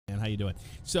you doing?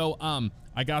 So,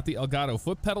 I got the Elgato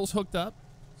foot pedals hooked up.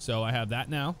 So I have that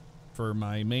now for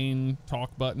my main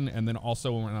talk button. And then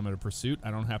also when I'm in a pursuit,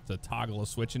 I don't have to toggle a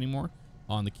switch anymore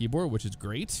on the keyboard, which is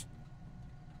great.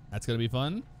 That's going to be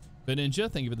fun. But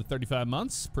Ninja, thank you for the 35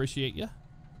 months. Appreciate you.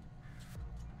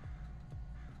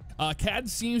 CAD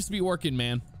seems to be working,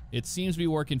 man. It seems to be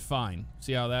working fine.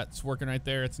 See how that's working right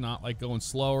there? It's not like going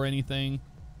slow or anything.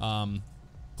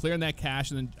 Clearing that cache,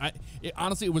 and then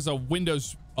honestly, it was a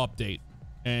Windows update.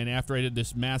 And after I did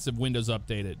this massive Windows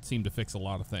update, it seemed to fix a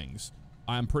lot of things.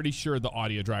 I'm pretty sure the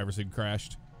audio drivers had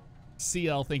crashed.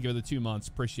 CL, thank you for the 2 months.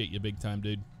 Appreciate you big time,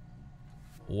 dude.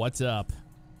 What's up?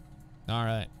 All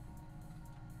right.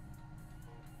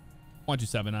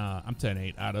 127, I'm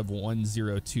 10-8 out of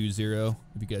 1020.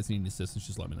 If you guys need assistance,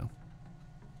 just let me know.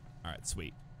 All right,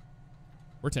 sweet.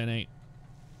 We're 10-8.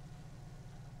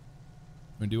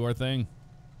 We're gonna do our thing.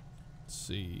 Let's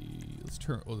see. Let's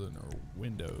turn on our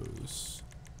windows.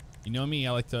 You know me,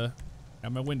 I like to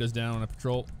have my windows down when I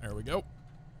patrol. There we go.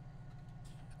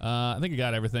 I think I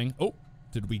got everything. Oh,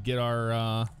 did we get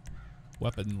our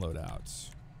weapon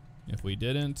loadouts? If we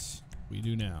didn't, we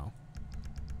do now.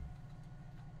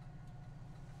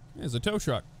 There's a tow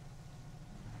truck.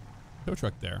 Tow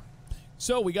truck there.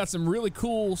 So we got some really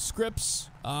cool scripts.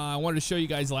 I wanted to show you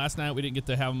guys last night. We didn't get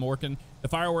to have them working.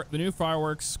 The new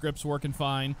fireworks script's working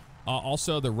fine.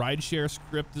 Also, the rideshare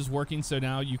script is working, so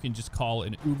now you can just call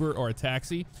an Uber or a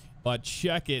taxi. But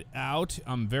check it out.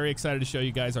 I'm very excited to show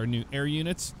you guys our new air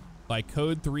units by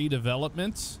Code 3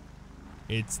 Development.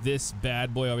 It's this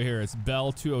bad boy over here. It's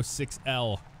Bell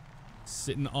 206L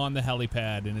sitting on the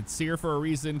helipad, and it's here for a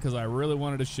reason because I really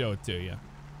wanted to show it to you.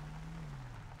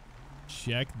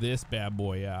 Check this bad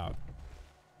boy out.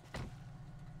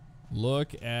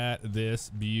 Look at this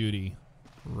beauty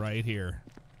right here.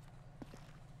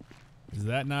 Is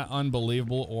that not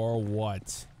unbelievable or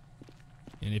what?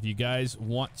 And if you guys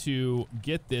want to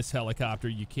get this helicopter,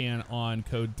 you can on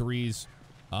Code 3's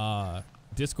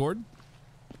Discord.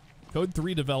 Code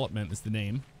 3 Development is the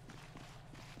name.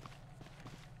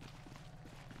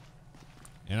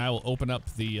 And I will open up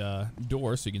the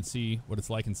door so you can see what it's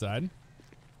like inside.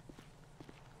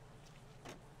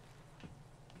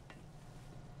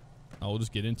 I'll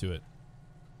just get into it.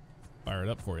 Fire it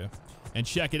up for you. And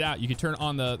check it out. You can turn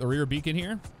on the rear beacon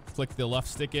here. Click the left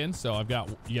stick in. So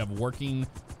you have working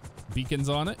beacons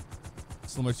on it.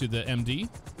 Similar to the MD.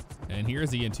 And here's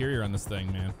the interior on this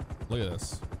thing, man. Look at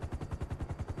this.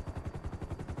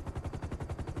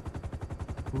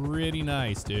 Pretty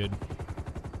nice, dude.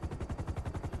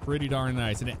 Pretty darn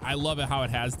nice. And I love it how it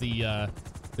has the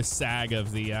sag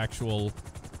of the actual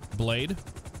blade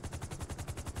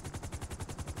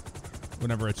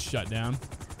whenever it's shut down.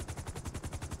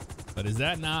 But is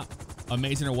that not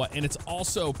amazing or what? And it's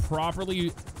also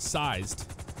properly sized.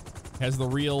 Has the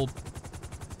real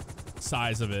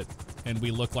size of it. And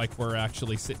we look like we're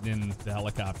actually sitting in the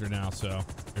helicopter now. So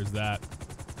there's that.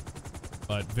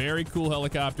 But very cool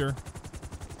helicopter.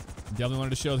 Definitely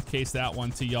wanted to showcase that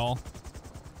one to y'all.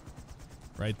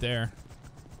 Right there.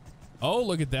 Oh,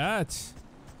 look at that.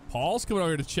 Paul's coming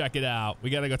over to check it out. We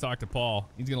got to go talk to Paul.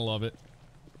 He's going to love it.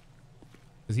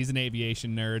 Because he's an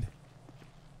aviation nerd.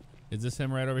 Is this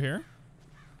him right over here?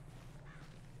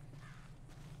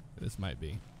 This might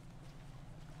be.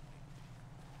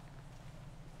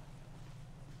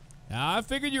 I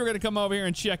figured you were going to come over here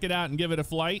and check it out and give it a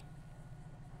flight.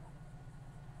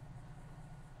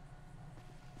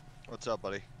 What's up,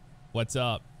 buddy? What's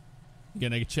up? You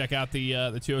going to check out the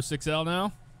 206L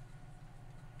now?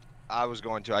 I was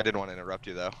going to. I didn't want to interrupt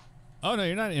you, though. Oh, no,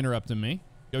 you're not interrupting me.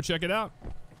 Go check it out.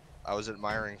 I was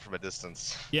admiring from a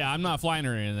distance. Yeah, I'm not flying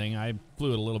or anything. I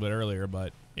flew it a little bit earlier,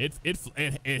 but it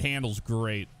handles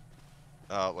great.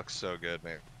 Oh, it looks so good,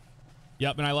 man.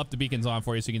 Yep, and I left the beacons on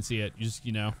for you so you can see it. You just,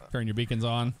 turn your beacons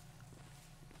on.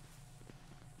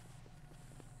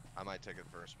 I might take it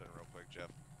for a spin real quick, Jeff.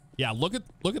 Yeah, look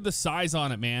at the size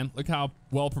on it, man. Look how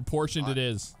well proportioned it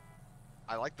is.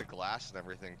 I like the glass and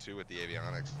everything too with the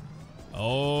avionics.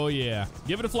 Oh yeah,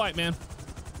 give it a flight, man.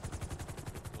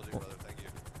 Will do, brother. Thank you.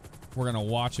 We're gonna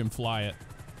watch him fly it.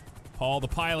 Paul, the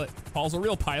pilot. Paul's a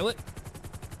real pilot.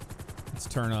 Let's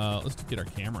turn. Let's get our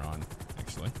camera on.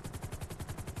 Actually,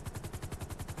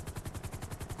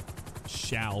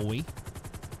 shall we?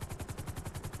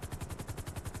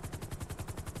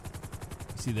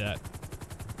 See that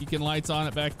beacon lights on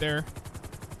it back there?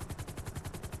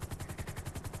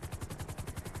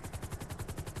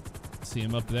 See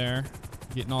him up there,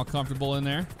 getting all comfortable in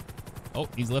there. Oh,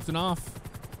 he's lifting off.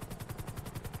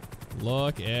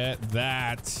 Look at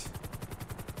that.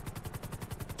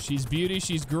 She's beauty,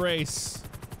 she's grace.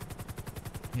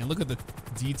 Yeah, look at the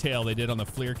detail they did on the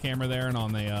FLIR camera there and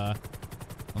on the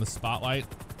spotlight.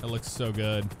 That looks so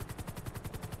good.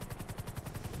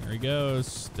 There he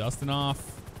goes, dusting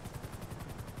off.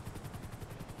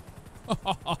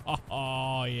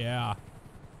 Oh, yeah.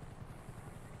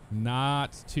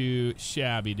 Not too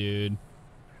shabby, dude.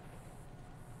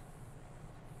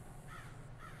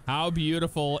 How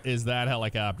beautiful is that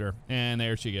helicopter? And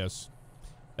there she goes.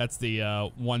 That's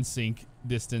the one sync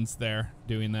distance there.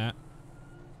 Doing that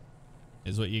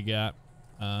is what you got.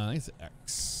 I think it's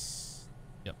X.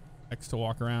 Yep, X to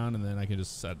walk around, and then I can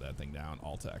just set that thing down.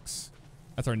 Alt X.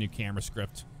 That's our new camera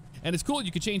script. And it's cool.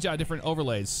 You can change out different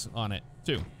overlays on it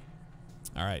too.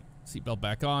 All right, seatbelt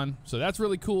back on. So that's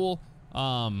really cool.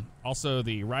 Also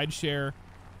the ride share.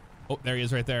 Oh, there he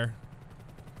is right there.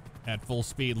 At full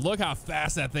speed. Look how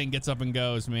fast that thing gets up and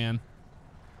goes, man.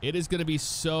 It is going to be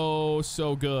so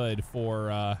good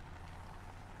for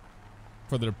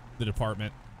the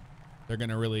department. They're going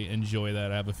to really enjoy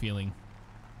that, I have a feeling.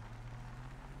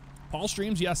 Paul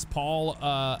streams. Yes, Paul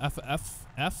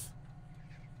FFF.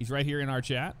 He's right here in our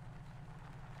chat.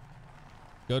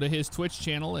 Go to his Twitch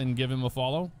channel and give him a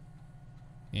follow.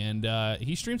 And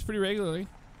he streams pretty regularly.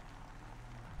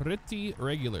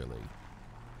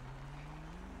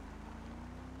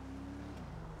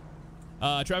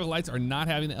 Traffic lights are not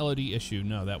having the LOD issue.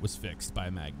 No, that was fixed by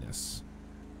Magnus.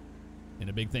 And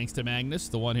a big thanks to Magnus,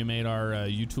 the one who made our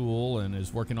U-Tool and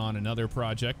is working on another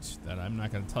project that I'm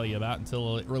not going to tell you about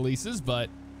until it releases. But,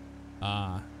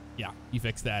 yeah, he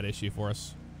fixed that issue for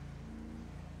us.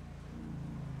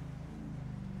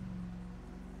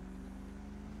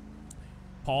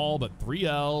 Paul, but 3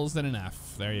 L's and an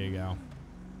F. There you go.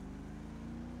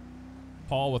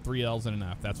 Paul with 3 L's and an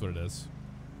F. That's what it is.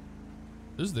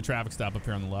 This is the traffic stop up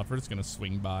here on the left. We're just going to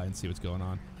swing by and see what's going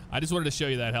on. I just wanted to show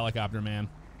you that helicopter, man.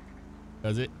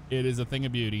 Because it is a thing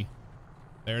of beauty.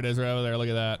 There it is right over there. Look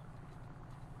at that.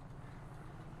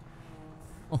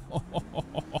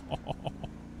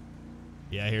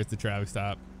 Yeah, here's the traffic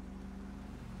stop.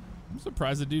 I'm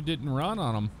surprised the dude didn't run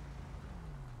on him.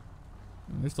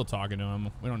 They're still talking to him.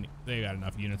 They got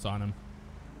enough units on him.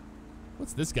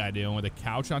 What's this guy doing with a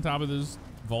couch on top of his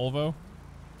Volvo?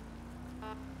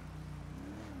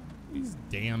 These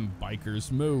damn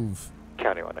bikers move.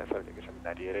 County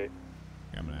 197,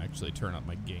 I'm gonna actually turn up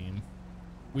my gain.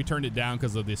 We turned it down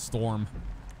because of this storm.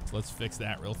 So let's fix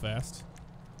that real fast.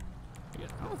 I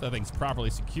don't know if that thing's properly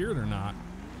secured or not.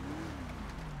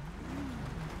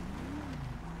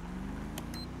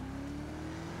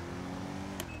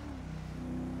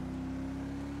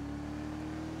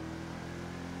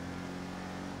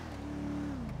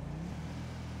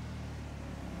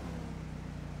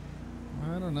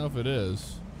 I don't know if it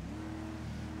is.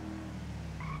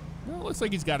 Well, it looks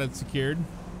like he's got it secured.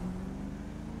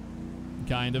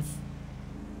 Kind of.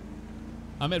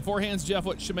 I'm at 4 hands, Jeff.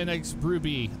 What should my next brew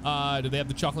be? Do they have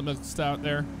the chocolate milk stout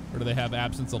there? Or do they have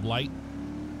Absence of Light?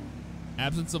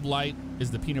 Absence of Light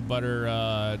is the peanut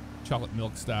butter chocolate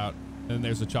milk stout. And then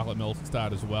there's the chocolate milk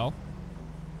stout as well.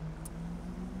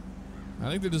 I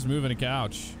think they're just moving a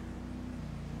couch.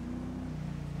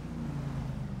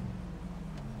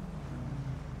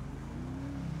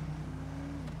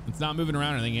 It's not moving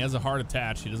around or anything. He has a hard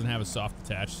attach. He doesn't have a soft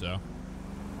attach, so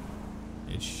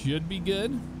it should be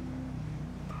good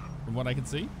from what I can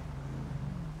see.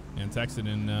 And texting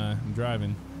and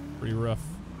driving. Pretty rough.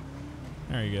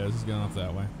 There he goes. He's going off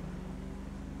that way.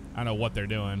 I don't know what they're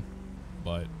doing,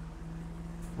 but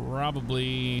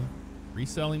probably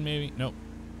reselling maybe. Nope.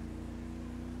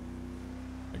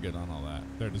 They're good on all that.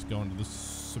 They're just going to the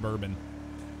Suburban.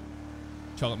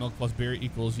 Chocolate milk plus beer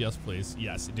equals yes, please.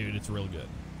 Yes, dude, it's real good.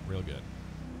 Real good.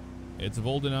 It's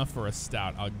bold enough for a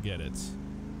stout. I'll get it.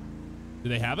 Do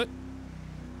they have it?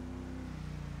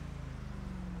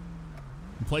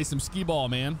 Play some skee ball,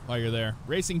 man, while you're there.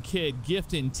 Racing Kid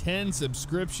gifting 10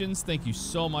 subscriptions. Thank you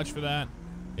so much for that.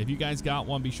 If you guys got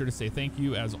one, be sure to say thank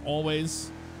you as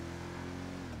always.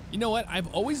 You know what?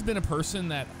 I've always been a person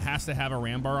that has to have a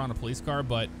ram bar on a police car,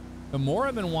 but the more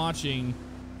I've been watching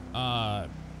on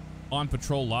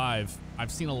Patrol Live,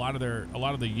 I've seen a lot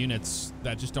of the units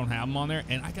that just don't have them on there,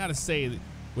 and I gotta say,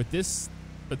 with this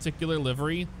particular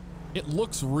livery, it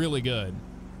looks really good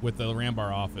with the ram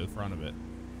bar off in front of it.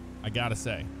 I gotta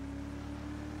say,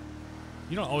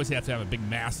 you don't always have to have a big,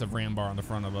 massive ram bar on the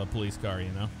front of a police car,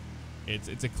 you know.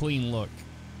 It's a clean look.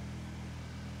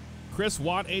 Chris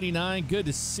Watt 89, good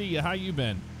to see you. How you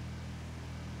been?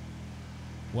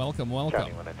 Welcome,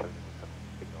 welcome.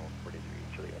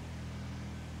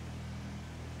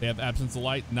 They have Absence of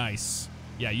Light. Nice.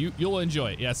 Yeah, you'll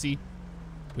enjoy it. Yeah, see,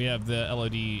 we have the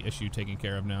LOD issue taken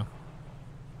care of now.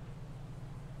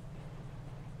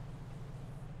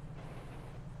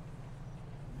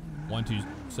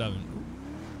 127.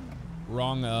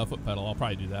 Wrong foot pedal. I'll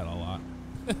probably do that a lot.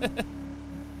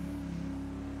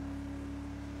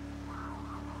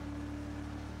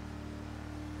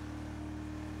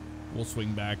 We'll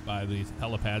swing back by the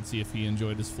helipad, see if he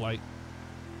enjoyed his flight.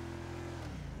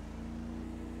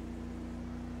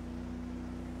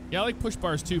 Yeah, I like push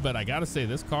bars too, but I gotta say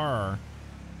this car,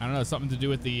 I don't know, something to do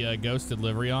with the ghosted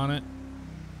livery on it.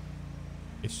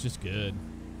 It's just good.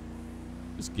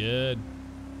 Just good.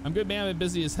 I'm good, man. I'm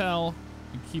busy as hell.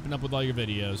 I'm keeping up with all your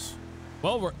videos.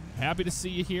 Well, we're happy to see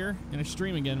you here in a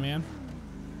stream again, man.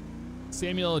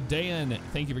 Samuel Dayan,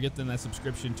 thank you for getting that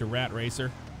subscription to Rat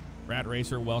Racer. Rat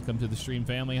Racer, welcome to the stream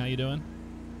family. How you doing?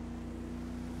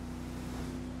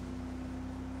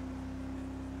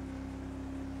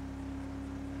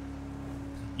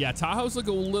 Yeah, Tahoes look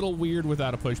a little weird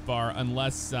without a push bar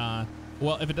unless,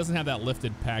 well, if it doesn't have that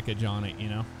lifted package on it, you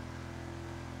know?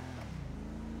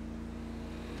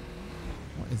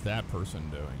 What is that person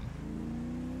doing?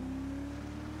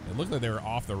 It looked like they were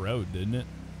off the road, didn't it?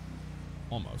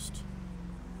 Almost.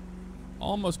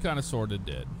 Almost kind of sort of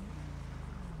did.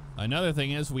 Another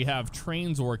thing is we have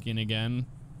trains working again.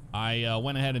 I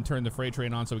went ahead and turned the freight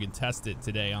train on so we can test it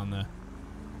today on the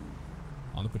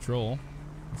patrol.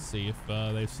 Let's see if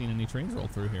they've seen any trains roll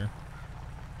through here.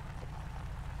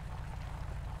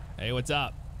 Hey, what's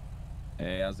up?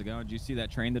 Hey, how's it going? Did you see that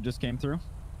train that just came through?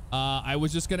 I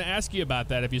was just gonna ask you about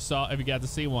that if you got to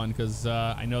see one, because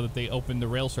I know that they opened the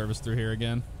rail service through here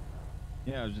again.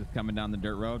 Yeah, I was just coming down the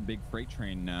dirt road, big freight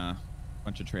train,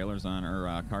 bunch of trailers on,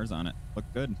 or cars on it.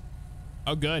 Looked good.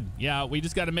 Oh, good. Yeah, we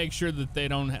just got to make sure that they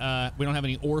don't, we don't have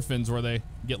any orphans where they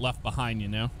get left behind, you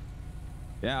know?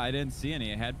 Yeah, I didn't see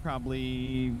any. It had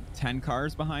probably 10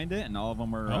 cars behind it, and all of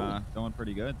them were going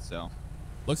pretty good, so.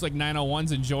 Looks like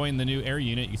 901's enjoying the new air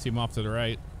unit. You see him off to the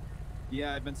right.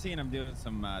 Yeah, I've been seeing them doing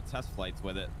some test flights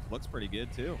with it. Looks pretty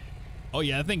good, too. Oh,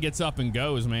 yeah, that thing gets up and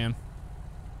goes, man.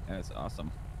 Yeah, it's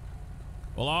awesome.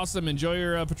 Well, awesome. Enjoy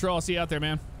your patrol. I'll see you out there,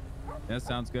 man. Yeah,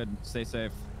 sounds good. Stay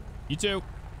safe. You too.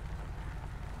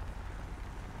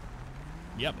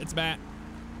 Yep, it's Matt.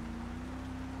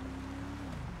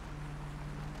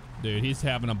 Dude, he's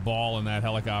having a ball in that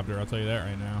helicopter. I'll tell you that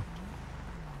right now.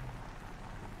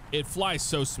 It flies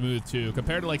so smooth, too.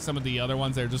 Compared to, like, some of the other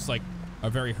ones that are just, like, a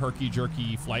very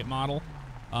herky-jerky flight model.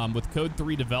 With Code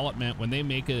 3 development, when they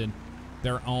make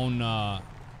their own,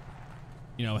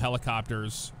 you know,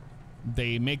 helicopters,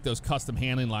 they make those custom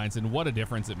handling lines, and what a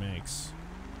difference it makes.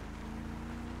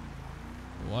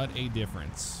 What a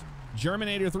difference.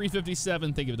 Germinator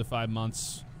 357, thank you for the 5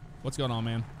 months. What's going on,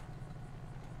 man?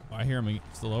 Oh, I hear him. He's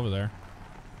still over there.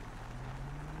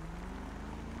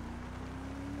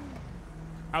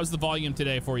 How's the volume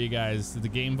today for you guys? Is the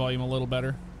game volume a little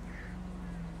better?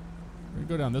 We're gonna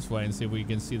go down this way and see if we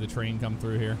can see the train come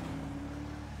through here.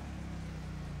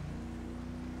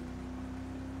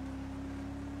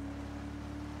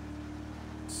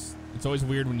 It's always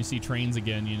weird when you see trains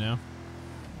again, you know?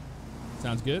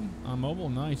 Sounds good on mobile.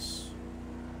 Nice.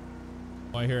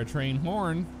 Oh, I hear a train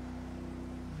horn.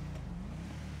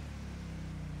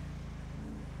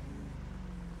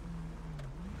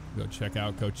 Go check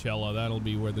out Coachella. That'll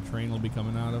be where the train will be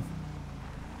coming out of.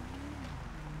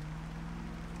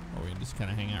 Or we can just kind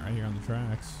of hang out right here on the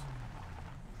tracks.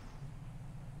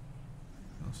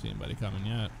 I don't see anybody coming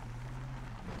yet.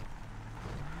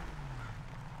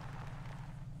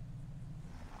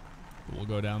 But we'll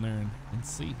go down there and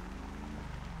see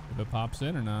if it pops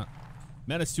in or not.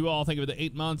 Menace to all. Thank you for the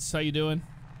 8 months. How you doing?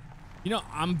 You know,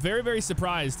 I'm very, very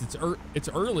surprised. It's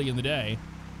early in the day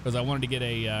because I wanted to get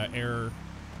a air.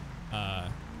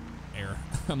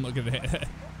 I'm looking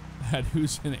at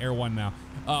who's in Air 1 now.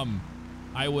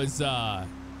 I was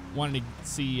wanting to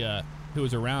see who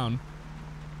was around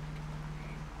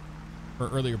for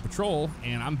earlier patrol,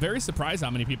 and I'm very surprised how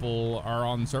many people are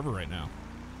on the server right now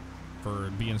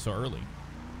for being so early.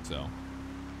 So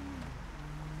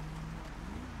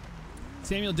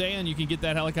Samuel Dayan, you can get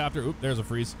that helicopter. Oop, there's a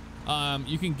freeze.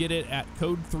 You can get it at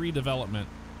Code 3 Development.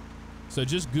 So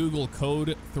just Google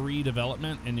Code 3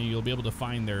 Development, and then you'll be able to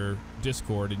find their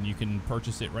Discord, and you can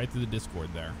purchase it right through the Discord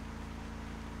there.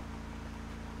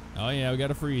 Oh yeah, we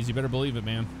got a freeze. You better believe it,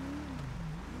 man.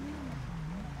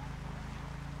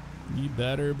 You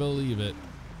better believe it.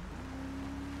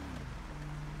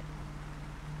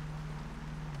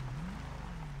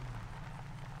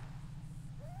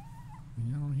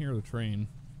 I don't hear the train.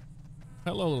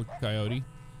 Hello, little coyote.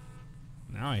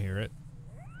 Now I hear it.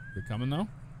 They're coming though.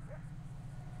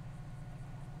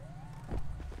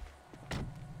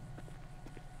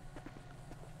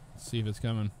 Let's see if it's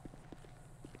coming.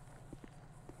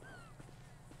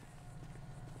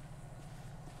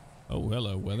 Oh,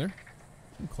 hello, weather.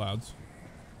 Some clouds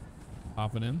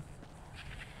popping in.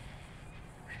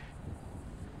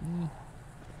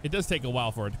 It does take a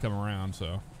while for it to come around,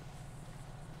 so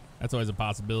that's always a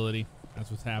possibility.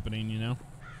 That's what's happening, you know?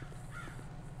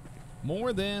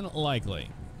 More than likely.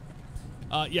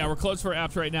 Yeah, we're closed for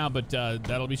apps right now, but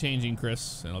that'll be changing,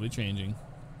 Chris. That'll be changing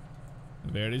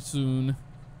very soon.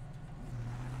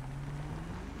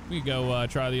 We could go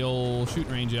try the old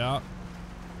shooting range out.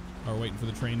 Or waiting for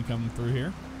the train to come through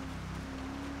here.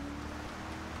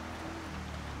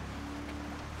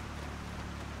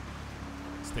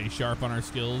 Stay sharp on our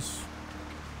skills.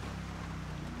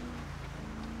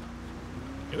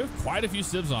 Yeah, we have quite a few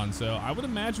civs on, so I would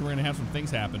imagine we're going to have some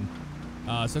things happen.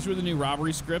 Especially with the new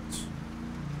robbery script.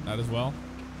 That as well.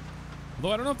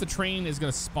 Although I don't know if the train is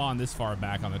going to spawn this far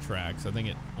back on the tracks. I think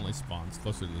it only spawns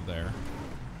closer to there.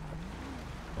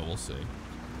 But we'll see.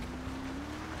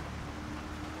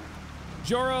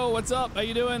 Joro, what's up? How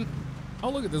you doing? Oh,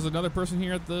 look, there's another person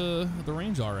here at the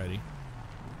range already.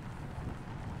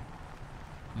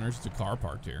 And there's just a car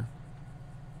parked here.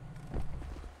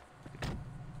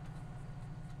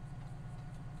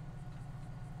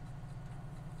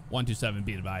 (127)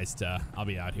 be advised, I'll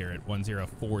be out here at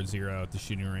 1040 at the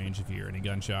shooting range if you hear any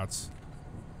gunshots.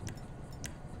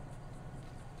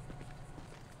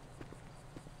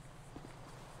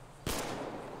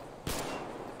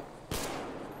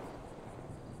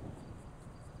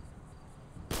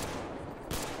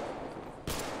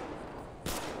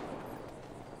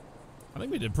 I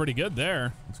think we did pretty good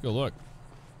there. Let's go look.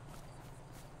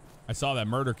 I saw that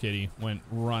murder kitty went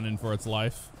running for its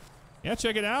life. Yeah,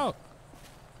 check it out.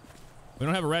 We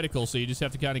don't have a reticle, so you just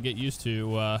have to kind of get used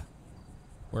to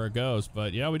where it goes.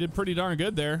 But yeah, we did pretty darn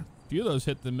good there. A few of those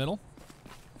hit the middle.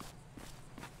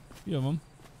 A few of them.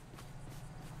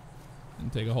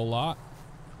 Didn't take a whole lot.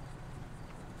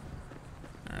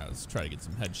 All right, let's try to get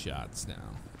some headshots now.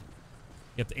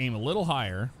 You have to aim a little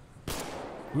higher.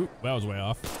 Oop, that was way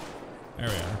off. There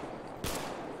we are.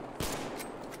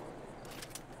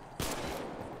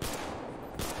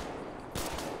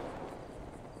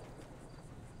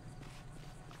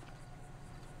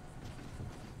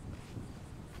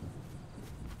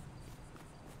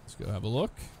 Let's go have a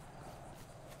look.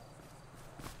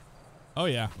 Oh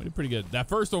yeah, we did pretty good. That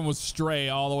first one was stray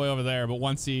all the way over there, but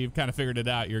once you kind of figured it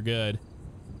out, you're good.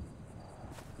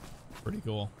 Pretty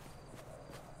cool.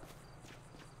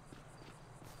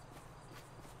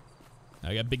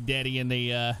 I got Big Daddy in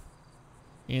the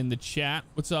chat.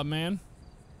 What's up, man?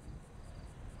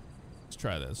 Let's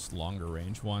try this longer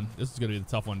range one. This is gonna be the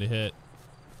tough one to hit.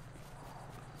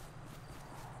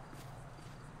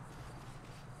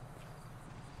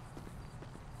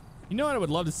 You know what I would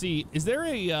love to see? Is there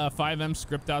a 5M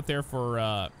script out there for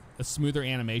a smoother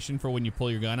animation for when you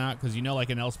pull your gun out? Because you know, like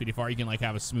in LSPDFR, you can like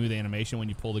have a smooth animation when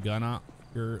you pull the gun out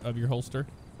of your holster.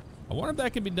 I wonder if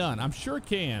that can be done. I'm sure it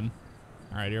can.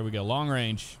 All right, here we go. Long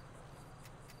range.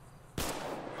 I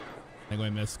think we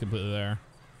missed completely there.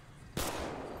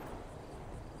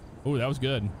 Oh, that was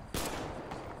good.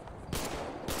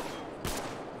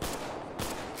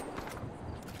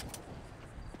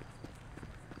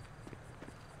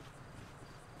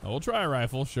 We'll try a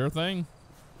rifle, sure thing.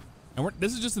 And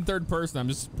this is just in third person. I'm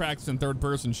just practicing third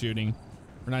person shooting.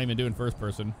 We're not even doing first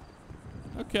person.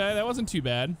 Okay, that wasn't too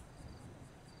bad.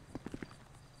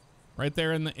 Right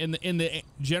there in the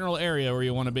general area where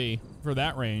you want to be for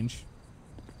that range.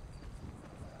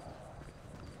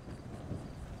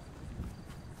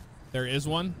 There is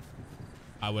one.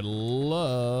 I would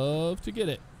love to get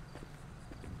it.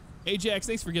 Ajax,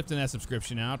 thanks for gifting that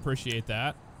subscription out. Appreciate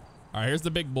that. All right, here's the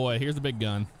big boy. Here's the big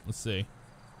gun. Let's see.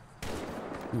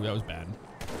 Ooh, that was bad.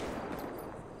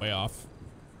 Way off.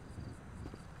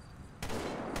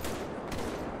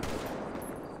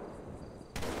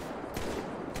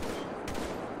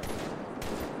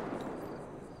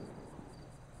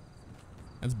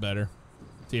 That's better.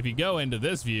 See, if you go into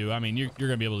this view, I mean, you're going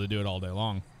to be able to do it all day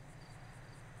long.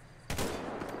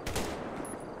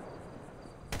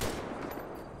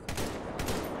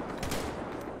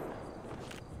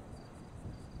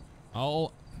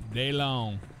 All day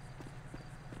long.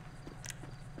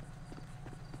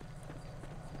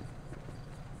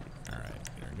 All right,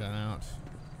 get our gun out.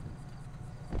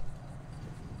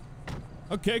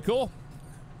 Okay, cool.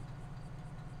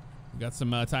 We got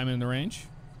some time in the range.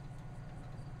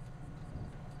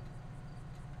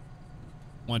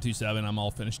 127. I'm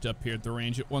all finished up here at the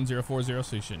range at 1040,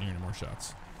 so you shouldn't hear any more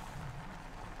shots.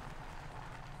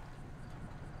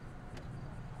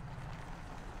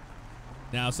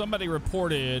 Now, somebody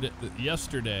reported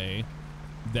yesterday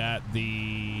that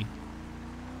the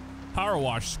power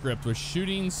wash script was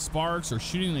shooting sparks or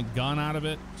shooting a gun out of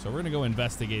it. So we're gonna go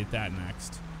investigate that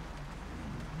next.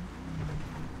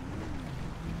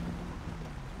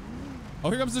 Oh,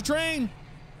 here comes the train.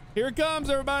 Here it comes,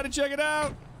 everybody, check it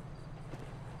out.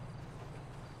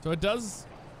 So it does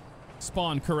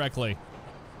spawn correctly.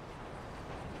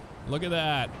 Look at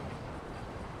that.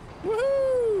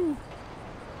 Woohoo!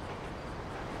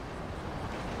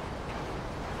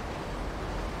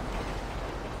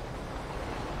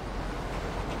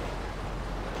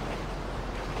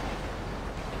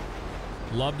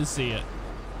 Love to see it.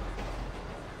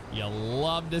 You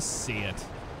love to see it.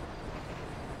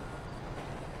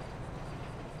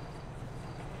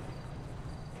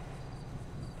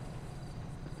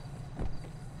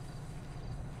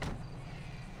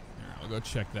 I'll go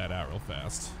check that out real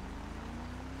fast.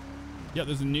 Yeah,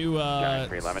 there's a new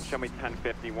 311, show me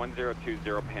 1050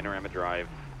 1020 Panorama Drive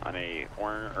on a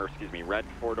red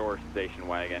 4-door station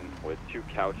wagon with 2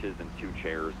 couches and 2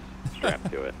 chairs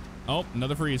strapped to it. Oh,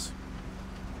 another freeze.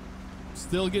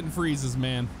 Still getting freezes,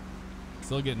 man.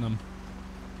 Still getting them.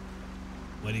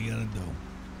 What are you gonna do?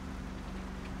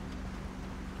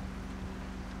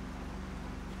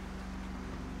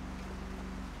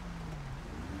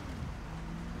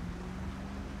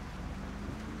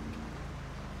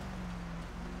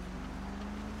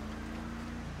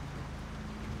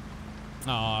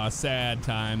 Aw, sad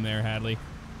time there, Hadley.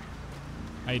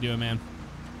 How you doing, man?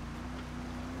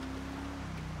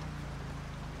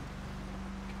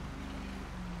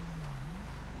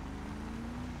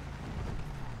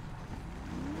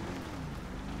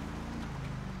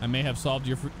 I may have solved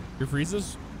your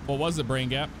freezes. What was it, Brain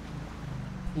Gap?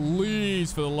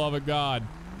 Please, for the love of God,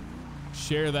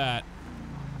 share that.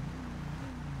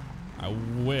 I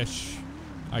wish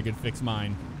I could fix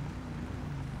mine.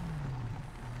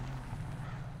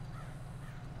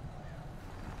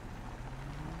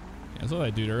 Yeah, I saw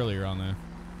that dude earlier on the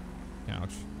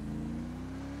couch.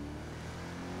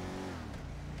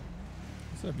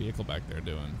 What's that vehicle back there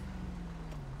doing?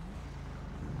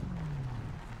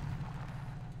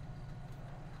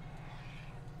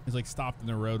 He's like stopped in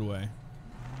the roadway.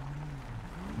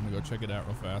 I'm gonna go check it out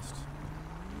real fast.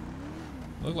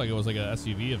 Looked like it was like a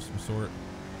SUV of some sort.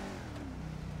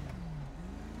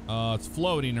 It's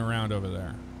floating around over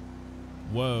there.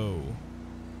 Whoa.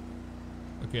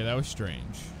 Okay, that was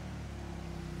strange.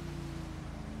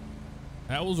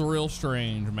 That was real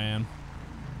strange, man.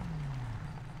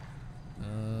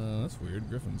 That's weird.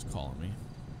 Griffin's calling me.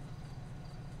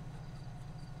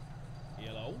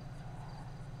 Hello?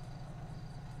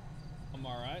 I'm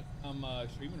alright. I'm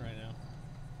streaming right now.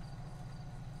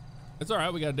 It's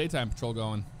alright. We got a daytime patrol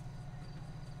going.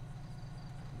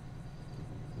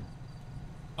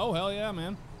 Oh, hell yeah,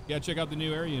 man. Yeah, check out the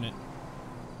new air unit.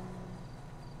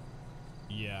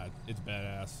 Yeah, it's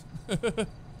badass.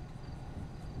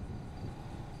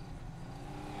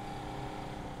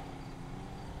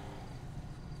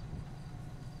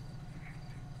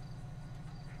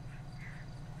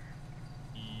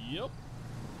 Yep.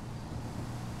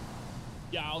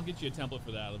 Yeah, I'll get you a template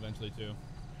for that eventually, too.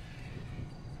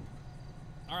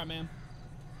 All right, man.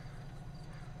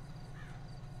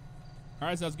 All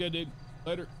right, sounds good, dude.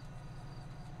 Later.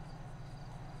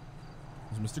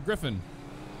 There's Mr. Griffin.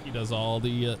 He does all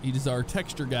the, he's our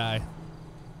texture guy.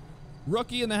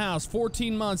 Rookie in the house,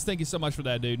 14 months. Thank you so much for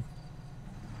that, dude.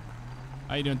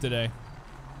 How you doing today?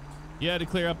 You had to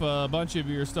clear up a bunch of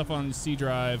your stuff on C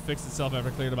drive, fixed itself after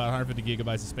cleared about 150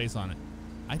 gigabytes of space on it.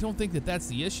 I don't think that that's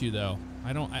the issue, though.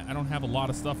 I don't have a lot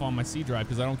of stuff on my C drive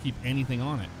because I don't keep anything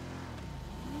on it.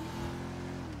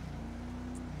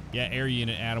 Yeah, air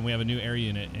unit, Adam. We have a new air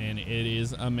unit, and it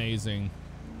is amazing.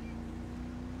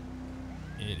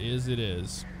 It is, it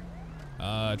is.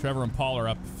 Trevor and Paul are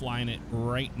up flying it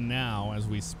right now as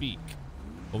we speak.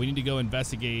 But we need to go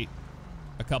investigate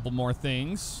a couple more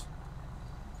things.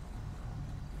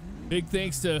 Big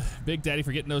thanks to Big Daddy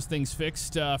for getting those things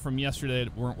fixed from yesterday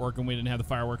that weren't working. We didn't have the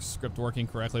fireworks script working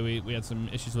correctly. We had some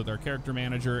issues with our character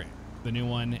manager, the new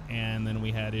one, and then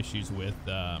we had issues with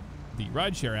the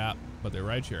rideshare app, but the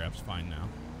rideshare app's fine now,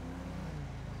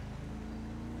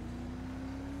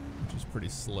 which is pretty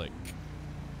slick.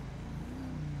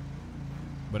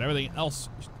 But everything else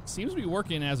seems to be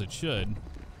working as it should,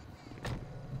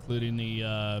 including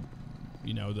the,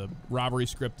 you know, the robbery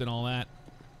script and all that.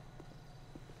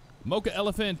 Mocha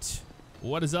Elephant,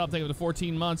 what is up? Thank you for the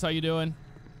 14 months. How you doing?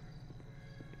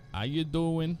 How you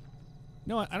doing? You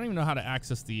know what? I don't even know how to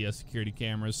access the security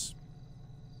cameras.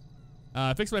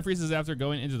 Fix my freezes after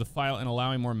going into the file and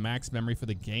allowing more max memory for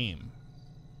the game.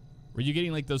 Were you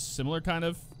getting like those similar kind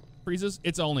of freezes?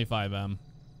 It's only 5M.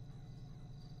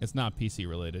 It's not PC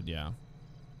related, yeah.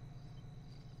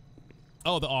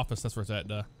 Oh, the office. That's where it's at,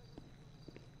 duh.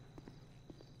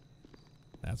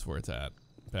 That's where it's at.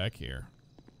 Back here.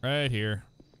 Right here.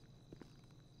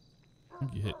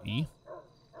 You hit E.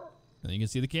 And you can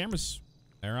see the cameras.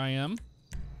 There I am.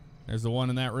 There's the one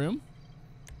in that room.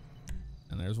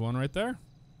 And there's one right there.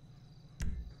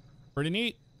 Pretty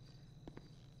neat.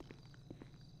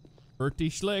 Pretty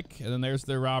slick. And then there's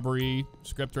the robbery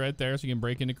script right there, so you can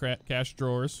break into cash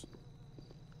drawers.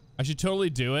 I should totally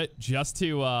do it just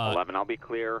to... 11, I'll be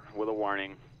clear with a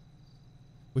warning.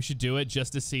 We should do it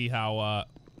just to see how...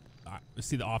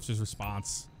 see the officer's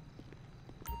response.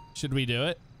 Should we do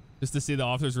it? Just to see the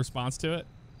officer's response to it?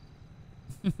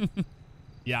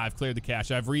 Yeah, I've cleared the cache.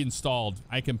 I've reinstalled.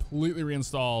 I completely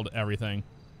reinstalled everything.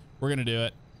 We're going to do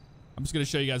it. I'm just going to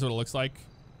show you guys what it looks like.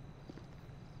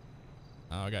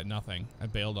 Oh, I got nothing. I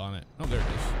bailed on it. Oh, there it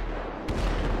is.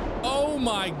 Oh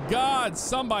my God,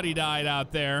 somebody died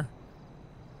out there.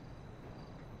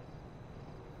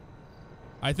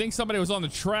 I think somebody was on the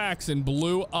tracks and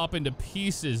blew up into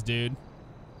pieces, dude.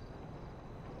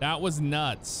 That was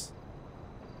nuts.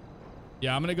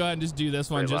 Yeah, I'm gonna go ahead and just do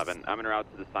this one. 11. I'm en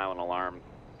route to the silent alarm.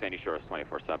 Sandy Shores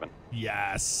 24/7.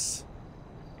 Yes.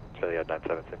 Charlie at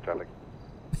 97, same traffic.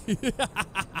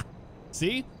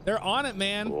 See? They're on it,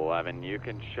 man. 11, you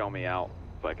can show me out.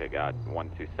 It's like I got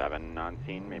 127 on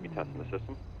scene, maybe testing the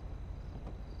system.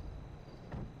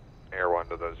 Air 1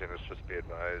 to those units, just be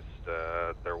advised,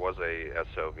 there was a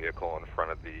SO vehicle in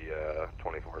front of the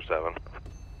 24/7.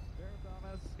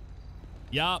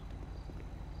 Yup.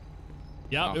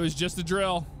 Yup, Oh. It was just a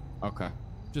drill. Okay.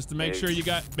 Just to make sure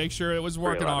make sure it was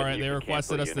working all right. They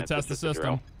requested us to test the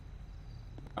system.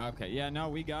 Okay, yeah, no,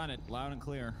 we got it. Loud and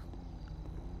clear.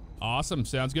 Awesome,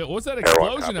 sounds good. What was that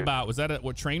explosion about? Was that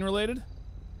what, train related?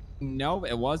 No,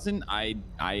 it wasn't. I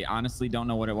honestly don't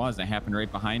know what it was. It happened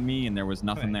right behind me, and there was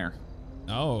nothing there.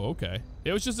 Oh, okay.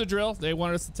 It was just a drill. They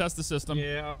wanted us to test the system.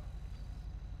 Yeah.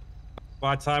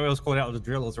 By the time it was called out of the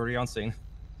drill, it was already on scene.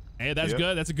 Hey, that's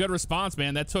good. That's a good response,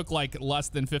 man. That took like less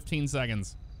than 15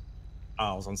 seconds.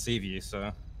 I was on Seaview,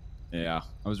 so Yeah,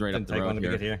 I was right up didn't the take road long to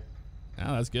here. get here.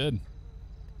 Oh, that's good.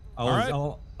 I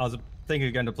was thinking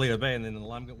of going to Toledo Bay, and then the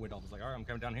alarm went off. I was like, all right, I'm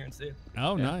coming down here and see it.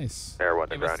 Oh, nice. Air 1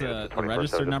 to Give us ground the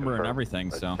register number and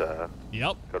everything, so.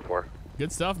 Yep. Good for.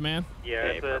 Good stuff, man. Yeah,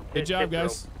 it's a Good job,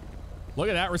 guys. Look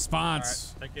at that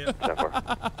response. All right,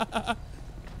 thank you.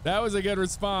 That was a good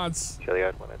response. Chili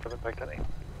out 197, back to 8.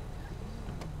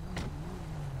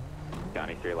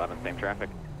 County 311, same traffic.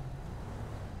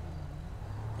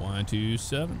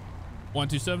 127.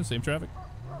 127, same traffic.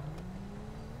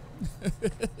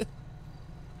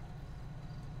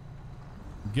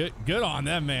 Good on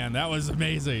them, man. That was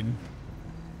amazing.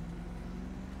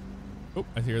 Oh,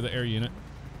 I hear the air unit.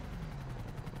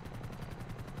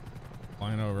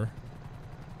 Flying over.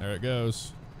 There it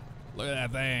goes. Look at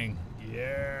that thing.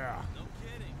 Yeah. No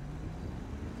kidding.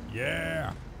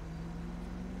 Yeah.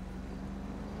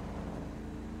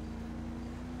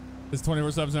 This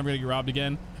 24/7's never gonna get robbed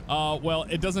again. Well,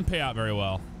 it doesn't pay out very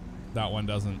well. That one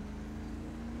doesn't.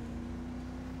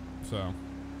 So,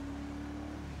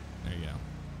 there you go.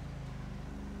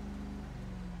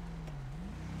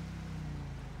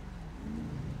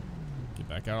 Get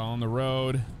back out on the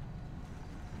road.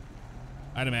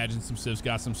 I'd imagine some civs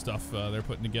got some stuff they're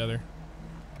putting together.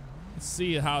 Let's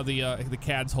see how the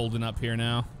CAD's holding up here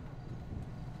now.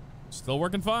 Still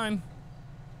working fine.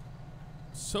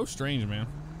 So strange, man.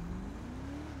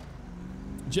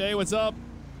 Jay, what's up?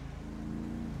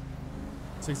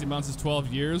 60 months is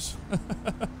 12 years.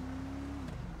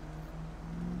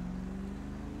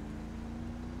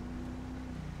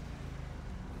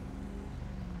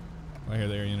 I hear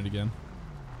the air unit again.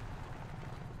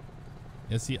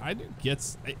 Yeah, see, I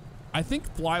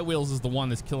think flywheels is the one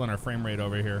that's killing our frame rate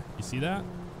over here. You see that?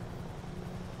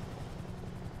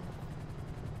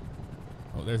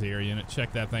 Oh, there's the air unit.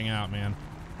 Check that thing out, man.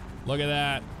 Look at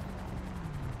that.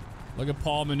 Look at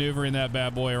Paul maneuvering that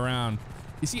bad boy around.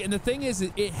 You see, and the thing is,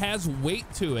 it has weight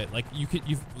to it. Like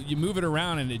you move it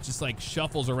around and it just like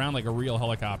shuffles around like a real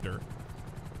helicopter.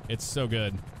 It's so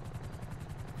good.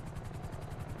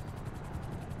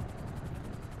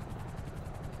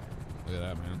 Look at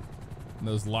that, man. And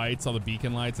those lights, all the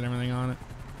beacon lights and everything on it.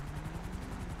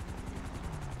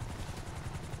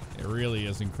 It really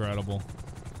is incredible.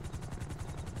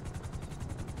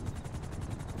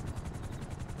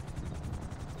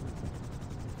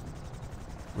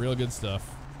 Real good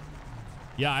stuff.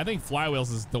 Yeah, I think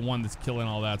Flywheels is the one that's killing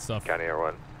all that stuff. County Air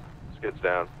 1. Skids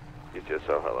down.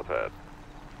 UTSO helipad.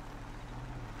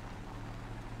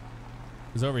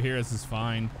 Because over here, this is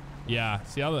fine. Yeah,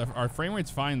 see how our frame rate's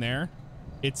fine there?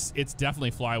 It's definitely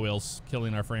Flywheels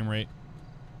killing our frame rate.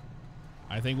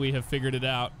 I think we have figured it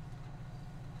out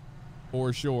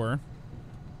for sure.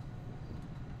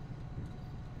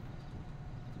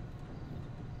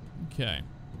 Okay.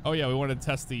 Oh yeah, we want to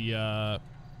test the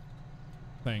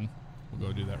thing. We'll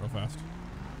go do that real fast.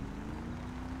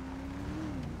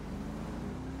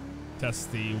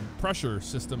 Test the pressure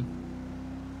system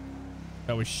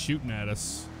that was shooting at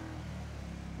us.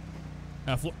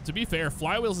 To be fair,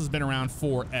 Flywheels has been around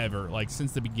forever, like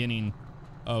since the beginning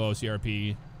of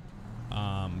OCRP.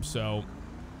 So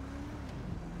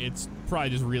it's probably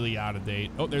just really out of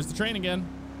date. Oh, there's the train again.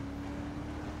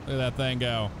 Look at that thing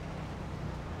go.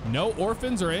 No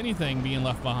orphans or anything being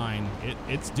left behind.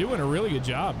 It's doing a really good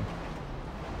job.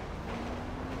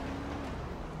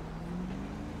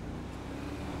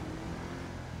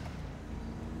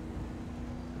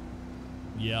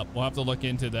 Yep, we'll have to look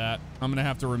into that. I'm gonna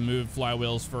have to remove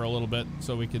Flywheels for a little bit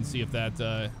so we can see if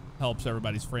that helps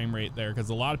everybody's frame rate there, because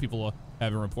a lot of people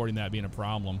have been reporting that being a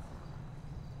problem.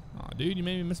 Aw, dude, you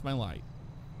made me miss my light.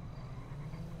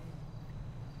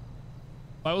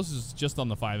 Flywheels is just on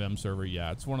the 5M server.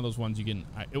 Yeah, it's one of those ones you can...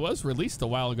 it was released a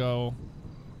while ago.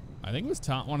 I think it was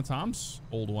one of Tom's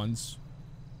old ones.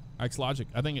 Xlogic.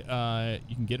 I think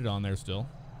you can get it on there still.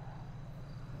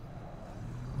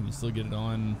 Can you still get it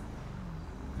on...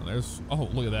 Oh, there's... Oh,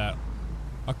 look at that.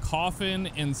 A coffin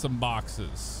and some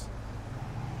boxes.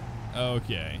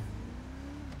 Okay.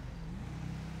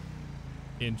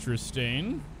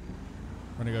 Interesting.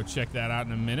 We're gonna go check that out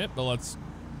in a minute, but let's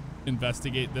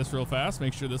investigate this real fast.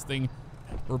 Make sure this thing...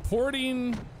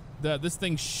 Reporting that this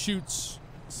thing shoots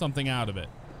something out of it.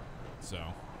 So,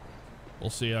 we'll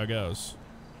see how it goes.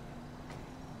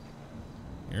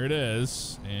 Here it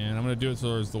is. And I'm gonna do it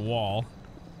so there's the wall.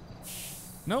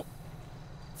 Nope.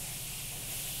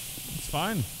 It's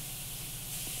fine.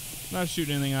 Not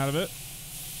shooting anything out of it.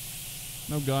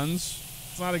 No guns.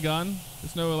 It's not a gun.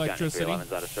 There's no electricity.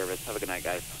 311's out of service. Have a good night,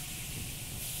 guys.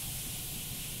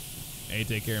 Hey,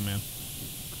 take care, man.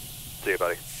 See you,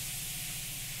 buddy.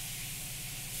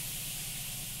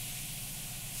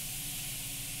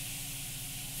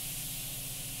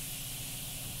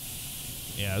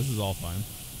 Yeah, this is all fine.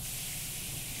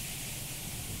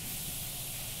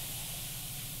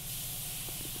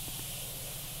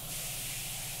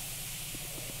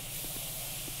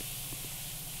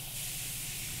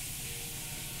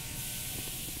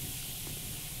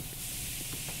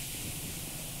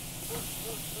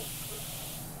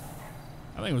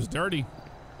 I think it was dirty.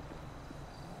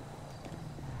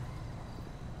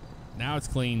 Now it's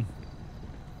clean.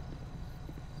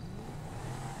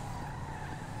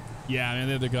 Yeah, I mean,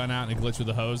 they had the gun out and it glitched with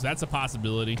the hose. That's a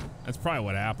possibility. That's probably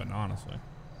what happened, honestly.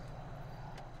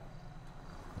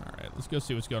 All right, let's go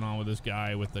see what's going on with this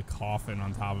guy with the coffin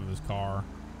on top of his car.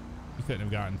 He couldn't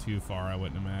have gotten too far, I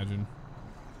wouldn't imagine.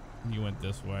 He went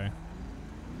this way.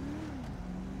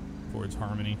 Towards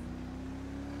Harmony.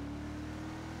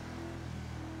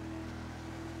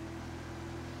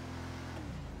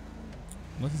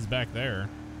 Unless he's back there.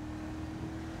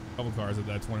 A couple cars at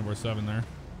that 24/7 there.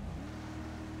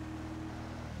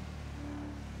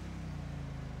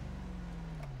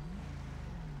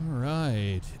 All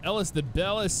right. Ellis the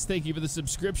Bellis, thank you for the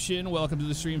subscription. Welcome to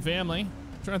the stream family.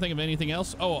 I'm trying to think of anything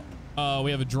else. Oh, we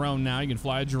have a drone now. You can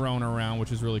fly a drone around,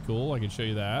 which is really cool. I can show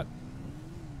you that.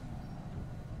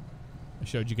 I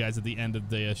showed you guys at the end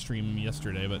of the stream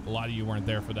yesterday, but a lot of you weren't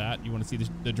there for that. You want to see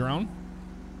the drone?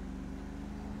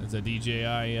 It's a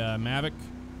DJI Mavic.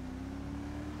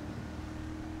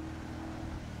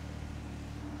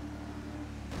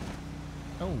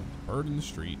 Oh, bird in the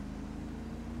street.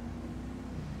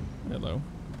 Hello.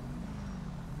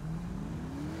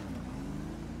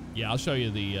 Yeah, I'll show you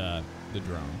the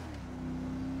drone.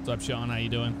 What's up, Sean? How you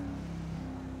doing?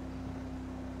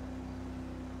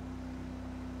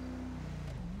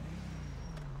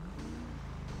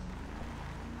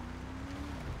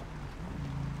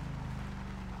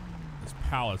 There's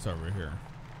pallets over here.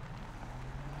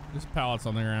 Just pallets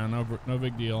on the ground. No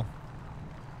big deal. All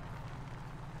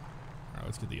right,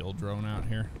 let's get the old drone out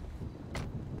here.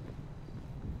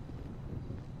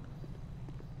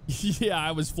 Yeah,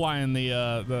 I was flying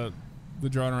the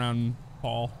drone around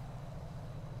Paul.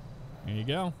 There you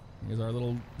go. Here's our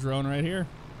little drone right here.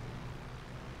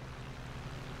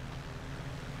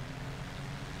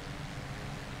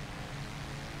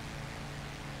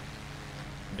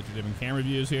 Get the different camera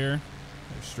views here.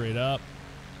 They're straight up.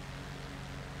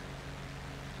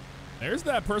 There's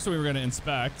that person we were going to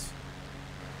inspect.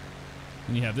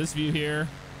 And you have this view here.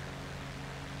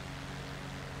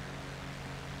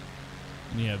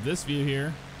 And you have this view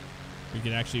here. We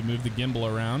can actually move the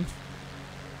gimbal around,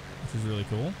 which is really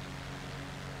cool.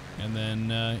 And then,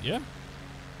 yeah,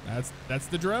 That's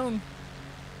the drone.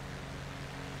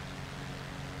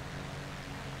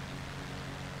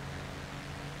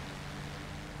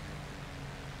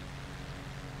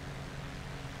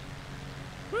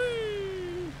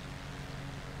 Whee!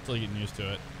 Still getting used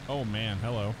to it. Oh man,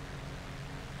 hello.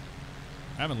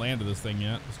 I haven't landed this thing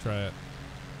yet. Let's try it.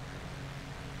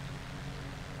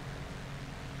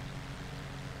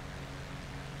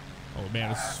 Oh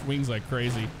man, it swings like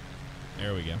crazy.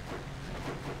 There we go.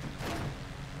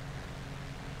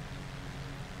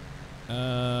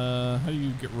 How do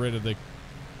you get rid of the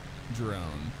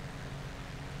drone?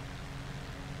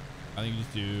 I think you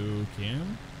just do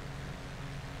cam.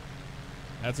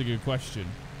 That's a good question.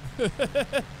 I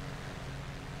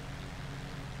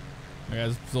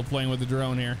guys still playing with the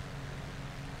drone here.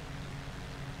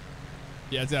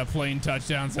 Yeah, it's got a plain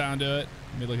touchdown sound to it.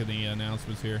 Let me look at the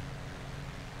announcements here.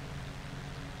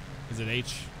 Is it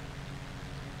H?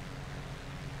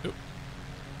 Oop.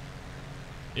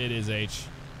 It is H.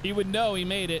 He would know he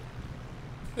made it.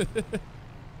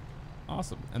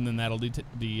 Awesome. And then that'll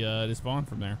despawn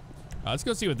from there. Let's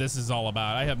go see what this is all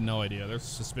about. I have no idea. There's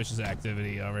suspicious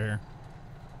activity over here.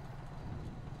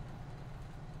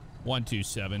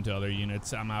 127 to other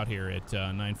units. I'm out here at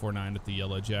 949 at the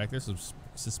Yellow Jack. There's some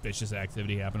suspicious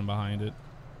activity happening behind it.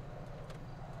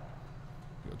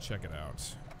 Go check it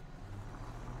out.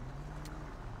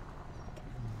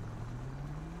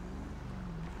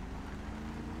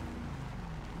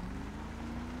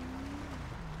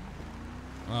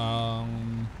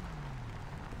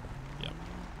 Yep.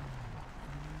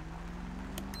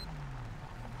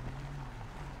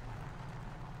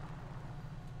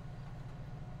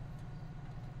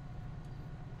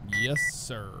 Yes,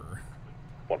 sir.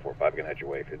 145 can head your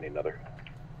way if you need another.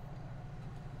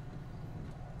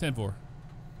 10-4.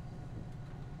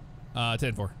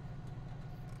 10-4.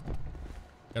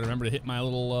 Gotta remember to hit my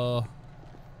little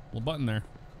button there.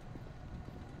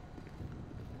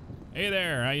 Hey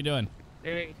there, how you doing?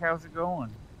 Hey, how's it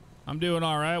going? I'm doing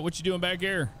all right. What you doing back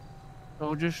here?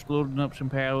 Oh, just loading up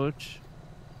some pallets.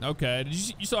 Okay.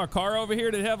 Did you saw a car over here?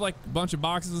 Did it have like a bunch of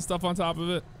boxes and stuff on top of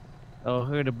it? Oh,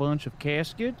 heard a bunch of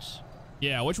caskets.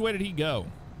 Yeah. Which way did he go?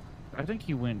 I think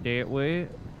he went that way.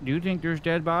 Do you think there's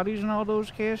dead bodies in all those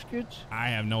caskets? I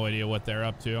have no idea what they're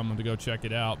up to. I'm going to go check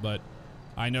it out. But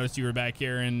I noticed you were back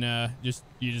here and just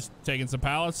taking some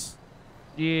pallets.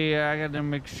 Yeah, I got to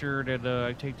make sure that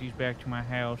I take these back to my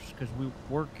house because we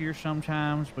work here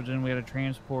sometimes, but then we had to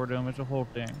transport them. It's a whole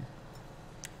thing.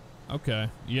 Okay.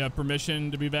 You have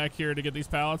permission to be back here to get these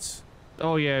pallets?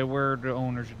 Oh, yeah, we're the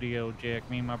owners of the Yellow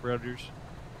Jack, me and my brothers.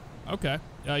 Okay.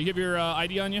 You have your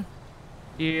ID on you?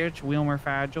 Yeah, it's Wilmer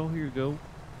Figel. Here you go.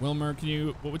 Wilmer, how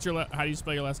do you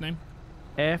spell your last name?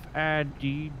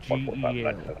 Fidgel.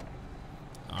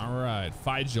 All right.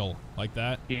 Figel, like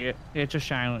that? Yeah, it's a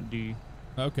silent D.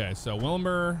 Okay, so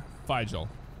Wilmer Figel.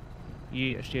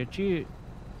 Yes, that's it.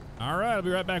 All right, I'll be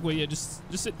right back with you. Just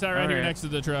sit tight right here next to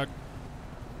the truck.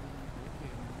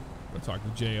 We'll talk to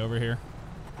Jay over here.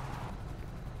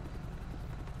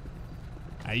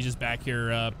 He's just back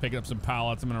here picking up some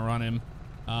pallets. I'm going to run him.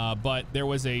 But there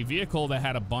was a vehicle that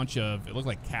had a bunch of, it looked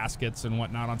like caskets and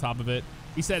whatnot on top of it.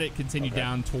 He said it continued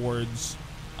down towards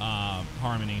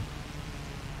Harmony.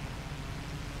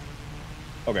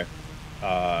 Okay.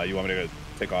 You want me to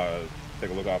take a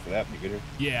look off of that? You good here?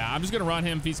 Yeah, I'm just going to run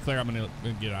him. If he's clear, I'm going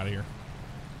to get out of here.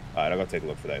 All right, I'll go take a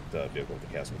look for that vehicle with the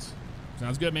caskets.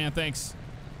 Sounds good, man. Thanks.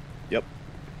 Yep.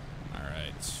 All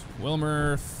right.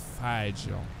 Wilmer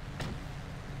Figel.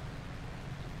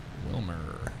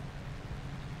 Wilmer.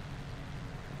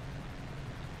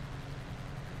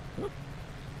 Whoop.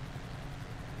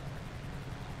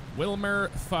 Wilmer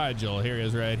Figel. Here he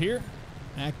is right here.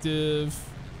 Active.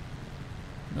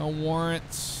 No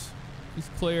warrants. He's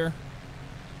clear.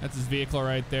 That's his vehicle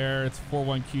right there. It's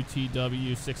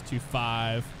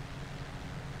 41QTW625.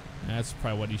 That's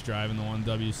probably what he's driving, the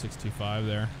 1W625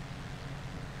 there.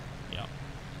 Yep.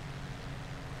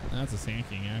 That's a Sand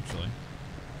King, actually.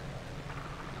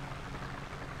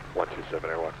 127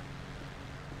 Airlock.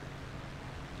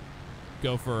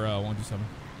 Go for 127.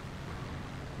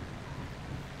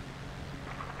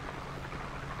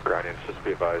 Guardians, just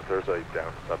be advised, there's a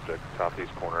down subject,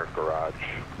 southeast corner garage.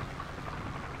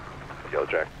 Yellow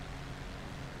Jack.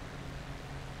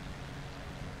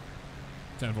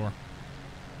 10-4.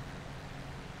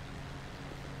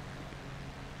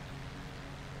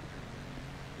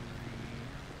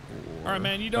 All right,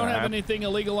 man, you don't have anything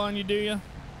illegal on you, do you?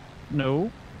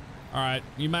 No. All right,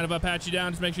 you mind if I pat you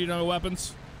down? Just make sure you don't have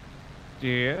weapons.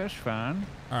 Yeah, that's fine.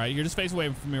 All right, you're just face away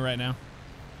from me right now.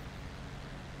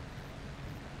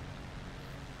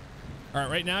 All right,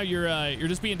 right now you're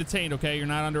just being detained, okay? You're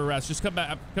not under arrest. Just come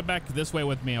back this way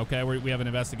with me, okay? We have an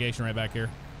investigation right back here.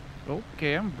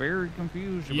 Okay, I'm very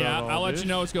confused about Yeah, all I'll let this. you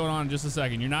know what's going on in just a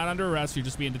second. You're not under arrest. You're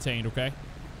just being detained, okay?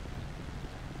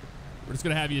 We're just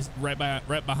gonna have you right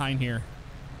behind here.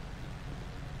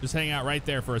 Just hang out right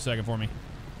there for a second for me.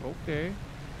 Okay. Right.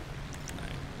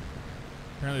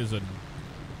 Apparently there's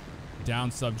a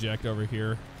down subject over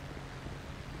here.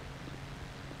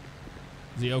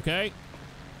 Is he okay?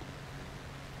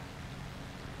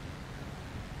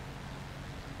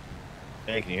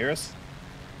 Hey, can you hear us?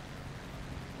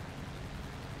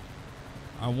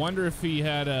 I wonder if he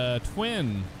had a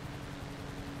twin.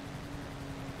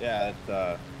 Yeah,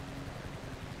 that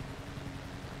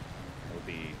would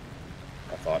be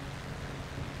a thought.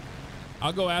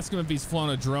 I'll go ask him if he's flown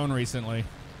a drone recently.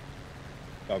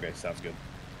 Okay, sounds good.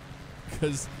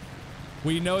 Because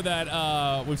we know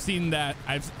that we've seen that.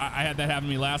 I had that happen to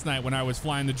me last night when I was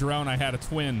flying the drone. I had a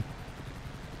twin.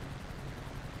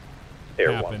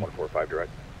 Air happen. 1145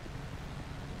 direct.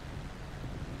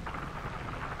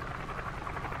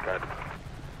 Good.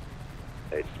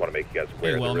 Hey, just want to make you guys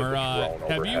aware. Hey Wilmer,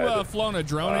 have you flown a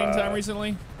drone anytime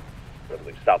recently?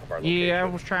 South of our location. Yeah, I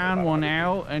was trying one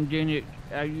out, and then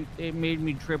it made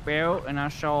me trip out, and I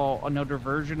saw another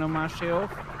version of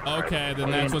myself. Okay, then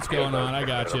that's what's going on. I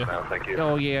got you. Thank you.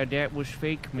 Oh yeah, that was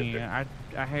fake me. I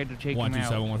had to take him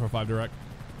out. 127-145 direct.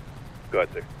 Go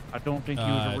ahead, sir. I don't think he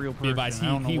was a real person. Be advised, I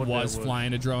don't know he what that was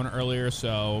flying a drone earlier,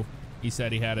 so he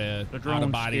said he had a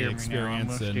out-of-body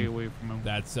experience, stay away from him.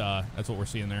 that's what we're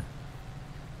seeing there.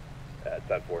 It's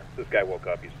 10-4. This guy woke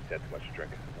up. He's had too much to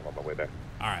drink. I'm on my way back.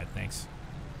 All right, thanks.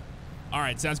 All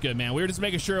right, sounds good, man. We were just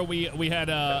making sure we had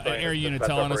an air unit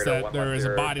telling us that there is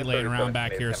a body laying around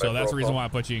back here, so that's the reason why I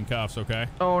put you in cuffs, okay?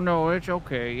 Oh no, it's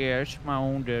okay. Yeah, it's my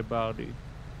own dead body.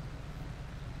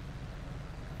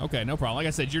 Okay, no problem. Like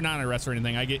I said, you're not under arrest or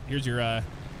anything. Here's your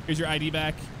ID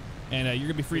back, and you're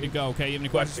gonna be free to go. Okay, you have any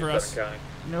questions for us?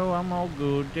 No, I'm all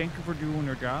good. Thank you for doing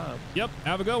your job. Yep.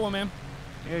 Have a good one, man.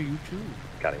 Yeah, you too.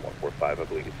 County 145. I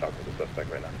believe he's talking to the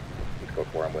suspect right now. He's code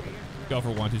 4. I'm with him. Go for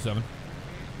 127.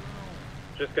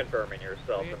 Just confirming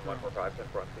yourself in 145 in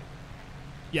front of you.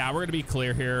 Yeah, we're gonna be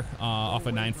clear here off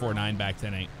of 949 back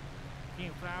 10-8.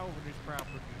 Can't fly over this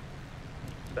property.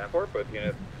 Stand for both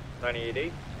units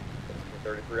 988.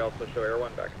 33 also show Air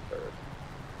 1 back in service.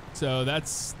 So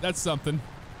that's something.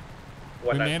 We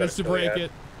 197 managed to break Juliet.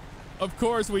 it. Of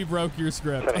course we broke your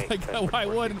script. Like, why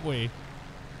wouldn't we?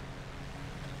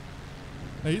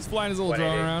 He's flying his little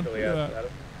drone around. Yeah.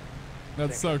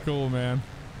 That's so cool, man.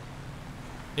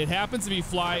 It happens to be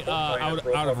fly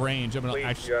out of range. I'm gonna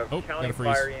actually gotta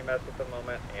freeze. Fire EMS at the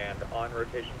moment and on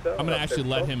rotation. So I'm gonna actually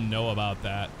let him know about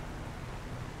that.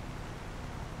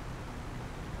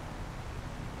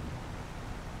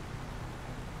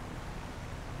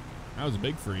 That was a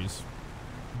big freeze.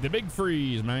 The big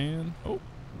freeze, man. Oh,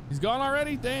 he's gone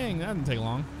already? Dang, that didn't take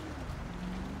long.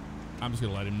 I'm just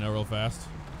gonna let him know real fast.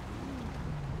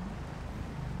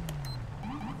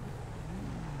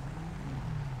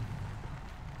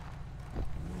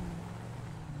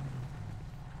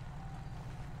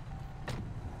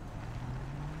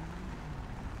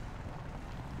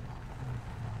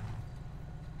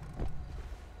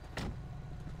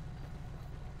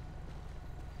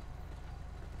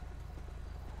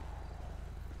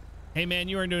 Hey man,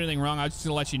 you weren't doing anything wrong. I was just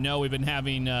gonna let you know we've been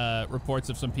having reports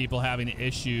of some people having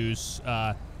issues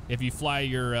if you fly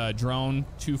your drone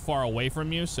too far away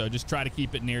from you, so just try to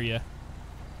keep it near you.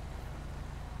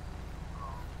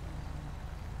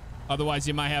 Otherwise,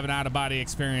 you might have an out-of-body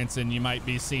experience and you might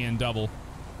be seeing double.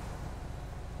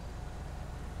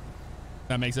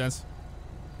 That make sense?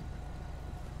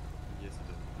 Yes, it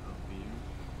does.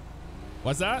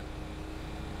 What's that?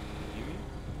 Can you hear me?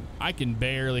 I can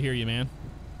barely hear you, man.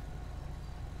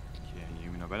 Can you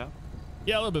hear me now better?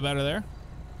 Yeah, a little bit better there.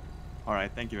 All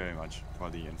right, thank you very much for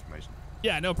the information.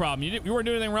 Yeah, no problem. You weren't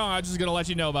doing anything wrong. I was just going to let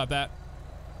you know about that.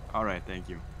 All right, thank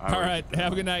you. All right,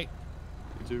 have a good night.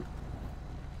 You too.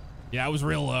 Yeah, it was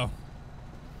real low.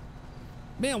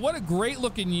 Man, what a great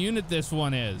looking unit this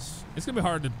one is. It's going to be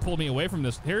hard to pull me away from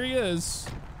this. Here he is.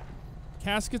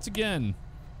 Caskets again.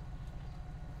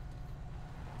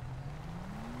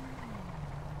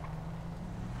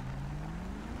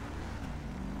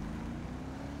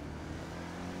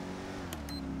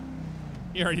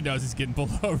 He already knows he's getting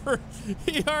pulled over.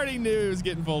 He already knew he was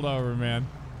getting pulled over, man.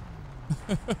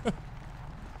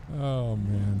 Oh,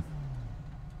 man.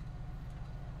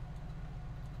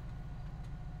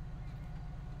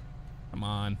 Come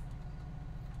on.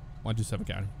 127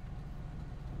 County.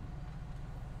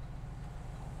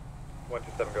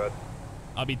 127, go ahead.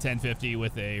 I'll be 1050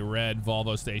 with a red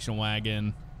Volvo station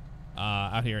wagon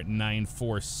out here at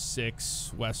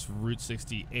 946 West Route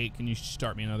 68. Can you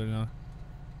start me another? No.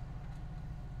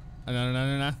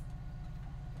 I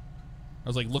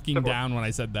was like looking down when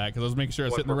I said that because I was making sure I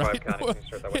was hitting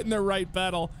the right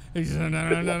pedal.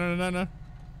 No.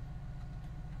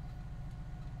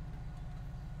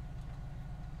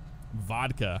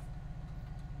 Vodka.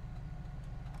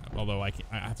 Although I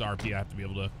have to RP, I have to be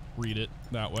able to read it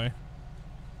that way.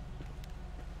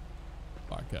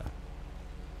 Vodka.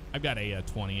 I've got a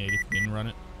 28 if you didn't run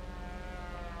it.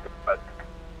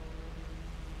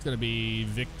 It's gonna be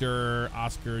Victor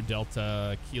Oscar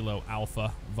Delta Kilo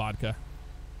Alpha vodka.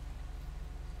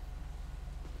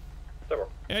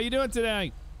 How you doing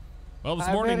today? Well, this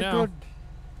morning now.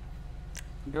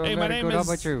 Good. Hey, my name is. How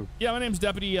about you? Yeah, my name's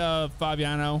Deputy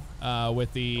Fabiano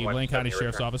with the Blaine County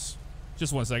Sheriff's Office.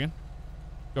 Just 1 second.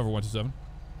 Go over 127.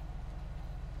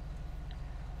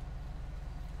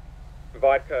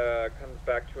 Vodka comes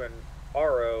back to an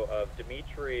RO of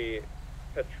Dmitry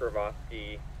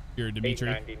Petrovsky. You're Dimitri.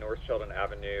 890 North Sheldon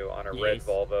Avenue on a red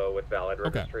Volvo with valid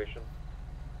registration.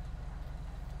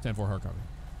 10-4 hard copy.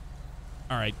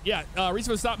 All right. Yeah. Reason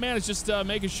for the stop, man, is just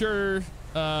making sure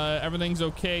everything's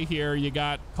okay here. You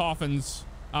got coffins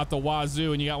out the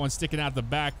wazoo, and you got one sticking out the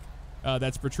back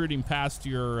that's protruding past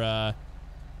your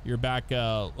back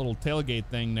little tailgate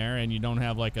thing there, and you don't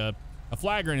have like a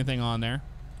flag or anything on there,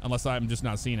 unless I'm just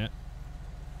not seeing it.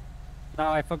 No,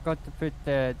 I forgot to put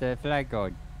the flag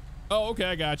on. Oh, okay,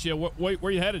 I got you. Where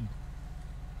are you headed?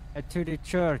 To the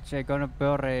church. I'm gonna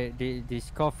bury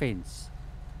these coffins.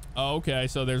 Oh, okay.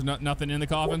 So there's nothing in the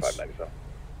coffins?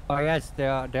 Oh yes,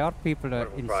 there are people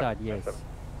inside. Yes.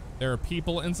 There are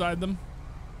people inside them?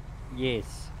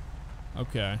 Yes.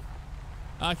 Okay.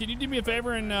 Can you do me a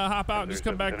favor and hop out and just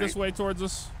come back this way towards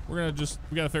us? We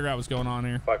gotta figure out what's going on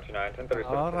here. 529, 1036.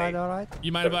 All right.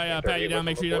 You mind if I pat you down,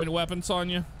 make sure you don't have any weapons on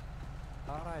you?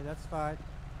 All right, that's fine.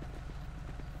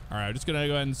 All right, I'm just gonna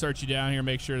go ahead and search you down here,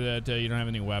 make sure that you don't have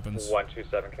any weapons.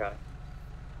 127 County.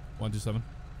 127.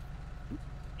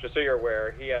 Just so you're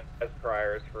aware, he has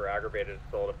priors for aggravated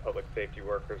assault of public safety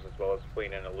workers as well as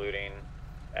fleeing and eluding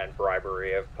and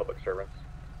bribery of public servants.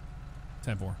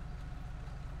 10-4.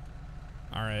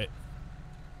 All right.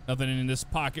 Nothing in this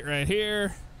pocket right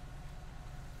here.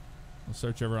 We'll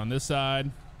search over on this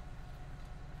side.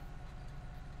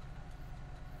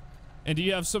 And do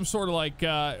you have some sort of like,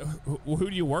 who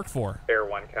do you work for? Air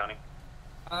 1 County.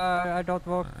 I don't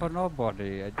work for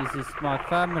nobody. This is my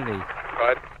family.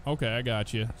 But okay, I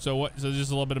got you. So what? So just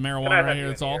a little bit of marijuana right here.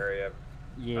 That's all.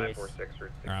 Yes. All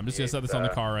right, I'm just gonna set this on the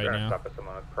car right now. Stop with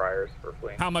someone with priors for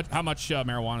fleeing. How much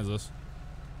marijuana is this?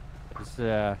 It's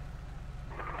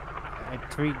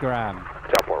 3 grams.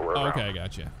 Oh, okay, I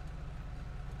got you.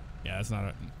 Yeah, that's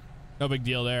no big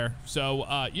deal there. So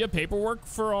you have paperwork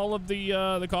for all of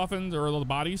the coffins or all the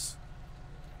bodies?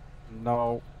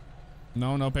 No.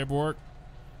 No paperwork.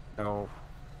 No.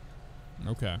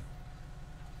 Okay.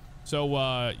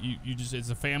 So you just, it's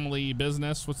a family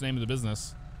business. What's the name of the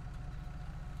business?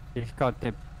 It's called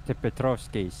the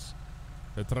Petrovskis.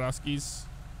 Petrovskis?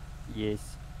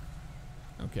 Yes.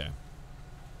 Okay.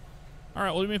 All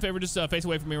right, well, do me a favor, just face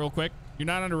away from me real quick. You're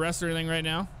not under arrest or anything right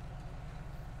now?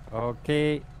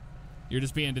 Okay. You're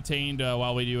just being detained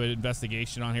while we do an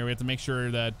investigation on here. We have to make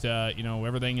sure that,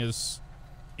 everything is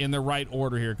in the right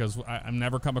order here, because I've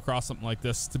never come across something like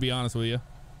this, to be honest with you.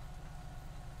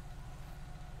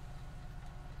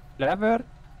 Never?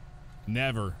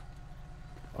 Never.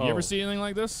 Oh. You ever see anything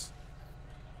like this?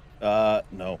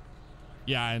 No.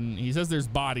 Yeah, and he says there's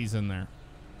bodies in there.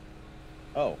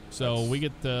 Oh. So we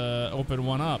get to open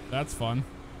one up. That's fun.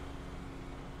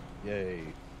 Yay.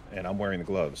 And I'm wearing the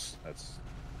gloves. That's...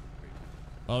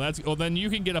 Well, then you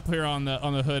can get up here on the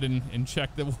hood and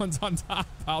check the ones on top.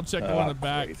 I'll check the one in the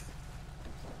back. Great.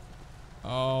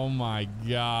 Oh my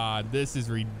God, this is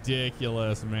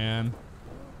ridiculous, man.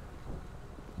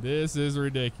 This is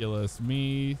ridiculous.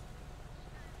 Me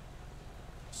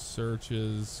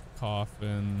searches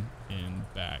coffin in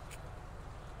back.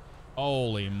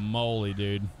 Holy moly,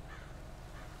 dude.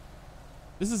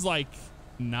 This is like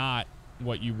not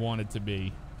what you want it to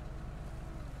be.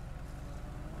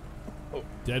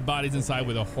 Dead bodies inside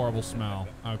with a horrible smell.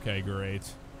 Okay,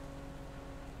 great.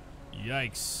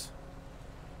 Yikes.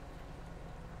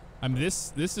 I mean,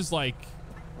 this is like...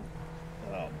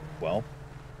 well...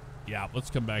 Yeah, let's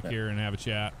come back here and have a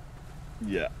chat.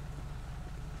 Yeah.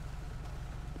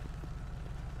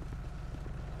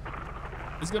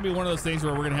 It's gonna be one of those things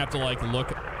where we're gonna have to like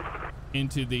look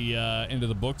into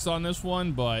the books on this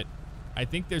one, but I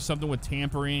think there's something with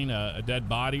tampering a dead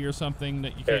body or something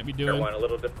that you can't be doing. A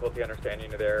little difficulty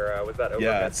understanding there. Was that over?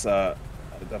 Yeah, it's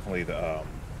definitely the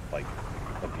like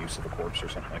abuse of a corpse or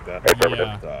something like that.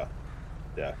 Yeah.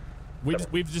 Yeah.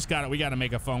 We got to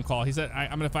make a phone call. He said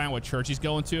I'm going to find out what church he's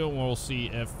going to, and we'll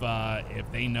see if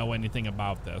they know anything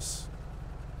about this.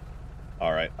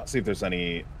 All right. I'll see if there's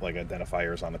any like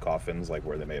identifiers on the coffins, like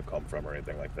where they may have come from or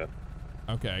anything like that.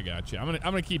 Okay, I got you. I'm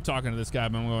gonna keep talking to this guy,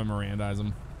 but I'm going to Mirandize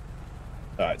him.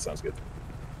 All right, sounds good.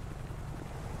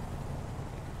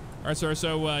 All right, sir.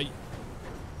 So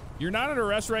you're not under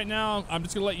arrest right now. I'm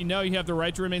just going to let you know you have the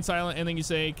right to remain silent. Anything you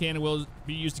say can and will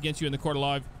be used against you in the court of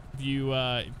law. If you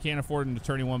can't afford an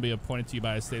attorney, won't be appointed to you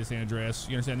by the state of San Andreas.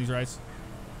 You understand these rights?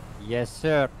 Yes,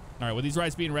 sir. All right. With these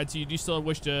rights being read to you, do you still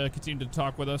wish to continue to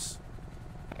talk with us?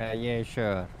 Yeah,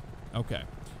 sure. Okay.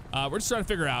 We're just trying to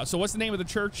figure out. So what's the name of the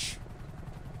church?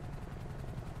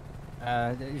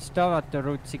 It's down at the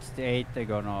Route 68 they're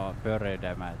gonna bury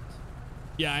them at.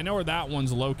 Yeah, I know where that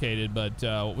one's located, but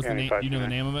what was the name? You know the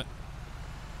name of it?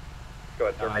 Go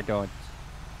ahead, sir. I don't.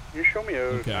 You show me a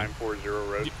Okay. 940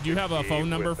 road. Do you have a phone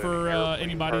number for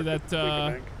anybody that's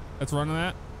running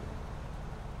that?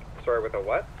 Sorry, with a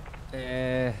what?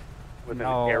 With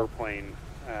no. an airplane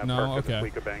No, parked okay. at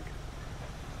the Fleeca Bank.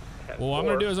 Well, what I'm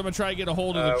going to do is I'm going to try to get a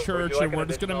hold of the would you church, like and an we're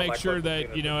just going to additional make sure microphone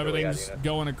that, unit for everything's unit?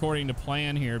 going according to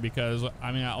plan here because,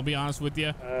 I mean, I'll be honest with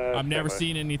you. I've never standby.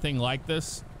 seen anything like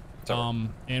this.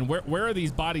 And where are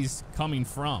these bodies coming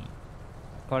from?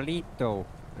 Polito,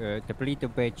 the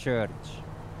Polito Bay Church.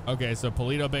 Okay, so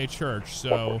Polito Bay Church. So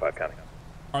 145 county.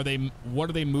 what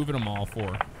are they moving them all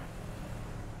for?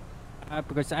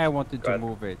 Because I wanted to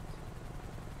move it.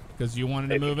 Because you wanted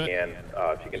to move it?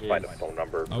 If you can find a Yes. phone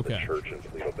number for Okay. the church in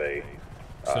Toledo Bay.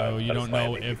 So you let us don't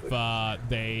know find if it.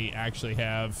 they actually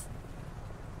have,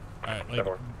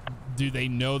 do they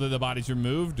know that the bodies are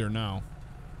moved or no?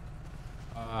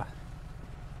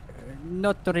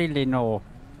 Not really, no.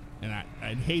 And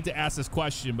I'd hate to ask this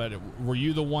question, but were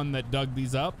you the one that dug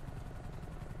these up?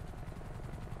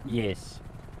 Yes.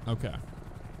 Okay.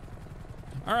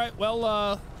 All right.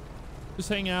 Well, just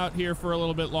hang out here for a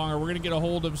little bit longer. We're going to get a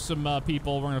hold of some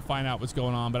people. We're going to find out what's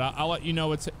going on, but I'll let you know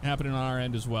what's happening on our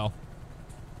end as well.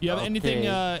 You have anything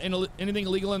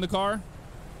illegal in the car?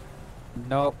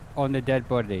 No, only dead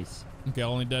bodies. Okay,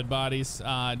 only dead bodies.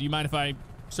 Do you mind if I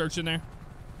search in there?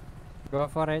 Go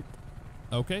for it.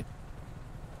 Okay.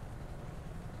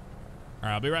 All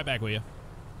right, I'll be right back with you.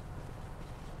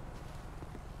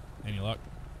 Any luck?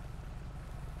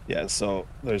 Yeah, so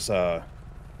there's a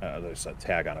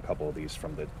tag on a couple of these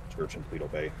from the church in Toledo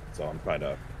Bay. So I'm trying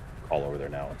to call over there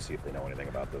now and see if they know anything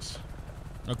about this.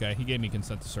 Okay, he gave me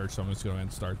consent to search, so I'm just going to go ahead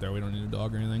and start there. We don't need a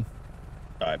dog or anything.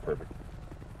 All right, perfect.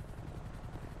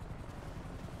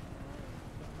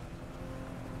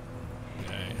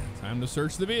 Okay, time to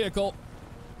search the vehicle.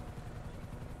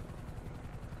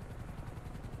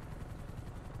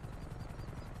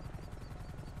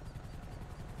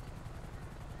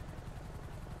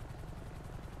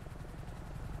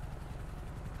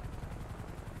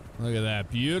 Look at that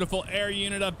beautiful air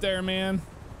unit up there, man.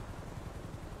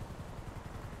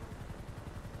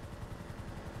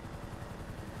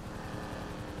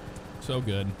 So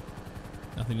good.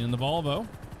 Nothing in the Volvo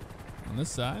on this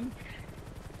side.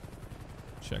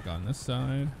 Check on this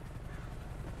side.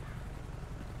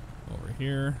 Over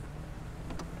here.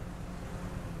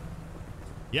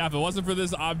 Yeah, if it wasn't for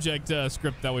this object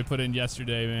script that we put in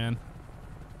yesterday, man,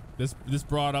 this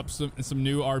brought up some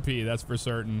new RP. That's for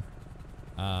certain.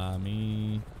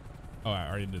 Oh, I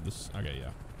already did this. Okay, yeah,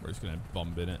 we're just gonna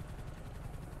bump in it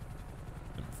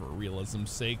for realism's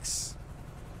sakes.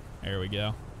 There we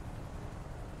go.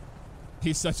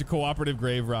 He's such a cooperative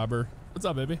grave robber. What's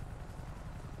up, baby?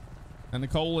 And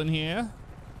Nicole in here.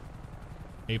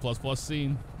 A++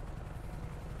 scene.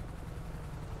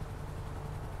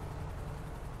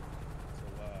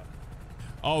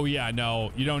 Oh yeah,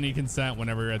 no, you don't need consent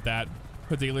whenever you're at that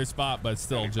particular spot, but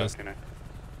still, just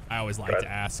I always like to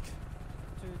ask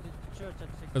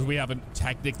because we haven't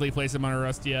technically placed him under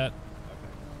arrest yet.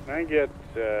 Can I get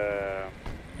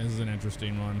This is an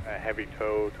interesting one. a heavy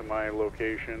tow to my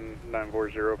location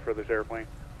 940 for this airplane?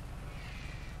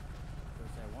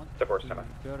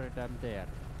 Bury them there.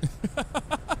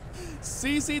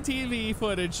 CCTV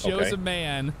footage shows a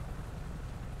man.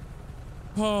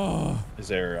 Oh. Is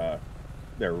there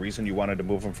a reason you wanted to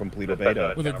move him from Toledo Bay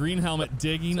to with a green helmet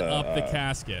digging up the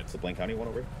casket? The Blaine County one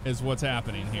over here? Is what's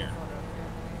happening here.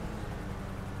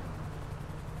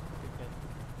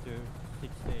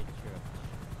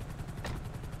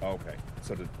 Okay.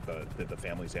 So did the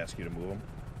families ask you to move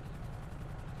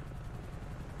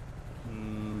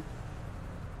them?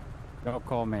 No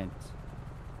comment.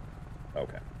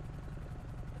 Okay.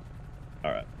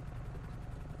 All right.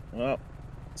 Well,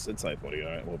 sit tight, buddy.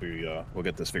 All right, we'll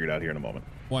get this figured out here in a moment.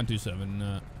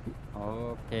 127.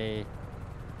 Okay.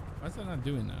 Why is that not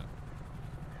doing that?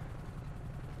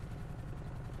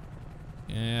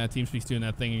 Yeah, TeamSpeak's doing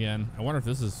that thing again. I wonder if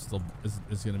this is still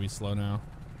is going to be slow now.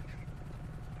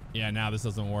 Yeah, now this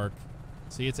doesn't work.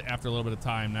 See, it's after a little bit of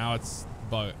time. Now it's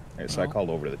bug. Okay, so I called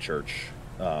over to the church.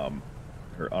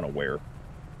 They're unaware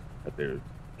that their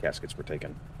caskets were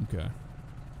taken. Okay.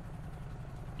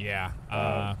 Yeah.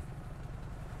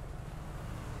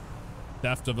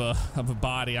 Theft of a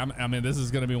body. I mean, this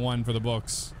is going to be one for the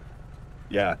books.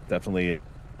 Yeah, definitely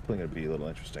going to be a little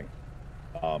interesting.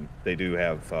 They do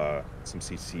have some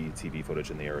CCTV footage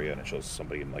in the area, and it shows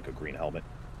somebody in like a green helmet,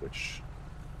 which,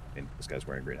 and this guy's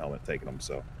wearing a green helmet, taking them.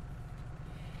 So.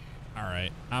 All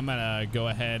right, I'm gonna go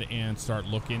ahead and start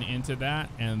looking into that,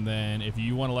 and then if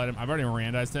you want to let him, I've already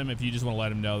Mirandized him. If you just want to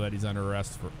let him know that he's under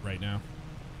arrest for right now.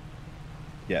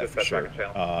 Yeah, for sure.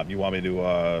 You want me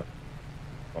to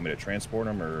transport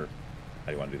him, or how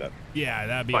do you want to do that? Yeah,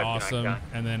 that'd be awesome.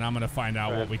 And then I'm gonna find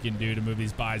out what we can do to move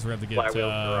these bodies. We're gonna have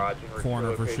to get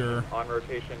corner for sure. On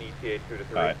rotation, ETA 2 to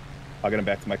 3. All right, I'll get him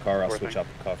back to my car. I'll switch out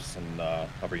the cuffs, and I'll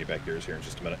bring you back yours here in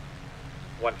just a minute.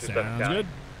 127. Sounds good.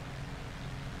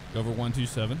 Go for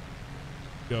 127.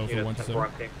 Go for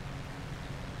 127.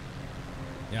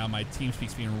 Yeah, my team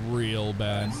speaks being real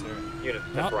bad. Unit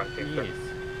 10 for on team, sir.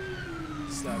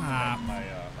 Stop. My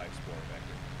Explorer back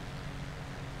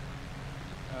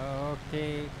here.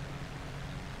 Okay.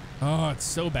 Oh, it's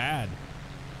so bad.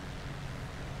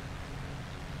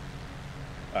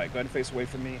 All right, go ahead and face away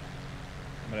from me.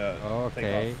 I'm gonna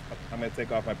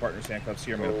take off my partner's handcuffs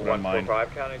here. I'm gonna put on mine.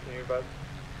 145 county, can you advise?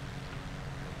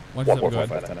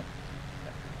 145, Lieutenant.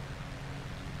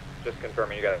 Just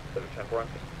confirming you got 10-4.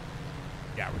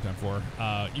 Yeah, we're 10-4.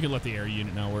 You can let the air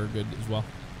unit know we're good as well.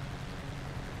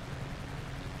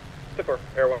 10-4.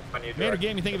 Air 1 on you. Maynard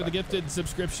Gaming, thank you for the gifted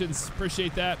subscriptions.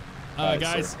 Appreciate that.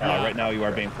 Guys. Right now you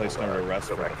are being placed under arrest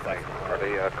for the theft. Are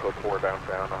they code 4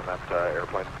 downbound on that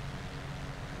airplane?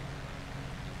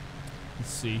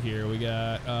 Let's see here. We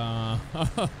got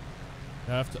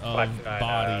theft of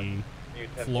body,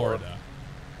 Florida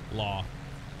law.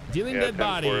 Dealing dead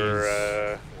bodies.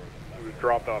 We was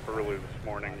dropped off early this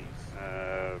morning.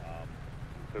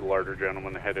 The larger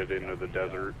gentleman headed into the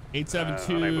desert.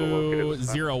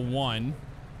 87201.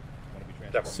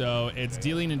 So it's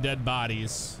dealing in dead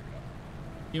bodies.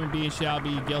 Human beings shall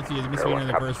be guilty of the misdemeanor in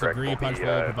the first degree,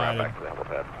 punishable provided.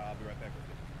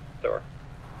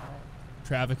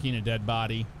 Trafficking a dead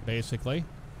body, basically.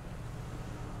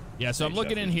 Yeah, so I'm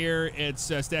looking in here. It's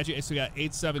statute. So we got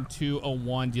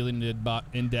 87201 dealing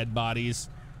in dead bodies.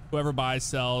 Whoever buys,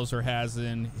 sells, or has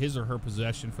in his or her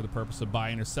possession for the purpose of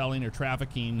buying or selling or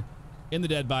trafficking in the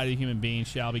dead body of a human being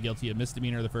shall be guilty of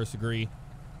misdemeanor of the first degree,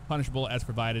 punishable as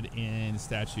provided in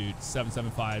statute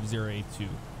 775082.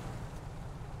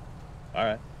 All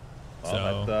right. Well,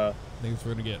 so that, I think that's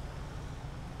what we're gonna get.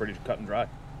 Pretty cut and dry.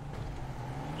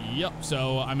 Yep.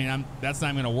 So I mean, that's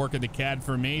not going to work at the CAD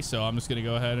for me. So I'm just going to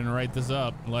go ahead and write this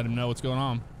up and let him know what's going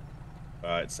on.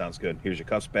 All right, sounds good. Here's your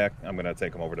cuffs back. I'm going to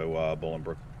take him over to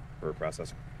Bolingbrook for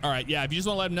processing. All right. Yeah. If you just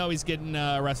want to let him know he's getting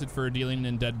arrested for dealing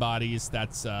in dead bodies,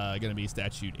 that's going to be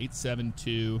statute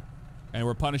 872, and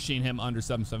we're punishing him under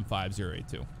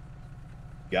 775082.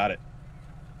 Got it.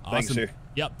 Awesome. Thanks, sir.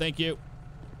 Yep. Thank you.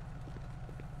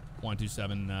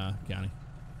 127 county.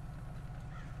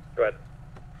 Go ahead.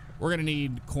 We're going to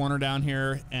need corner down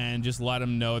here and just let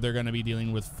them know they're going to be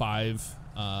dealing with 5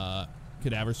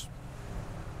 cadavers.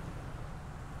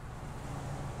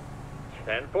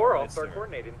 10-4, I'll start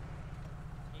coordinating.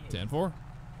 10-4.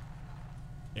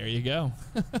 There you go.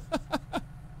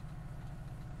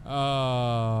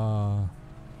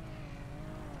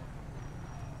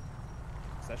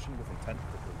 Session with intent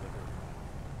to deliver.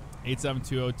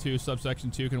 87202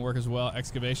 subsection 2 can work as well.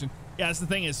 Excavation. Yeah, that's the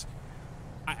thing is,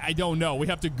 I don't know. We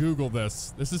have to Google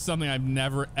this. This is something I've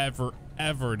never, ever,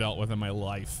 ever dealt with in my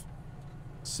life.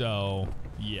 So,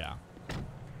 yeah.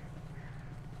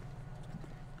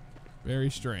 Very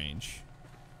strange.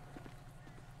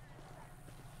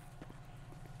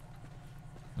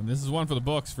 And this is one for the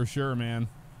books for sure, man.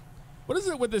 What is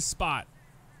it with this spot?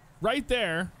 Right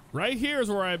there. Right here is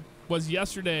where I was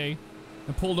yesterday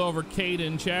and pulled over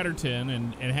Caden Chatterton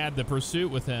and had the pursuit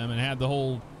with him and had the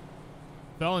whole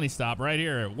felony stop right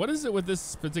here. What is it with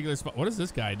this particular spot? What is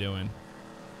this guy doing?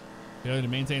 Failing to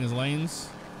maintain his lanes?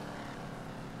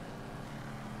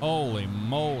 Holy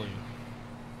moly.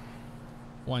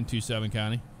 127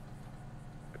 county.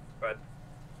 Go ahead.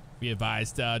 Be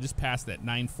advised, just past that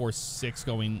 946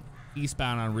 going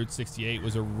eastbound on Route 68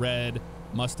 was a red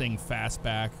Mustang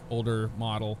Fastback, older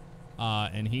model,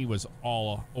 and he was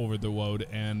all over the road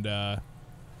and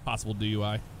possible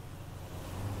DUI.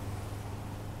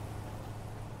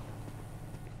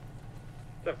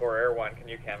 So for Air 1, can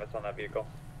you canvas on that vehicle?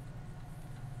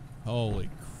 Holy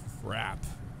crap.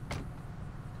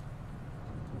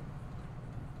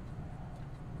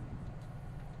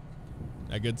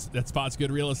 That spot's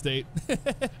good real estate.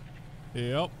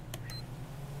 Yep.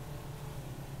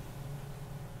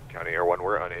 County Air 1,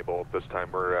 we're unable. This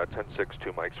time we're 10-6,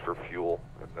 2 mics for fuel,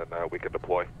 and then we can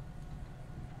deploy.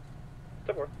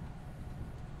 10-4.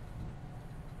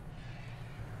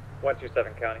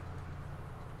 127 County.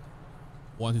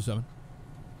 127.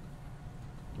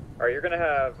 All right, you're going to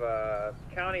have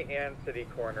county and city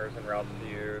coroners en route to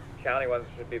you. County ones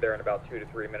should be there in about 2 to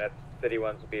 3 minutes. City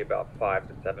ones will be about 5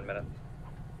 to 7 minutes.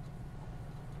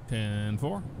 10-4.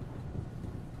 All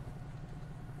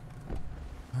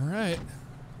right.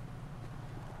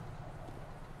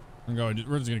 We're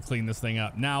just going to clean this thing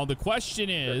up. Now, the question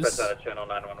is... Dispatch out of channel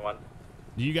 911.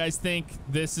 Do you guys think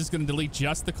this is going to delete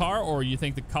just the car, or you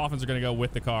think the coffins are going to go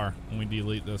with the car when we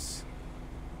delete this?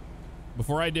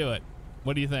 Before I do it,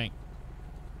 what do you think?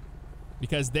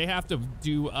 Because they have to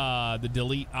do the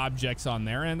delete objects on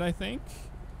their end, I think.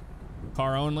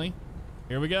 Car only.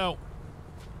 Here we go.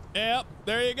 Yep,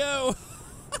 there you go.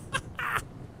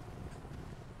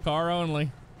 Car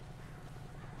only.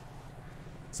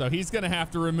 So he's going to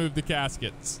have to remove the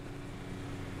caskets.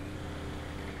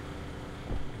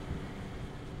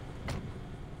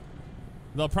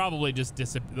 They'll probably just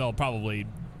disappear. They'll probably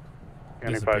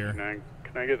disappear. 9529,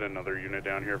 can I get another unit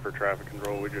down here for traffic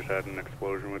control? We just had an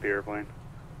explosion with the airplane.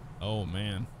 Oh,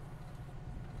 man.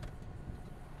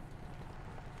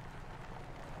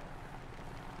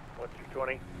 What's your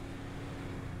 20?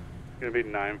 Gonna be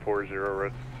 940,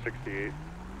 rest 68.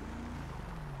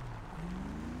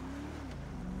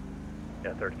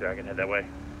 Yeah, 33, I can head that way.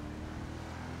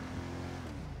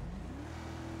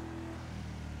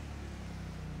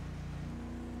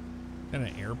 Got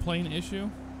an airplane issue?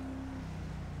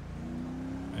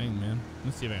 Dang, man.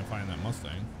 Let's see if I can find that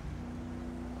Mustang.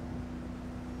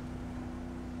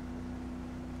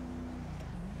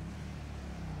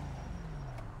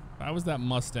 If I was that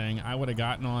Mustang, I would have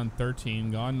gotten on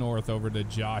 13, gone north over to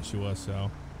Joshua,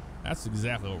 so that's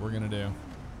exactly what we're gonna do.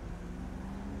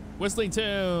 Whistling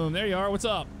Tomb, there you are. What's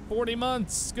up? 40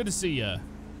 months. Good to see ya.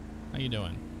 How you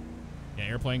doing? Yeah,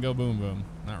 airplane go boom boom.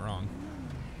 Not wrong.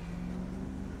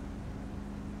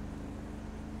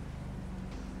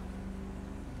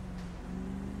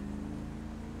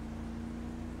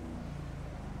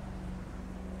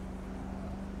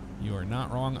 You are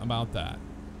not wrong about that.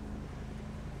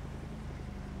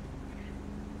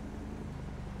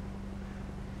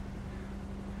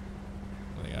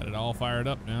 They got it all fired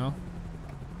up now.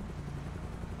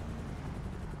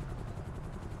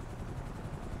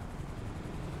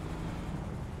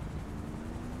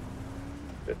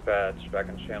 Dispatch, back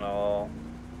on channel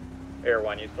Air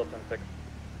 1, you still 10-6?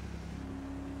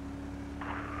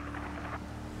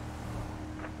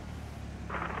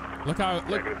 Look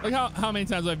how many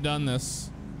times I've done this.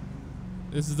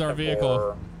 This is our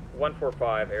vehicle.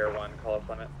 145 Air 1, call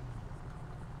assignment.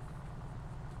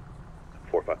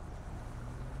 45.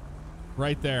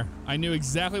 Right there. I knew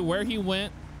exactly where he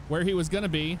went, where he was gonna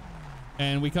be,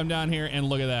 and we come down here and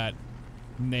look at that.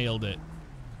 Nailed it.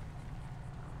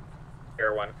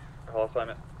 Air 1, call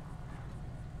assignment.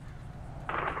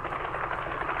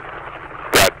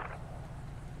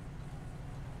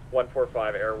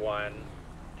 145 Air 1,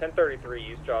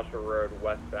 1033 East Joshua Road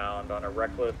westbound on a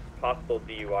reckless possible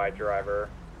DUI driver.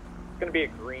 It's going to be a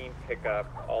green pickup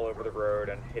all over the road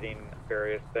and hitting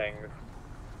various things.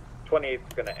 28 is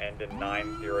going to end in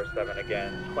 907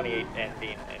 again. 28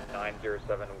 ending in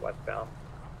 907 westbound.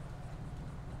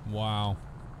 Wow.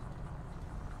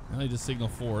 Now they just signal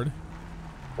forward.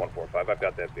 145, I've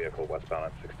got that vehicle westbound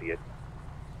at 68.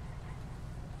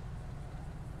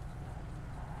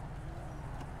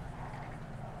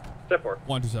 Step 4.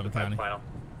 127 County. Final.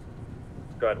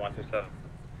 Go ahead, 127.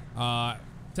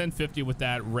 1050 with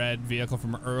that red vehicle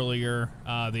from earlier,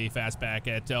 the fastback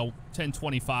at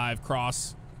 1025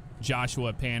 cross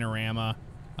Joshua Panorama.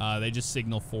 They just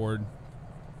signal forward.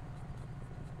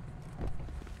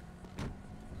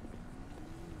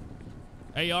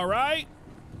 Hey, you all right?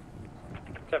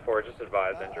 10-4, just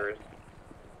advise injuries.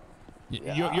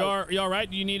 You all right?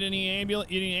 Do you need any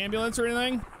ambulance or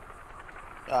anything?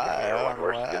 I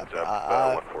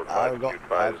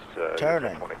was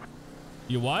turning.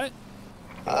 You what?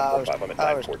 I was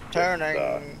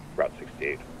turning. Route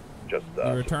 68. Just you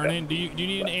were turning. Do you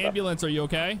need an ambulance? Are you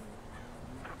okay?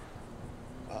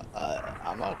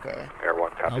 I'm okay. Air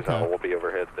 1 copies Okay. on. We'll be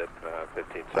overhead in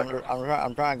 15 seconds.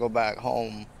 I'm trying to go back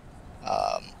home.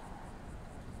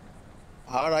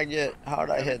 How did I hit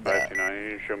that?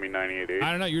 529, show me 98.8.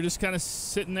 I don't know. You're just kind of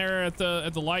sitting there at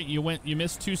the light. You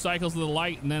missed 2 cycles of the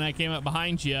light, and then I came up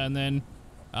behind you, and then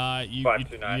you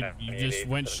just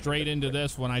went straight into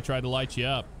this when I tried to light you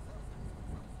up.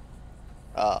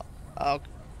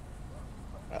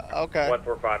 Okay.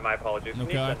 145. My apologies. Can you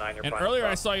Okay. send 9 your And final earlier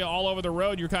I stop? saw you all over the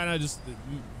road. You're kind of just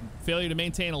failure to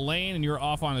maintain a lane, and you're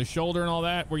off on the shoulder and all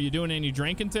that. Were you doing any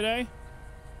drinking today?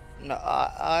 No,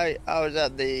 I was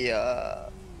at the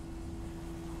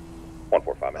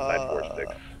 145 and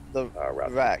 946. the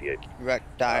Route rec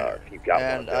diner, if you've got one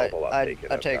and available, I'll I take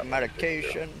it. take I've got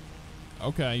medication,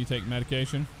 Okay, you take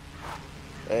medication.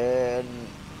 and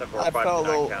I felt a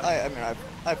little.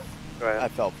 I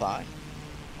felt fine.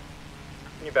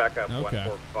 Can you back up? Okay.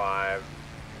 145,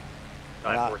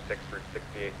 946, Route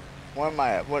 68. Where am I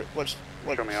at? What's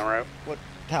Show me on route. What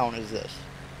town is this?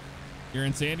 You're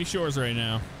in Sandy Shores right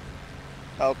now.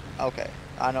 Oh, okay.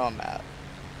 I know I'm at.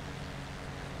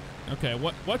 Okay,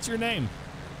 what's your name?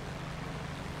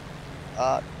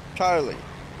 Charlie.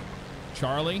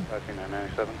 Charlie?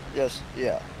 52997. Yes,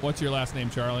 yeah. What's your last name,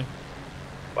 Charlie?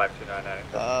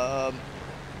 52997.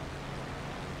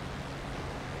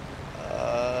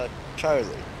 Charlie.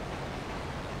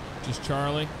 Just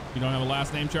Charlie? You don't have a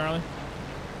last name, Charlie?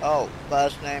 Oh,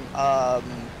 last name,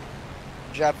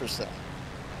 Jefferson.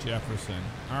 Jefferson.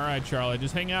 All right, Charlie,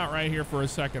 just hang out right here for a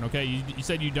second, okay? You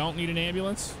said you don't need an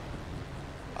ambulance?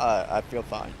 I feel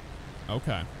fine.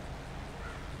 Okay.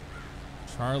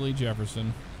 Charlie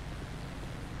Jefferson.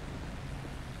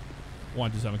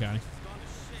 127 County.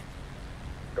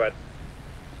 Go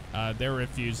ahead. They're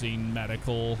refusing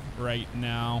medical right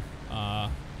now.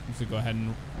 I'm just gonna go ahead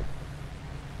and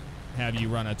have you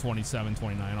run a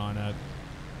 2729 on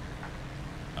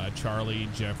Charlie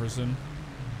Jefferson.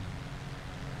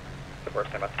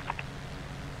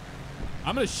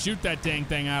 I'm gonna shoot that dang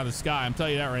thing out of the sky. I'm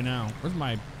telling you that right now. Where's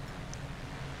my?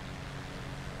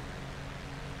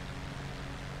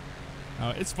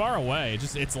 It's far away.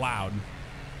 It's loud.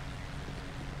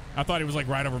 I thought it was like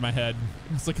right over my head.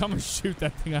 It's like, I'm gonna shoot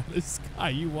that thing out of the sky.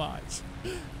 You watch.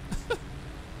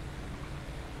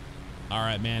 All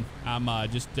right, man. I'm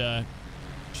just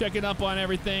checking up on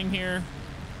everything here.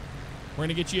 We're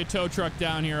gonna get you a tow truck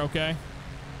down here, okay?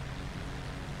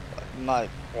 My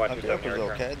truck is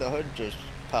okay. The hood just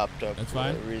popped up. That's for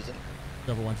fine. a reason.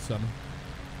 Cover 127.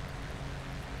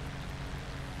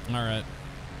 All right.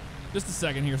 Just a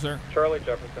second here, sir. Charlie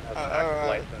Jefferson has an active right.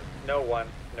 license. No one,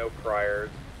 no priors,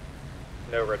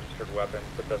 no registered weapons,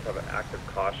 but does have an active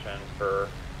caution for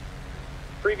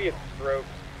previous strokes,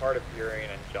 hard of hearing,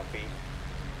 and jumpy.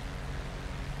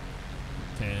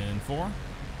 10-4. All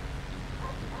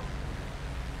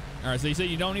right, so you say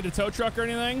you don't need a tow truck or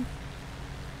anything?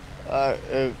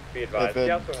 Be advised, if he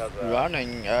it's also has a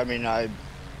running,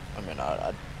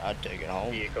 I'd take it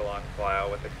home. vehicle on file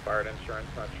with expired insurance.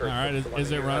 Not sure. All right,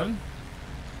 is it running?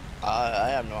 I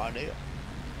have no idea.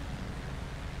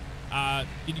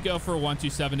 Did you go for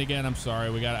 127 again? I'm sorry,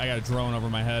 I got a drone over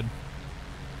my head.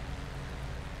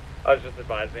 I was just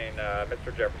advising,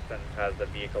 Mr. Jefferson has a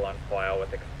vehicle on file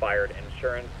with expired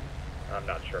insurance. I'm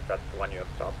not sure if that's the one you have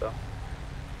stopped, though.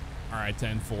 All right,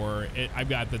 10-4. I've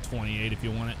got the 28 if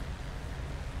you want it.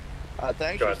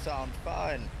 Thanks, Go you ahead. sound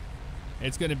fine.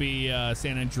 It's going to be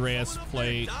San Andreas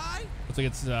plate. Looks like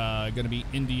it's going to be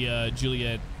India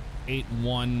Juliet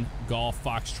 81 Golf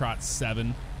Foxtrot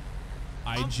 7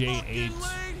 IJ8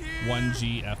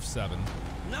 1GF7.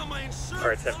 All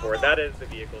right, 10-4. That is the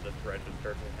vehicle that's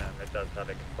registered with him. It does have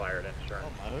expired insurance.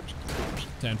 Oh, my hood's closed.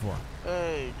 10-4.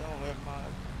 Hey, don't hit my...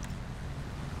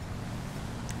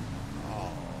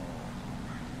 Oh.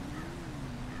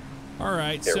 All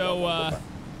right, so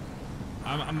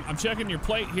I'm checking your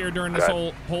plate here during this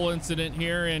whole incident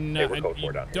here, and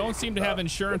you don't seem to have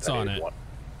insurance on it.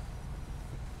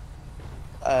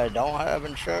 I don't have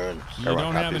insurance. You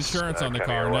don't have insurance on the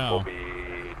car, no. Will be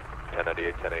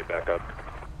 1098, 108 back up.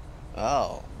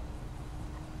 Oh.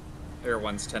 Air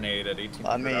 1's 10-8 at 18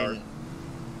 I per hour. mean,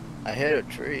 I hit a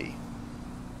tree.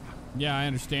 Yeah, I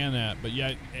understand that, but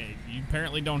yeah, you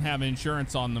apparently don't have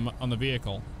insurance on the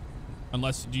vehicle,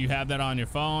 unless do you have that on your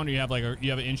phone? Or you have you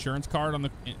have an insurance card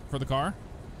for the car?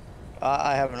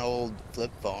 I have an old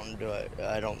flip phone.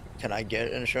 Can I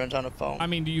get insurance on a phone? I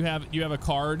mean, do you have a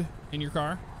card in your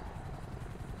car?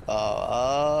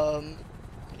 Let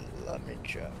me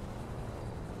check.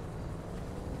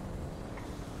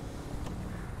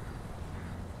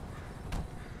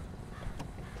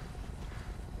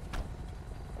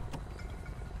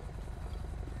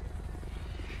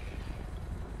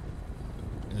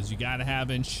 you got to have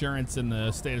insurance in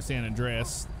the state of San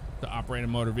Andreas to operate a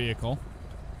motor vehicle.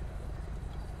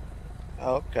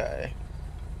 Okay.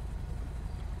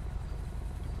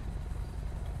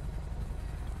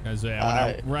 Because when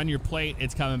I run your plate,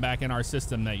 it's coming back in our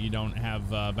system that you don't have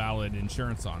valid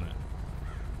insurance on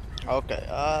it. Okay.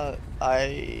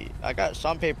 I got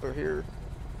some paper here.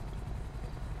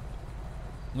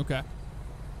 Okay.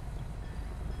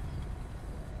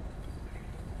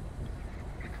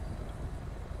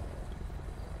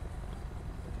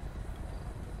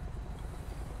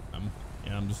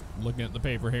 I'm just looking at the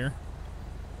paper here.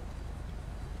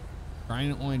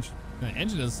 Trying to orange. The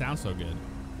engine doesn't sound so good.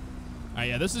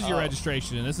 Yeah, this is your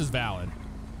registration, and this is valid.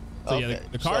 So okay. yeah,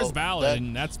 the car's valid,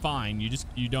 and that's fine.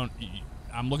 You don't.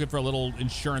 I'm looking for a little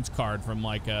insurance card from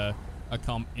like a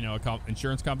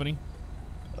insurance company.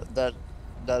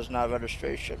 That's not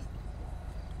registration.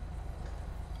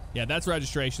 Yeah, that's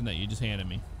registration that you just handed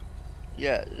me.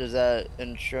 Yeah, is that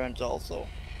insurance also?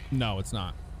 No, it's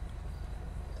not.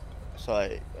 So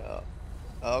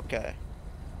okay.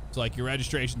 So like your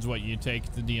registration's what you take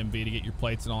to the DMV to get your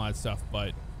plates and all that stuff,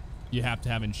 but you have to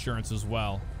have insurance as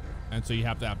well. And so you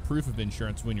have to have proof of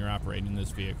insurance when you're operating this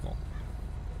vehicle.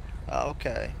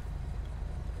 Okay.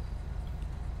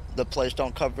 The plates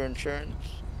don't cover insurance?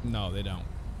 No, they don't.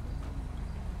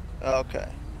 Okay.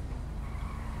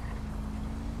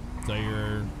 So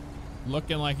you're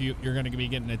looking like you're going to be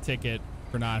getting a ticket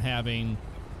for not having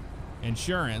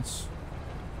insurance.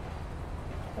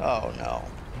 Oh, no.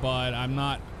 But I'm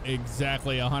not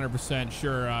exactly 100%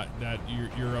 sure that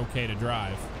you're okay to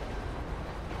drive.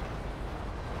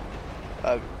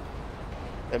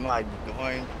 Am I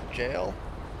going to jail?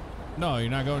 No,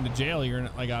 you're not going to jail. You're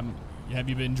like, have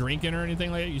you been drinking or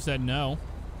anything like that? You said no.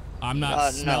 I'm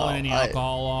not smelling any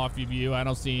alcohol off of you. I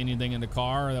don't see anything in the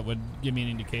car that would give me an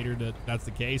indicator that that's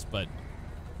the case, but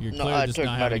you're clearly just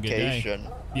not having a good day.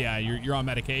 Yeah, you're on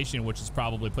medication, which is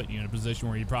probably putting you in a position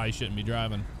where you probably shouldn't be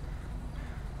driving.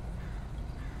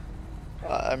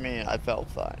 I mean, I felt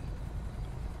fine.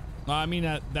 Well, I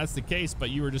mean, that's the case,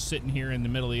 but you were just sitting here in the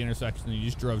middle of the intersection and you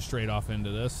just drove straight off into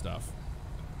this stuff.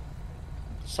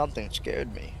 Something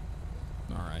scared me.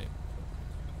 All right.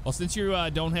 Well, since you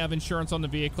don't have insurance on the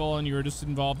vehicle and you were just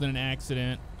involved in an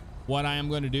accident, what I am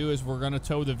going to do is we're going to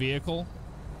tow the vehicle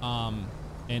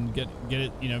and get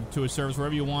it, to a service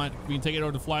wherever you want. We can take it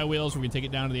over to Flywheels, or we can take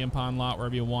it down to the impound lot,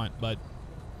 wherever you want. But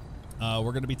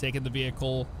we're going to be taking the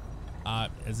vehicle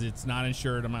as it's not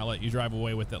insured. I'm going to let you drive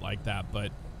away with it like that.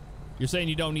 But you're saying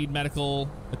you don't need medical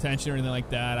attention or anything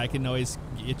like that. I can always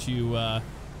get you, like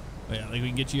we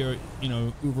can get you,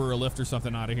 Uber or Lyft or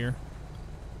something out of here.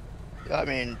 I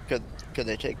mean, could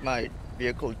they take my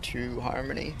vehicle to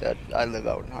Harmony? That I live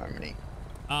out in Harmony.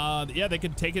 Yeah, they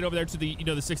could take it over there to the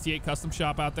the 68 custom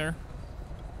shop out there.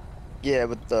 Yeah,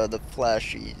 with the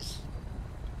flashies.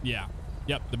 Yeah.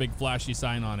 Yep, the big flashy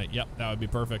sign on it. Yep, that would be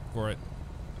perfect for it.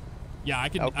 Yeah, I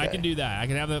can do that. I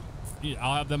can have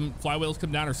I'll have them Flywheels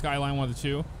come down, or Skyline, one of the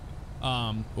two,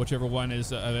 whichever one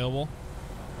is available,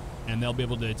 and they'll be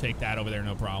able to take that over there,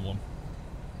 no problem.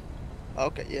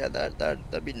 Okay, yeah,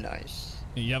 that'd be nice.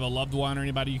 You have a loved one or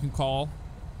anybody you can call?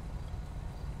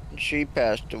 She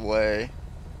passed away.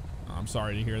 I'm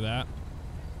sorry to hear that.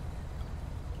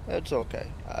 It's okay.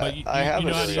 But I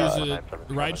know how to use a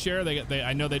rideshare.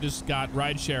 I know they just got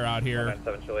rideshare out here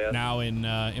now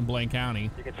in Blaine County.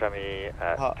 You can try me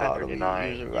at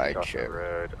 1039 East Joshua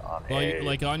Road on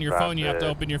like on your phone, you have to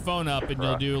open your phone up and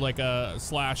you'll do like a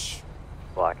slash.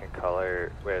 Black in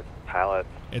color with pallets.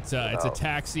 It's a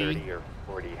taxi. 30 or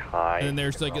 40 high. And then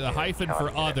there's like a hyphen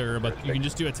for other, but you can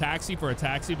just do a taxi for a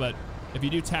taxi. But if you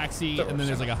do taxi and then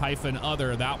there's like a hyphen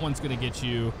other, that one's going to get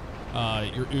you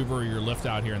your Uber or your Lyft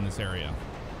out here in this area.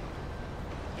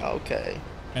 Okay.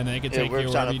 And then it can take you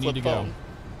wherever you need to go.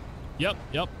 Yep.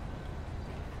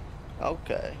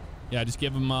 Okay. Yeah, just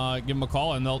give them a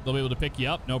call and they'll be able to pick you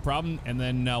up, no problem. And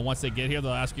then once they get here,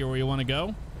 they'll ask you where you want to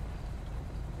go.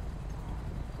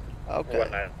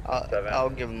 Okay. I'll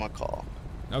give him a call.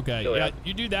 Okay. Yeah,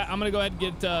 you do that. I'm gonna go ahead and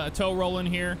get a tow rolling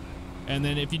here, and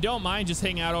then if you don't mind, just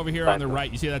hang out over here on the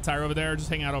right. You see that tire over there? Just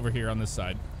hang out over here on this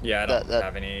side. Yeah, I don't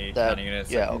have any counting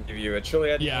units. I can give you a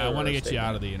Chiliad. Yeah, I want to get you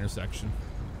out of the intersection.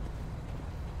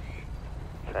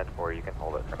 10-4, you can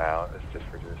hold it for now. It's just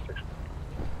for jurisdiction.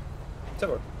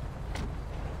 10-4.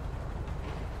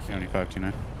 County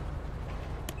 529.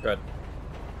 Go ahead.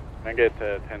 Can I get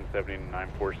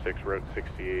 1070-946 Road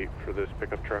 68 for this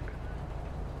pickup truck?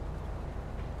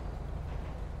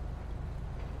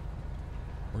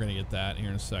 We're going to get that here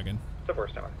in a second. 10-4,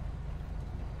 stand by.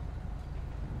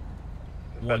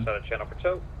 Dispatch on a channel for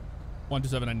tow.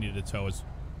 127, I needed a tow.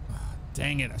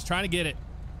 Dang it, I was trying to get it.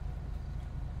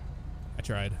 I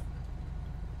tried.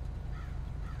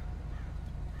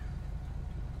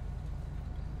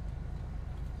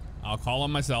 I'll call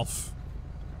him myself.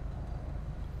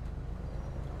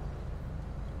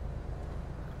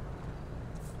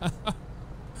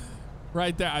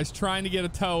 Right there. I was trying to get a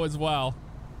tow as well.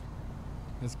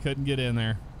 Just couldn't get in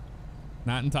there.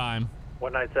 Not in time.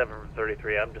 197 from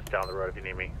 33. I'm just down the road if you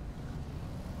need me.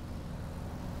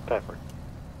 Pepper.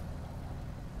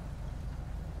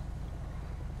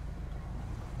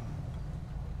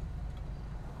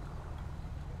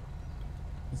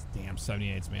 These damn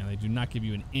 78s, man. They do not give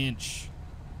you an inch.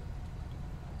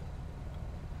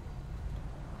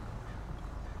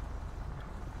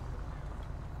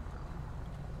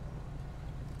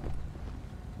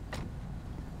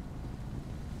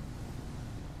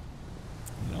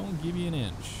 They don't give you an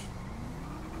inch.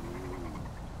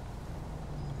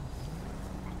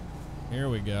 Here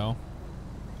we go.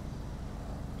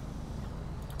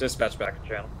 Dispatch back to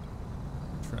channel.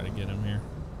 Try to get him here.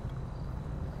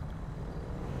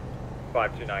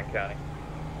 529 County.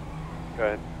 Go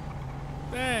ahead.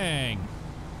 Bang!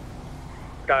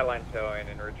 Skyline towing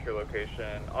and reach your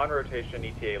location. On rotation,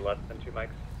 ETA less than 2 mics.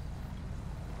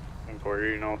 And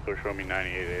Corey, you can also show me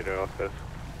 9880 office.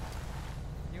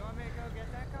 You want me to go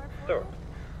get that car? So,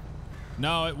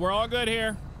 No, we're all good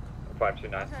here.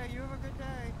 529. Okay, you have a good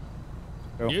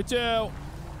day. You too.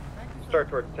 Start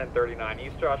towards 1039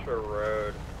 East Joshua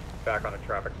Road. Back on a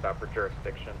traffic stop for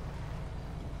jurisdiction.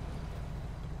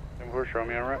 And we're showing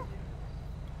me on right.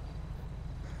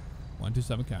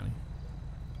 127 County.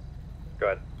 Go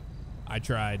ahead. I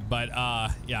tried, but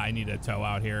yeah, I need a tow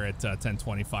out here at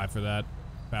 1025 for that.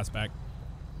 Fastback.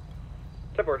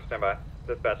 10-4, stand by.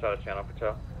 Dispatch out of channel for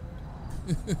tow.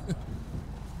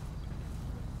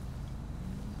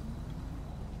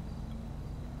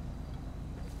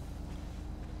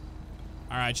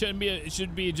 All right, it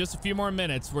should be just a few more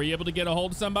minutes. Were you able to get a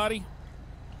hold of somebody?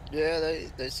 Yeah,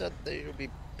 they said they will be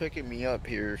picking me up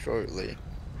here shortly.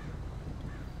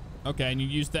 Okay, and you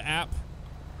used the app?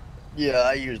 Yeah,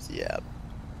 I use the app.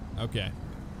 Okay.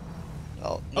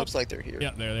 Oh, looks like they're here.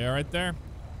 Yeah, there they are right there.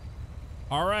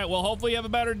 All right, well, hopefully you have a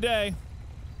better day.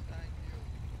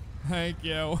 Thank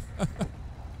you.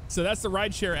 So that's the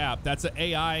rideshare app. That's an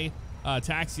AI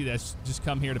taxi that's just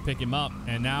come here to pick him up.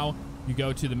 And now you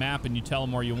go to the map and you tell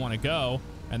him where you want to go,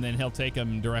 and then he'll take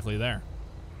him directly there.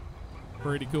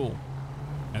 Pretty cool.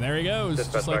 And there he goes,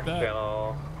 Dispatch just like back to that.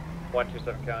 channel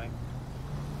 127 County.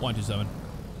 127.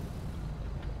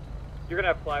 You're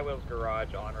going to have Flywheel's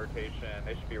Garage on rotation.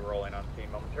 They should be rolling on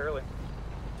scene momentarily.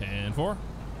 10-4.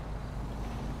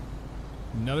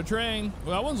 Another train.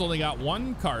 Well, that one's only got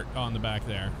one cart on the back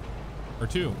there. Or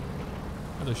two.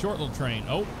 That's a short little train.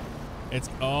 Oh, and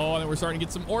then we're starting to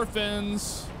get some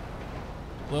orphans.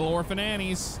 Little orphan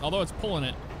Annies. Although it's pulling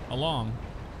it along.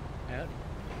 Yeah.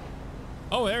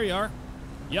 Oh, there you are.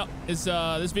 Yep, it's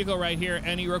this vehicle right here.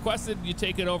 And he requested you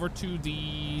take it over to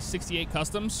the 68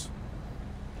 Customs.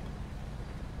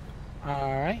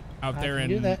 All right. Out there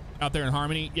in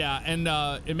Harmony. Yeah,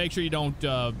 and make sure you don't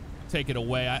take it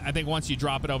away. I think once you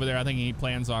drop it over there, I think he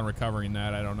plans on recovering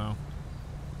that. I don't know.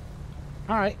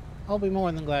 All right. I'll be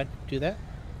more than glad to do that.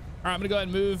 All right, I'm going to go ahead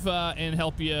and move and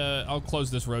help you. I'll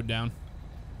close this road down.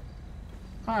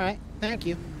 All right. Thank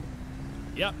you.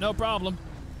 Yep, no problem.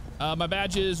 My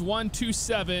badge is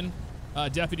 127,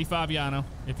 Deputy Fabiano,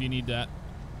 if you need that.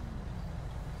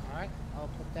 All right. I'll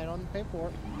put that on the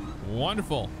paperwork.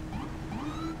 Wonderful.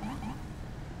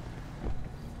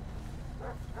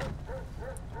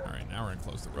 All right, now we're going to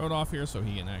close the road off here so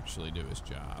he can actually do his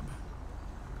job.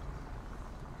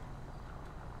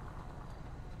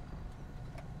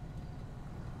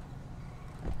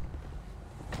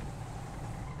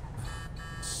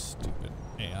 Stupid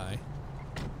AI.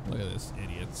 Look at this,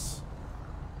 idiots.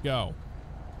 Go.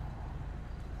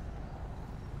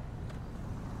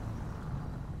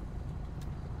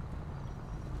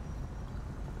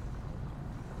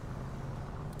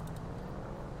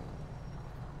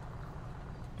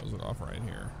 Close it off right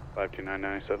here.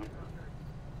 52997.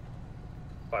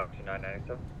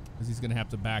 52997. Because he's going to have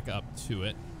to back up to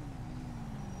it.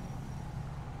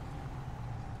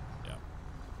 Yep.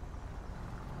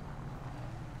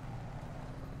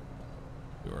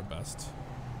 Do our best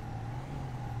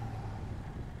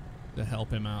to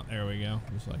help him out. There we go.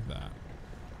 Just like that.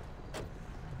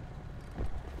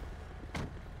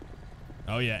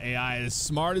 Oh yeah, AI is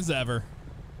smart as ever.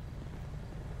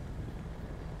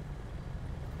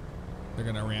 They're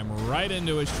gonna ram right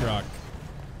into his truck.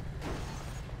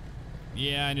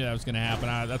 Yeah, I knew that was gonna happen.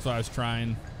 That's what I was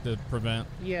trying to prevent.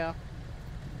 Yeah.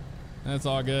 That's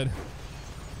all good.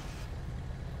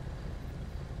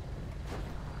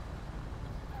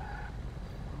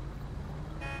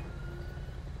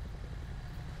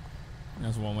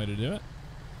 That's one way to do it.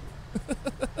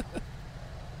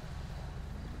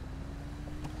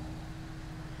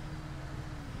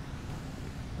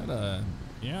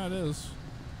 Yeah, it is.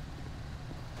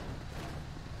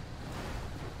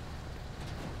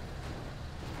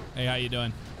 Hey, how you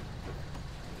doing?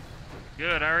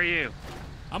 Good, how are you?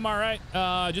 I'm all right.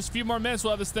 Just a few more minutes.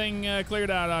 We'll have this thing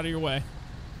cleared out of your way.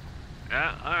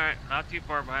 Yeah, all right. Not too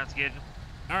far behind schedule.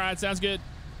 All right, sounds good.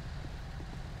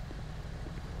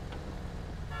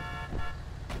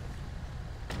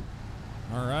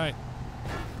 All right.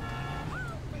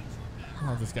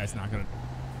 Oh, this guy's not gonna.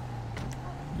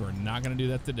 You are not gonna do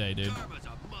that today, dude.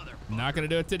 Not gonna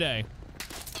do it today.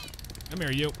 Come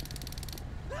here, you.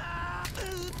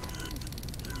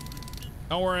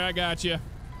 Don't worry, I got you.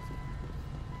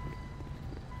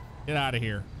 Get out of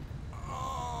here.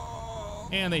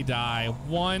 And they die.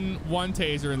 One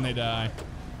taser and they die.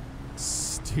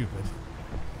 Stupid.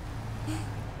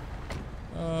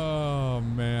 Oh,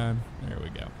 man. There we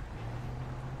go.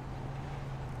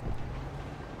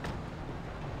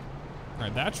 All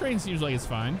right, that train seems like it's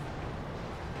fine.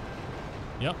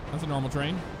 Yep, that's a normal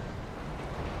train.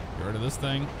 Get rid of this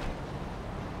thing.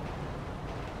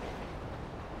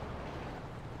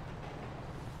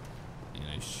 And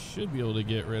I should be able to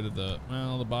get rid of the,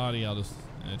 well, the body. It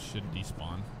should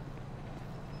despawn.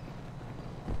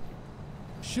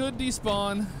 Should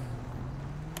despawn.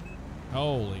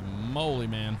 Holy moly,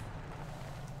 man.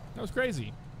 That was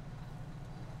crazy.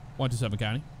 127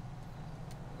 County.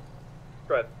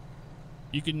 Go ahead.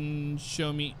 You can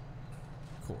show me,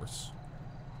 of course.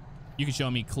 You can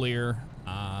show me clear,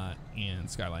 and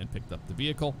Skyline picked up the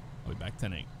vehicle. I'll be back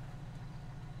 10-8.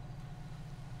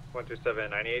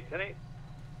 127, 98, 10-8.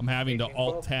 I'm having to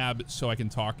alt-tab so I can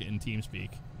talk in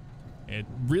TeamSpeak. It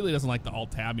really doesn't like the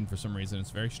alt-tabbing for some reason.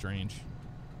 It's very strange.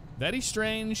 Very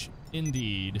strange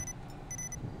indeed.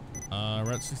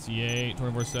 Route 68,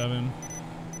 24/7.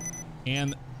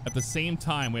 And at the same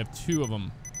time, we have two of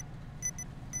them.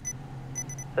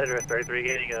 Address 33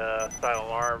 getting a silent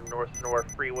alarm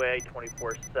north-north freeway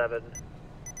 24/7.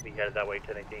 Be headed that way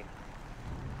 1018.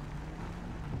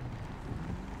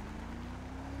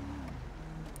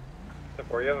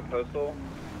 Before you have a postal?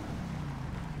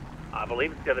 I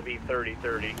believe it's going to be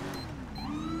 3030.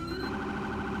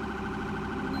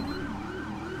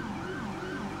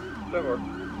 Over.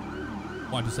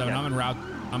 127. I'm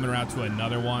en route to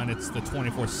another one. It's the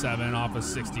 24/7 off of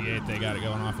 68. They got it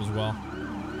going off as well.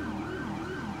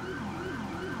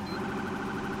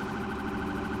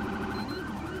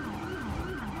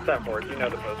 Time forward. You know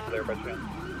the postal there by chance?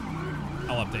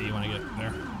 I'll update you when I get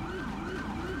there.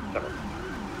 Over.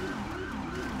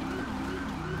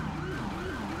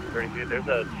 32. There's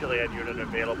a Chiliad unit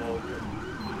available.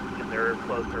 If they're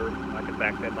closer, I can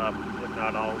back them up. If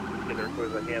not, I'll get there as quick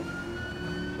as I can.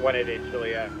 188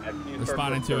 Chiliad.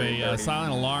 Responding to a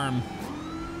silent alarm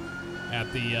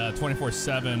at the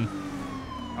 24/7.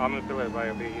 I'm going to delay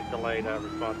by he's delayed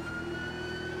response.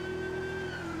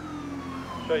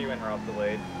 Show you in route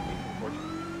delayed.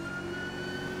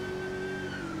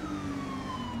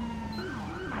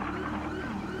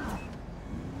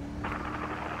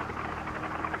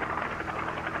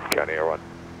 County Air 1.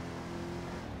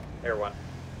 Air 1.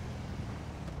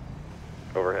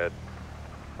 Overhead.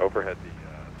 Overhead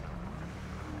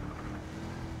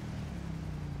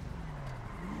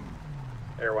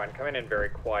Air 1, coming in very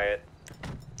quiet.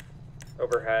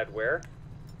 Overhead, where?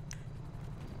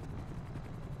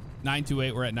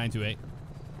 928. We're at 928.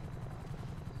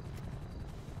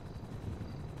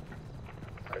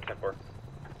 Alright, 10-4.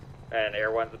 And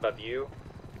Air 1's above you.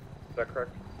 Is that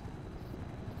correct?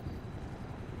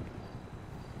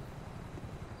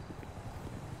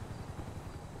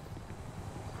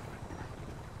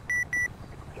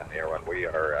 County Air 1, we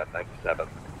are at 97,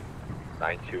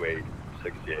 928,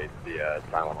 68, the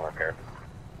silent alarm here.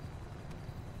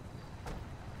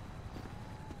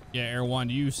 Yeah, Air 1,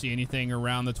 do you see anything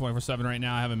around the 24/7 right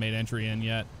now? I haven't made entry in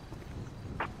yet.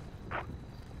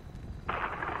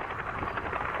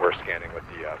 We're scanning with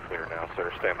the clear now,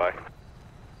 sir. Stand by.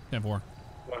 10-4.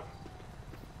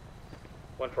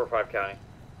 145 County.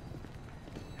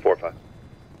 4-5.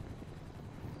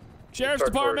 Sheriff's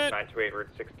Department! 928 Route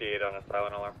 68 on a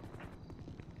silent alarm.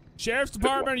 Sheriff's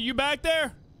Department, are you back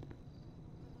there?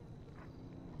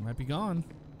 Might be gone.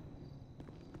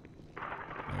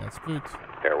 I got spooked.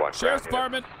 Air 1. Sheriff's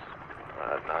Department.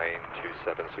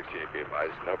 927, 68, be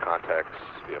advised. No contacts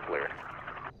via FLIR.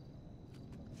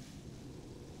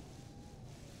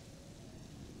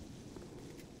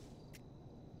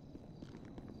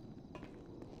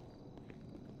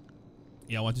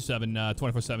 Yeah, 127,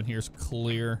 24/7 here is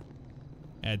clear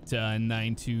at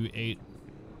 928.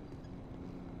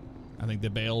 I think they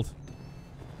bailed.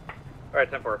 All right,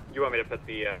 10-4. You want me to put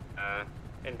the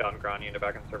inbound ground unit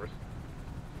back in service?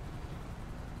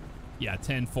 Yeah,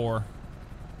 10-4.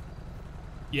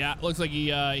 Yeah, looks like he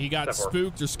got 10-4.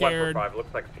 spooked or scared 145,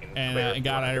 looks like and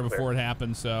got out here before it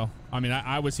happened. So, I mean,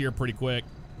 I was here pretty quick.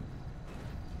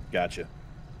 Gotcha.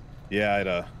 Yeah, I had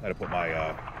to put my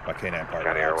my K9 part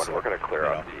County out. Air 1, So, we're going to clear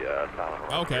out the Talon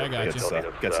Road. Okay, I got you.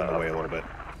 Gets in the way a little bit.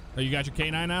 Oh, you got your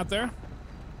K9 out there?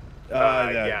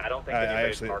 Yeah, I don't think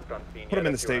anybody's actually marked on scene put him yet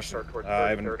in the if you wanna station. start towards I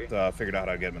haven't 30-30. figured out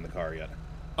how to get him in the car yet.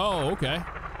 Oh, okay.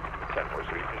 10-4,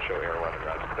 so you can show Air 1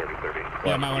 around 30-30.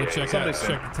 Yeah, I might want to check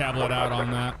the tablet out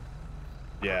on that.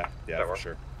 Yeah, for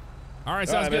sure. All right,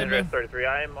 sounds good, man. 33.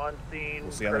 I am on scene.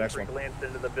 We'll see how the next one glanced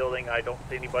into the building. I don't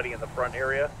see anybody in the front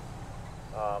area.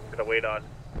 I'm gonna wait on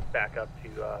backup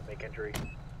to make entry.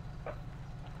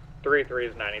 33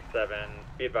 is 97.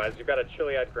 Be advised, you've got a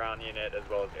Chiliad ground unit as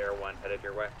well as Air 1 headed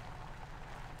your way.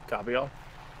 Copy all.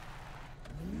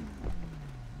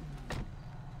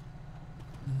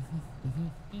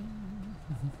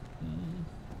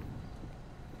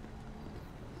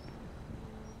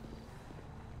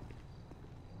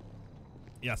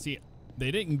 Yeah, see, they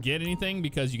didn't get anything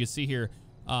because you can see here,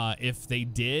 if they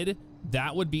did,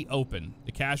 that would be open.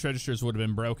 The cash registers would have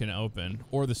been broken open,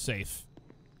 or the safe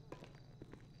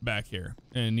back here.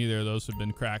 And neither of those have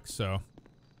been cracked, so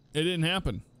it didn't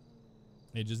happen.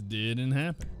 It just didn't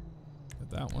happen. But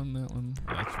that one,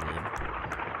 that's weird.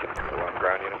 1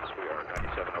 ground units, we are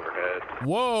 97 overhead.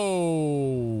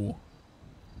 Whoa!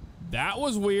 That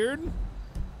was weird.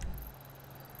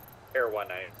 Air 1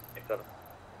 97.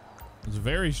 It was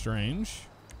very strange.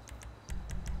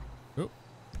 Oh.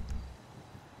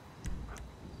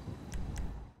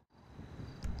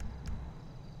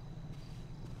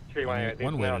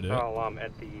 One way to do it.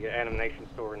 At the Animation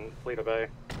store in Toledo Bay.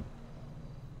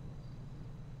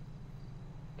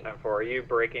 10-4, are you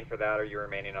braking for that or are you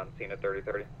remaining on scene at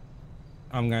 30-30?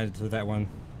 I'm going to do that one.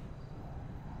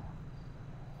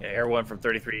 Yeah, Air 1 from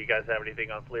 33. You guys have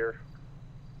anything on FLIR?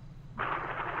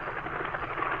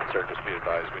 Sir, just be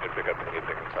advised, we didn't pick up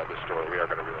anything inside the store. We are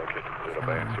going to relocate to Toledo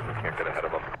Bay and see if we can't get ahead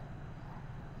of them.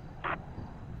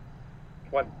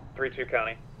 132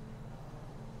 County.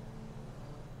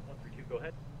 132, go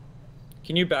ahead.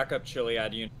 Can you back up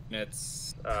Chiliad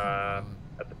units?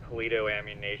 At the Toledo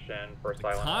Ammunition for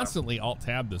silent. Constantly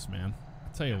alt-tab this, man.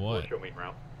 I'll tell you what. Show me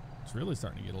route. It's really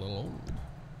starting to get a little old.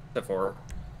 The 4.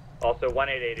 Also,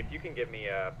 188, if you can give me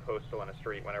a postal and a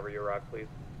street whenever you arrive, please.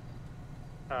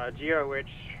 GOH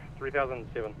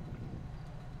 3007.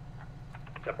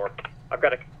 10-4. I've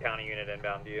got a county unit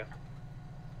inbound to you.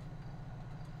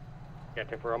 Yeah,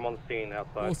 10-4, I'm on the scene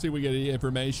outside. We'll see if we get any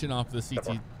information off the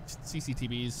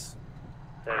CCTVs.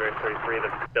 Area 33,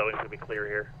 the building's going to be clear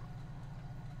here.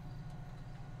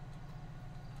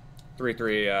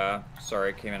 33,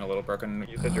 sorry, came in a little broken.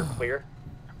 You said you're clear?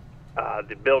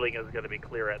 The building is going to be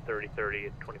clear at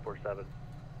 30-30 and 24/7.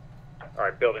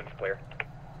 Alright, building's clear.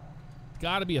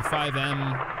 Gotta be a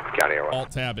 5M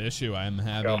alt-tab issue I'm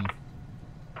having.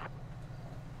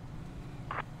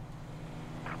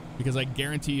 Because I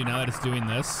guarantee you now that it's doing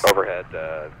this. Overhead,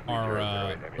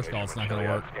 our, what's it called? It's not gonna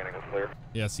work. Scanning was clear.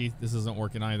 Yeah, see, this isn't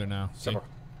working either now. See?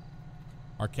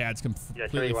 Our CAD's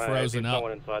completely yeah, frozen up.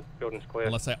 Inside. Building's clear.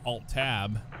 Unless I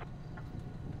alt-tab.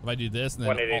 If I do this and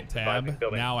then alt-tab,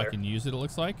 now I can use it, it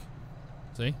looks like.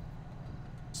 See?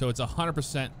 So it's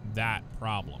 100% that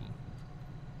problem.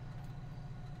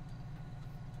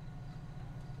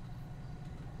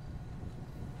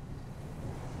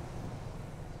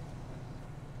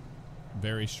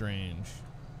 Very strange.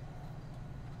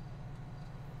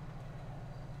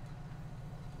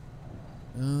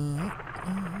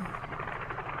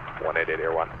 188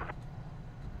 Air 1.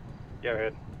 Go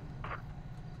ahead.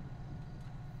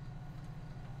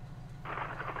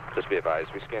 Just be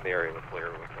advised, we scanned the area with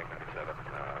FLIR with King 97.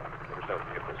 There's no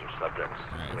vehicles or subjects.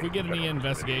 Right, if we get any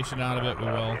investigation out of it, we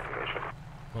will.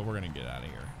 But we're gonna get out of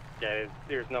here. Yeah,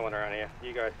 there's no one around here.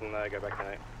 You guys can go back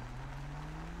tonight.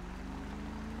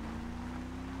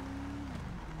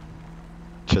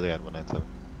 Chiliad 197.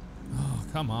 Oh,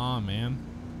 come on, man.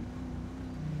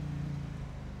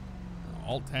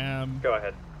 Alt-tab. Go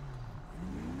ahead.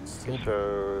 Still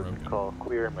so, call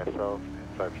clear, myself,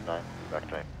 529, back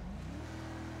tonight.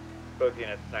 Both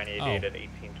units 988 at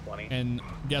 1820. And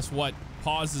guess what?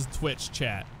 Pauses Twitch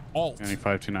chat. Alt.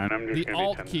 9529. I'm just the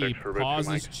Alt key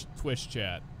pauses Twitch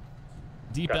chat.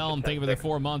 Deep Gotcha, Elm, thank you for the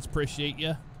 4 months. Appreciate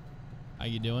you. How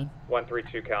you doing?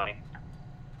 132 County.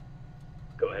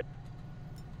 Go ahead.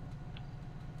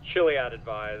 Chiliad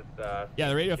advised. Yeah,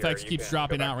 the radio secure. effects You keeps can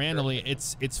dropping go back out to randomly.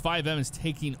 It's 5M is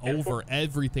taking over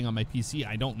everything on my PC.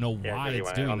 I don't know why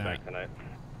it's doing that.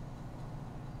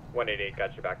 188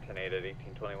 got you back 10-8 at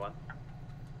 1821.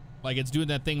 Like it's doing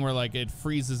that thing where like it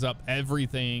freezes up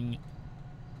everything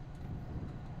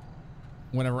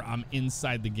whenever I'm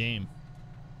inside the game.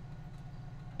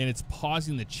 And it's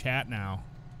pausing the chat now.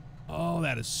 Oh,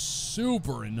 that is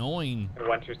super annoying.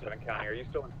 127 County, are you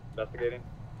still investigating?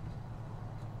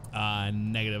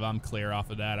 Negative. I'm clear off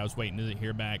of that. I was waiting to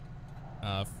hear back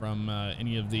from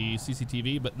any of the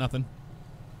CCTV, but nothing.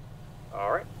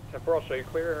 All right, 10-4, I'll show you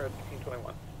clear at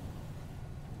 1821.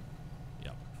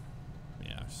 Yep.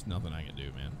 Yeah, there's nothing I can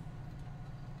do, man.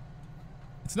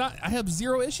 It's not. I have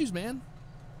zero issues, man.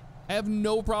 I have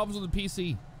no problems with the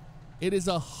PC. It is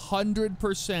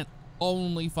 100%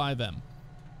 only 5M.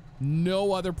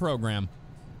 No other program.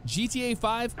 GTA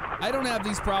 5, I don't have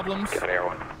these problems.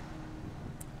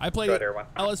 I played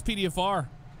LSPDFR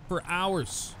for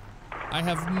hours. I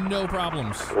have no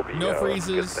problems. No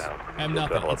freezes. I have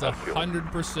nothing. It's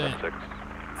 100%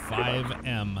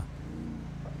 5M.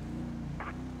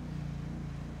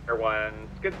 Air 1,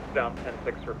 skids down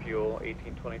 10-6 for fuel,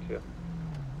 1822.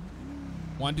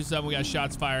 127, we got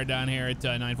shots fired down here at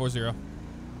 940.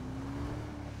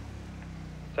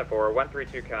 10-4,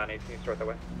 132 County, can you start that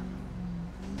way?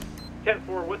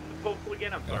 10-4, what's the postal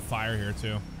again? I'm Got a fire here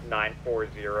too.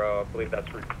 940, I believe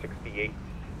that's Route 68.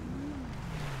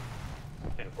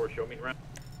 10-4, show me around.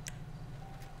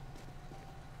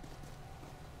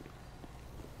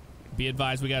 Be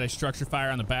advised, we got a structure fire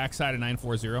on the backside of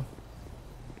 940.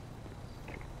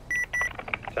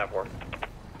 10-4.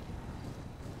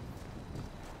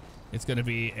 It's going to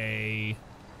be a,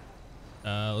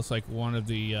 looks like one of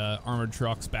the armored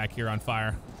trucks back here on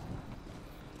fire.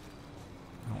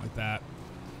 I don't like that.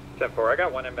 10-4, I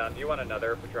got one inbound. Do you want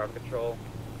another for traffic control?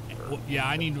 Well,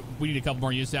 yeah, we need a couple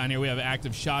more units down here. We have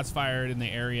active shots fired in the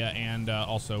area, and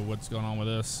also what's going on with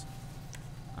this.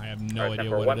 I have no idea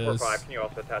what it is. 145, can you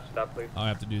also attach to that, please? I'll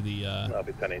have to do the I'll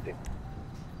be 1018.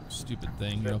 Stupid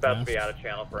thing. It's about to be out of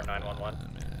channel for a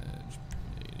 911.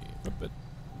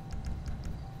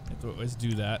 Let's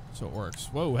do that so it works.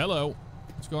 Whoa, hello.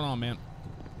 What's going on, man?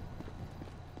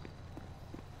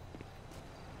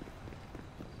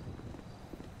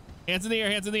 Hands in the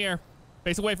air, hands in the air.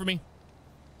 Face away from me.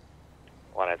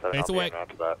 187, Face away.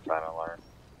 To that silent alarm.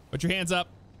 Put your hands up.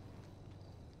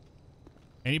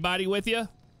 Anybody with you?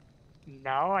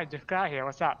 No, I just got here.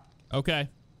 What's up? Okay.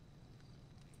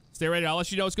 Stay ready. I'll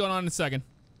let you know what's going on in a second.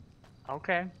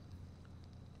 Okay.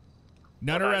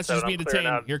 None arrests, just being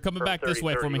detained. You're coming back this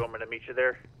way for me. You want me to meet you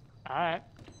there? All right.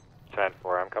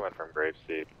 10-4, I'm coming from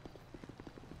Grapeseed.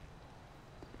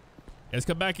 Let's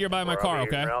come back here by my car,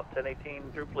 okay? Route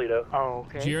 1018 through Pluto. Oh,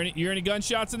 okay. Do you hear any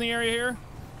gunshots in the area here?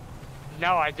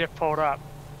 No, I just pulled up.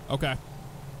 Okay.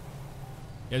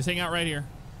 Yeah, just hang out right here.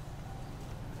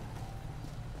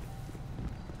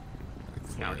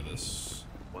 Clear this.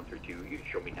 132, you can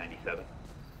show me 97.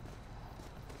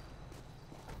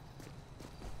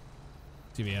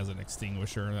 TV has an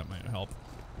extinguisher. That might help.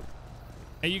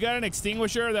 Hey, you got an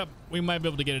extinguisher that we might be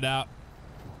able to get it out?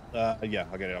 Yeah, I'll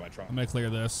get it out of my trunk. I'm going to clear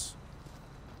this.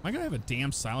 Am I going to have a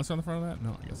damn silencer on the front of that?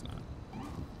 No, I guess not.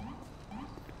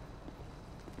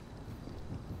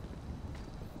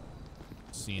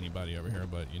 See anybody over here,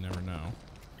 but you never know.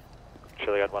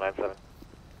 Chiliad 197.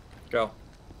 Go.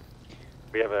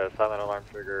 We have a silent alarm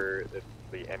trigger. It's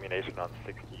the ammunition on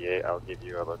 68. I'll give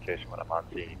you a location when I'm on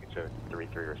scene. You can show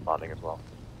 3-3 responding as well.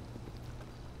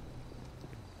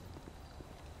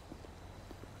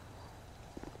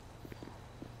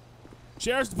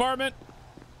 Sheriff's Department.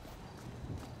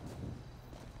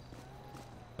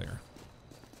 Clear.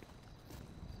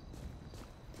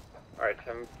 All right,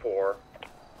 10-4.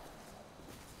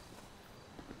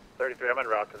 33, I'm en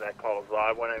route to that call as well.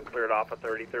 I went and cleared off a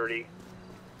 3030.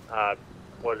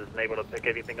 Wasn't able to pick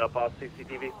anything up off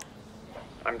CCTV.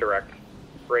 I'm direct.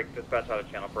 Break dispatch out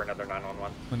of channel for another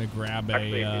 911. I'm going to grab a...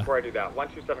 Actually, before I do that,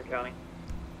 127 County.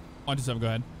 127, go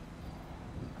ahead.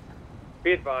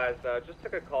 Be advised, just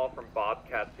took a call from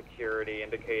Bobcat Security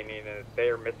indicating that they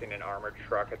are missing an armored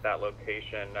truck at that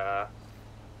location.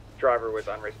 Driver was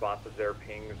unresponsive. Their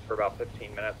pings for about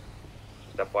 15 minutes.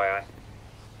 Just FYI.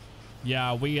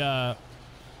 Yeah,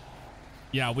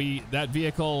 that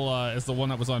vehicle is the one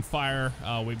that was on fire.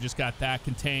 We've just got that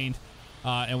contained,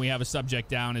 and we have a subject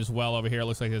down as well over here. It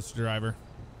looks like it's the driver.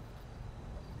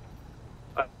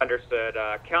 Understood.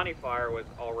 County fire was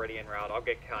already en route. I'll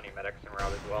get county medics en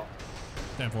route as well.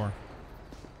 10-4.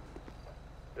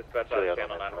 Dispatch out of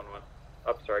channel 911.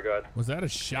 Oh, sorry, go ahead. Was that a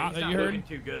shot that you heard?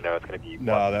 No, it's going to be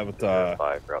No, that was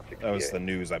Route 68. that was the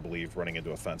news, I believe, running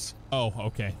into a fence. Oh,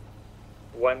 okay.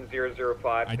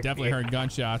 1005. I definitely heard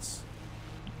gunshots.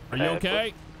 Are you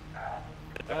okay?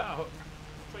 Oh,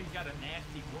 so you got a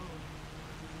nasty wound.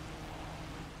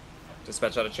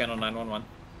 Dispatch out of channel 911.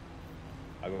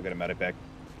 I'll go get a medic back.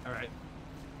 All right.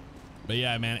 But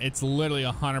yeah, man, it's literally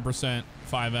 100%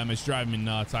 5M. It's driving me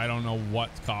nuts. I don't know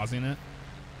what's causing it.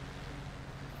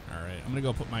 All right, I'm gonna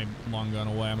go put my long gun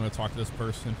away. I'm gonna talk to this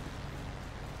person.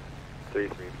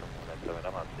 33 from 197.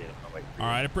 I'm not seeing him. I'm like, All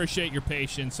right, I appreciate your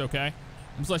patience. Okay, I'm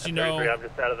just letting you know. I'm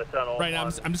just out of the tunnel. Right now,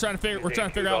 I'm just trying to figure. We're trying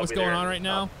to figure out what's going on right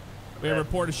now. We have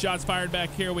reported shots fired back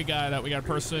here. We got a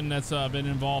person that's been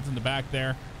involved in the back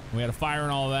there. We had a fire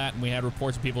and all of that, and we had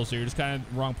reports of people. So you're just kind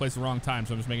of wrong place at the wrong time.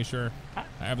 So I'm just making sure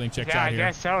everything checks out here. Yeah, I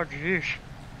guess so. Jeez.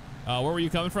 Where were you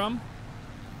coming from?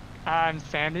 I'm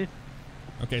Sandy.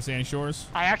 Okay, Sandy Shores.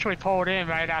 I actually pulled in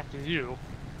right after you.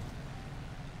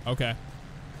 Okay.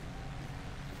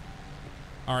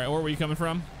 All right, where were you coming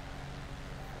from?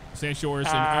 Sandy Shores.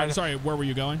 And, sorry, where were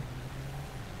you going?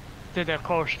 To the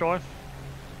clothes store.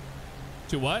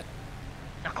 To what?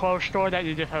 The clothes store that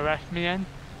you just arrested me in.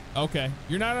 Okay,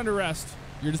 you're not under arrest.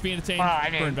 You're just being detained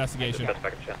for investigation.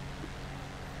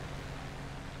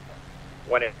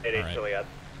 One in Juliet.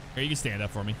 Here, you can stand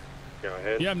up for me. Go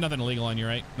ahead. You have nothing illegal on you,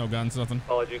 right? No guns, nothing?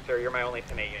 Apologies, sir. You're my only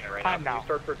 10 unit right now. Can you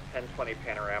start for 1020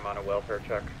 Panorama on a welfare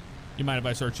check? You mind if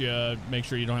I search you, make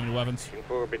sure you don't have any weapons?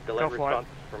 Delivery response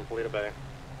from Toledo Bay.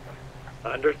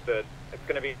 Understood. It's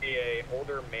going to be a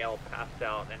older male passed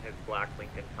out in his black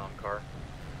Lincoln Town car.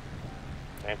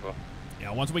 Painful.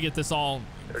 Yeah, once we get this all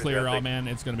clear, man,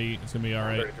 it's gonna be all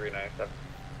right. 3397.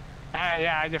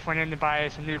 Yeah, I just went in to buy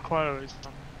some new clothes.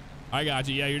 I got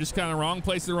you. Yeah, you're just kind of wrong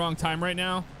place at the wrong time right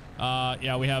now.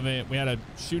 Yeah, we had a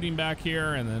shooting back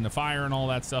here and then a fire and all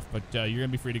that stuff, but you're gonna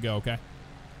be free to go. Okay.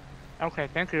 Okay,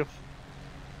 thank you.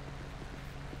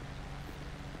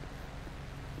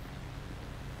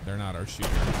 They're not our shooter.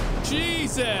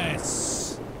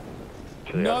 Jesus!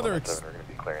 Another we're going to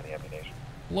be clearing the ammunition.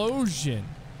 explosion.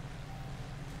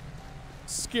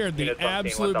 Scared the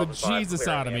absolute bejesus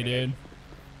out of me, dude.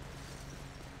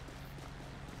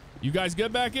 You guys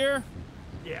good back here?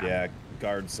 Yeah,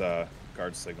 guards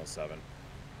signal 7.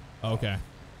 Okay.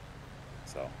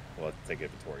 So we'll take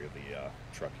inventory of the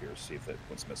truck here, see if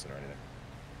what's missing or anything.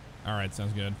 All right,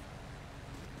 sounds good.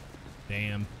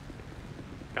 Damn.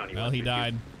 Well, he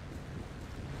died.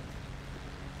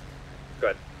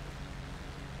 Good.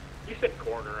 You sent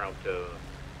coroner out to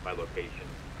my location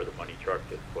for the money truck.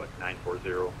 It's what,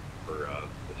 940 for the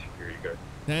security guard.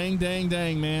 Dang, dang,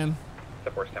 dang, man.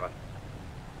 Step 4, stand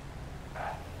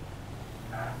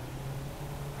by.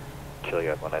 Chili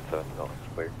at 197, building's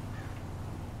clear.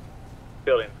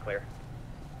 Building's clear.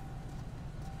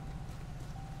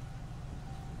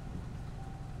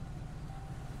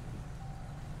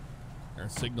 Our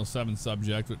signal 7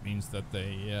 subject, which means that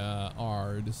they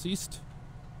are deceased.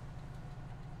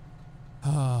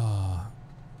 All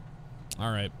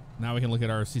right, now we can look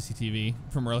at our CCTV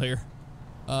from earlier.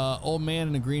 Old man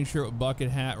in a green shirt with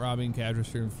bucket hat, robbing cash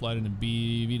register and flooding a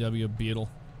VW Beetle.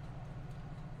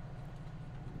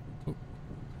 Oh,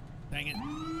 dang it.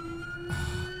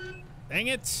 Dang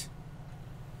it.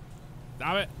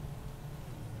 Stop it.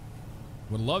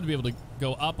 Would love to be able to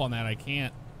go up on that. I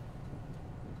can't.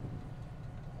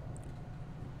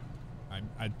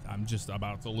 I'm just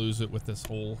about to lose it with this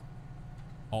whole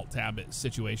alt-tab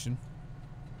situation.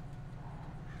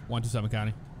 127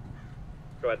 County.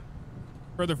 Go ahead.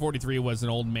 Further 43 was an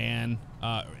old man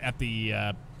at the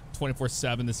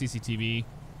 24/7, the CCTV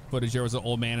footage. There was an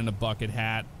old man in a bucket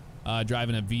hat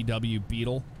driving a VW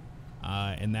Beetle,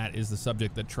 and that is the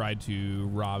subject that tried to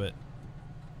rob it.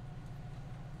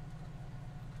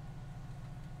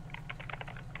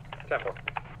 Temple.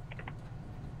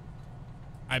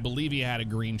 I believe he had a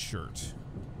green shirt.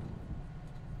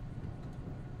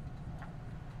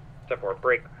 Step 4,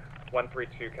 break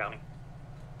 132 County.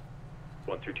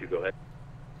 132, go ahead.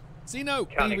 C note.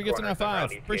 County Thank you for getting our corner,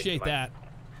 5. Appreciate that.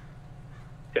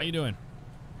 How you doing?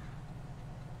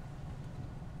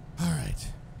 All right.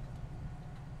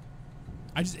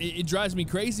 It drives me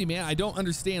crazy, man. I don't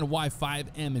understand why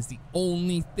 5M is the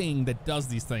only thing that does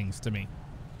these things to me.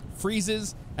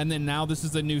 Freezes, and then now this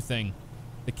is a new thing.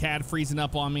 The CAD freezing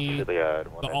up on me,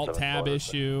 the alt-tab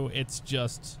issue. It's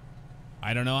just,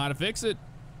 I don't know how to fix it.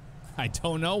 I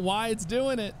don't know why it's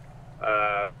doing it.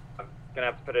 I'm gonna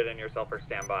have to put it in yourself for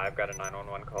standby. I've got a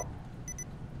 911 call.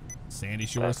 Sandy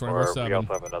Shores 24/7. 24/7. We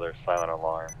also have another silent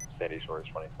alarm. Sandy Shores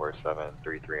 24/7.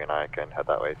 33 and I can head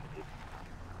that way if you need.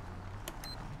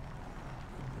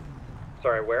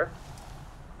 Sorry, where?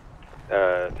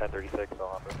 1036,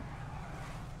 I'll number.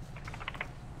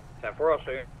 10-4, I'll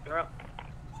show you en route.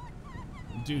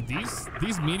 Dude,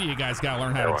 these media guys gotta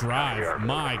learn how to drive.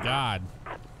 My God.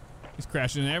 He's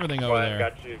crashing into everything over there.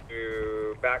 Got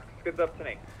you back. Skids up to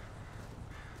Nate.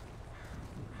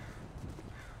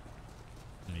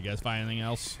 You guys find anything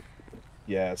else?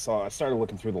 Yeah, so I started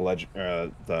looking through the ledger,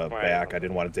 the back. I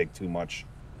didn't want to dig too much.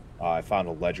 I found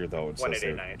a ledger though. It says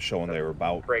they're showing they were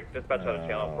about break dispatch on the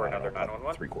channel for another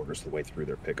 911. 3/4 of the way through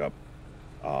their pickup.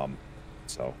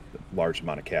 So large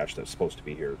amount of cash that's supposed to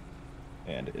be here,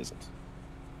 and it isn't.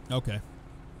 Okay.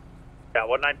 Yeah,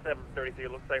 19733.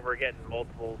 Looks like we're getting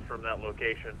multiples from that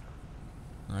location.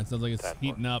 All right, sounds like it's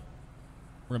heating up.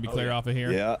 We're gonna be clear off of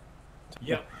here. Yeah.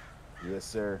 Yep. Yes,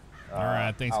 sir. All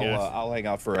right, thanks, guys. I'll hang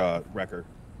out for a wrecker.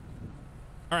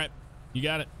 All right, you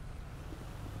got it.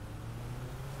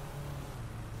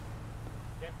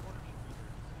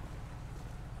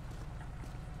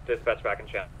 Dispatch back in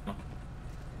channel.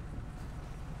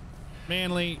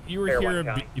 Manly, you were Fair here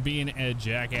one, being a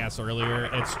jackass earlier.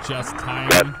 It's just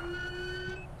time.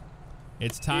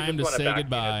 It's time to say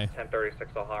goodbye.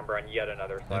 1036 Alhambra on yet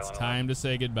another silent It's time to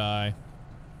say goodbye.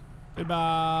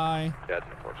 Goodbye. Yeah, it's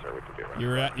unfortunate. We could be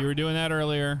around. You were doing that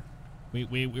earlier.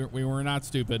 We were not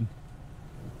stupid.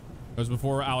 It was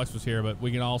before Alex was here, but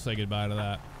we can all say goodbye to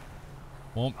that.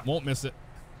 Won't miss it.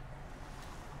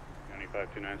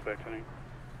 529 back to Nate.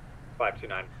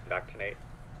 529 back to Nate.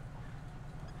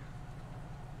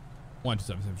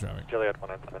 127 traffic. Juliet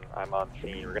 197, I'm on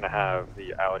scene. We're gonna have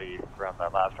the Audi from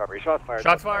that last robbery. Shots fired.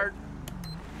 Shots fired.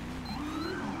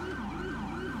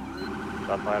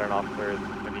 Shots fired on officers.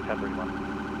 Gonna be 1031.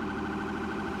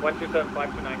 127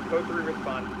 529. Code 3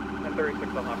 response.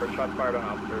 1036 Alhambra. Shots fired on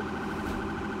officers.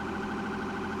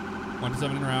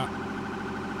 127 en route.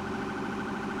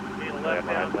 Being left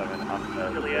down.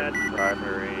 Juliet.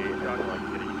 Primary. Like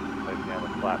city. Placing down a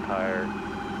flat tire.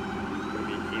 Gonna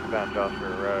be eastbound Joshua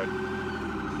Road.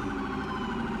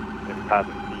 It's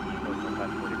passing CB, postal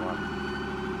 1041.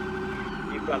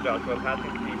 Eastbound Joshua,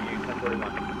 passing CB,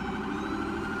 1041.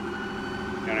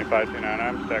 County 529,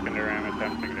 I'm secondary. I'm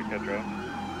attempting to catch up.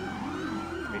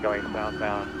 Be going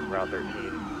southbound, Route 13,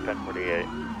 1048.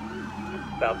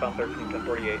 Southbound 13,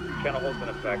 1048. Channel holds in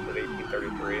effect at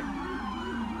 1833.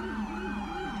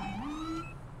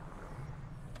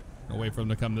 I'll wait for them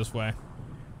to come this way.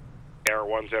 Air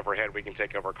 1's overhead. We can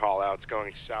take over call outs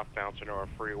going southbound Sonora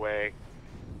Freeway.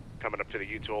 Coming up to the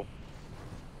U-Tool.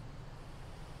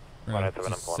 Right,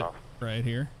 right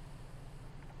here.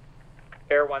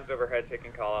 Air 1's overhead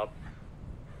taking call outs.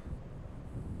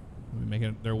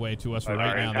 Making their way to us right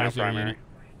now. There's your unit.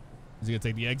 Is he going to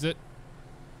take the exit?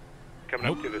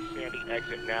 Coming up to the Sandy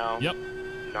exit now. Yep.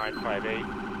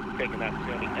 958. Taking that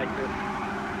Sandy exit.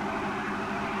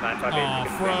 958. Oh,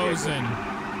 frozen.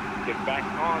 Get back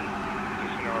on the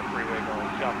Sonora Freeway going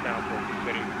southbound towards the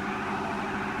city.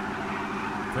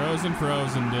 Frozen,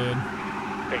 dude.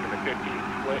 Taking the 15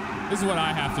 split. This is what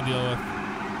I have to deal with.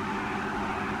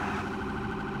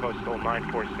 Postal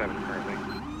 947 currently.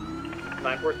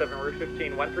 947, Route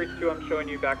 15, 132. I'm showing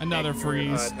you back. Another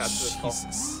freeze.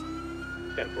 Jesus.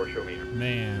 10-4, show me.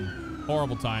 Man,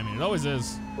 horrible timing. It always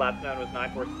is. Last known was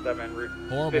 947, Route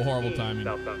horrible timing.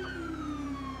 Southbound.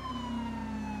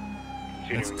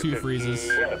 That's 2 freezes.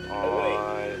 At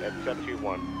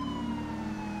 721.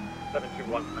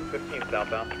 721, 15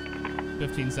 southbound.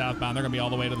 15 southbound. They're going to be all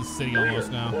the way to the city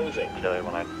almost now. Chile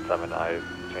 197, I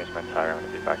changed my tire. I'm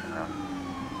going to be back around.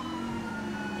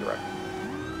 Direct.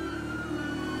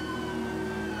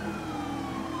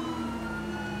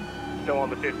 Still on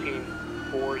the 15,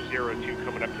 402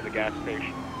 coming up to the gas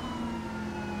station.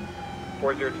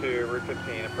 402, Route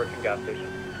 15, approaching gas station.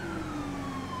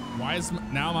 Why is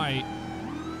now my...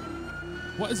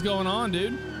 What is going on,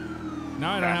 dude?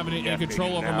 Now I don't have any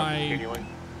control over my... Continuing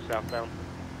southbound.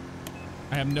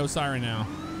 I have no siren now.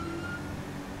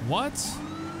 What?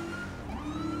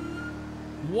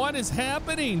 What is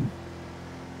happening?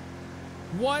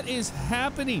 What is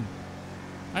happening?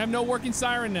 I have no working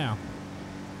siren now.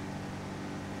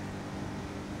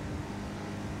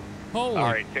 Holy. All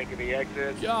right, taking the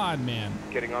exit. God, man.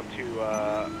 Getting onto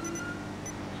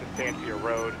Sustancia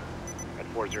Road at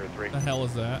 403. The hell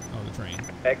is that? Oh, the train.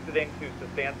 Exiting to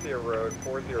Sustancia Road,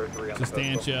 403 on the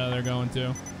Sustancia, they're going to.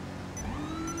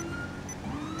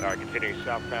 All right, continuing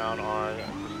southbound on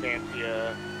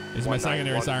Sustancia. Is my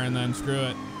secondary siren then? Screw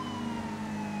it.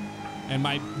 And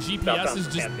my GPS southbound is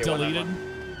just Sustancia, deleted.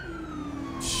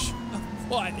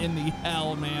 What in the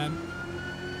hell, man?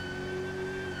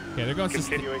 Okay, they're going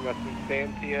continuing on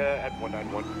Sustancia at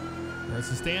 191. They're at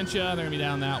Sustancia. They're going to be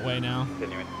down that way now.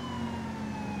 Continuing.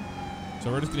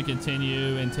 So we're just going to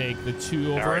continue and take the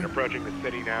 2 over. All right, approaching the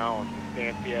city now on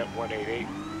Estancia 188.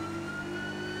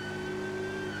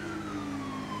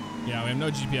 Yeah, we have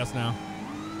no GPS now.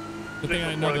 Good thing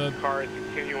I know the car is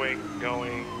continuing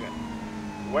going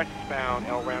westbound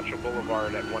El Rancho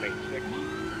Boulevard at 186.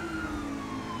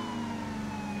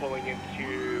 Pulling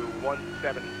into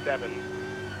 177,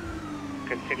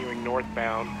 continuing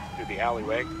northbound through the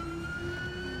alleyway.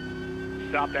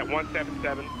 Stopped at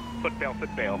 177, foot bail.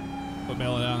 Foot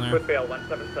bail down there. Foot bail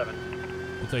 177.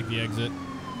 We'll take the exit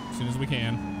as soon as we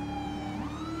can.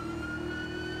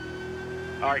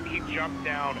 All right, keep jump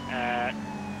down at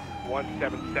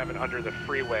 177 under the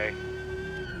freeway.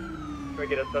 Can we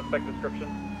get a suspect description?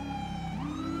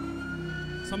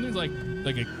 Something's like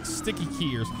a sticky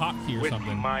key or hot key or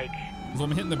something. Mike. Because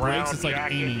when I'm hitting the brakes, it's like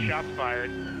jacket, aiming. Shots fired,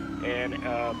 and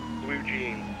blue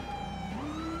jeans.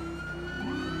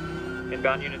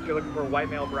 Inbound units, you're looking for white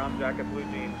male, brown jacket, blue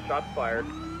jeans. Shots fired.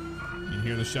 You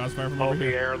hear the shots fired from Hold over the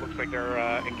here? air. Looks like they're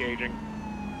engaging.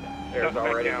 Air's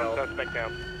already down. held. Suspect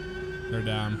down. They're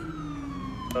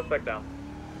down. Suspect down.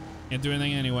 Can't do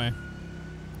anything anyway.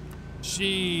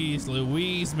 Jeez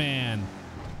Louise, man.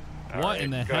 All What right,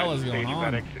 in the go hell ahead is and going stage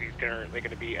on? medics. He's currently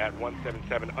going to be at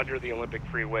 177 under the Olympic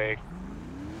Freeway.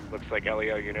 Looks like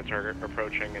LEO units are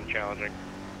approaching and challenging.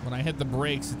 When I hit the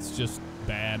brakes, it's just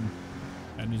bad.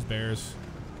 Bad news bears.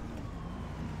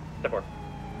 Step 4.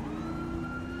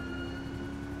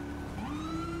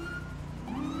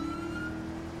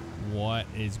 What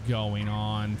is going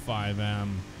on,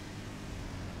 5M?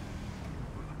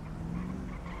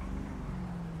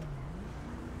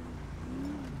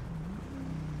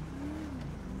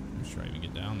 I'm sure I even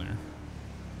get down there.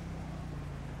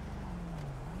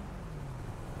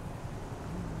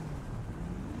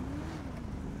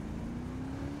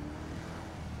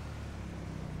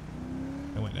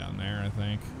 I went down there, I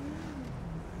think.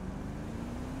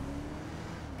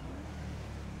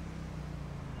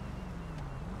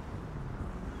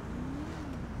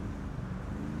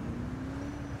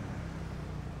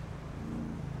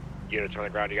 Units on the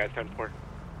ground, you guys 10-4.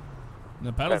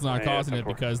 The pedal's not Definitely, causing it 10-4.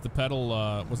 because the pedal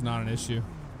was not an issue.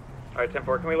 All right,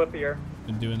 10-4, can we lift the air?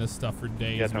 Been doing this stuff for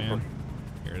days, Yeah, 10-4. man.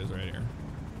 Here it is right here.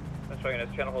 Central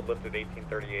units, channel hold lifted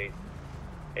 1838.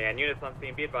 And units on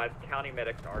scene, be advised, county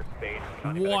medics are staged.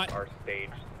 County medics are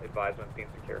staged. Advise when scene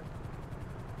secure.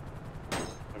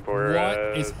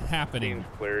 What is happening?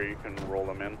 Scene's clear, you can roll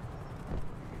them in.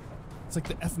 It's like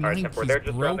the F9 All right, 10-4, key's they're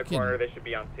just around the broken. corner. They should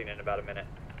be on scene in about a minute.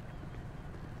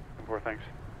 10-4, thanks.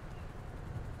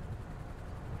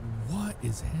 What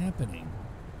is happening?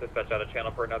 Dispatch out of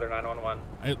channel for another 911.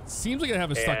 It seems like I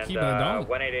have a stuck And, key, but I don't.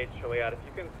 188 Chiliad, if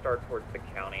you can start towards the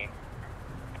county.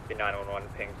 The 911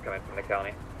 pings coming from the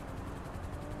county.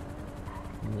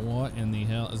 What in the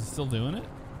hell? Is it still doing it?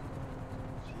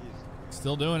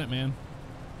 Still doing it, man.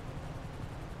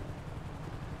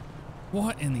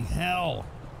 What in the hell?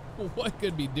 What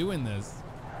could be doing this?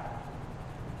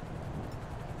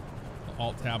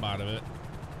 Alt tab out of it.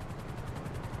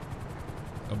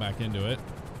 Go back into it.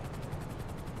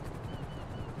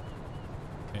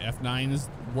 Okay, F9 is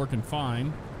working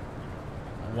fine.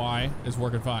 Y is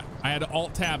working fine. I had to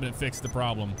alt tab and it fixed the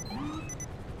problem.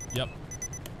 Yep.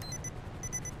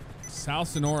 South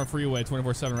Sonora Freeway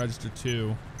 24/7 register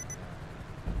 2.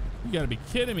 You gotta be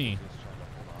kidding me.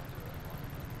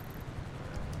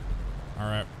 All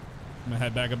right, I'm gonna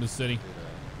head back up to the city,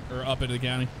 or up into the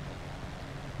county.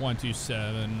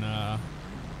 127.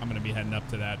 I'm gonna be heading up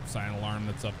to that silent alarm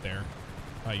that's up there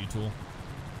by U-Tool.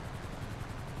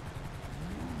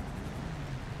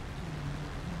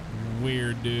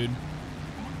 Weird, dude.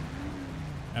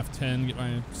 F10, get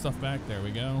my stuff back. There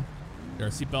we go. Get our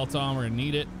seatbelts on. We're gonna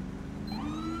need it.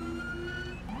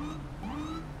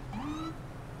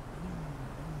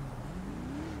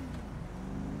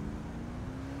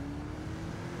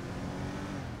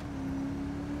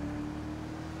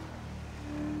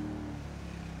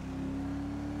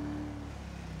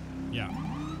 Yeah.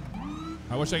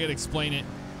 I wish I could explain it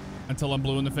until I'm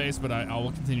blue in the face, but I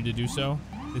will continue to do so.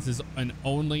 This is an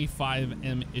only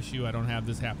 5M issue. I don't have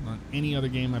this happen on any other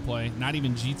game I play, not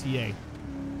even GTA.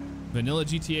 Vanilla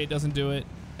GTA doesn't do it.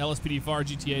 LSPD FAR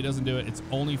GTA doesn't do it. It's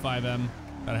only 5M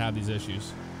that I have these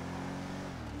issues.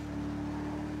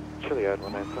 Chiliad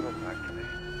 197 back to me.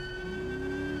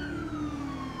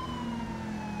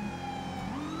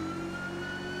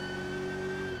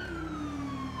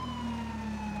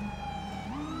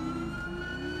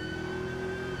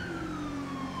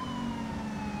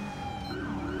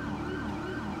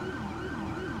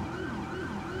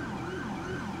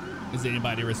 Is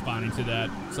anybody responding to that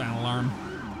silent alarm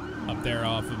up there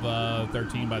off of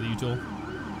 13 by the U-Tool?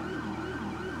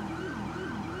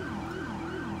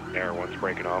 Air 1's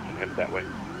breaking off and headed that way.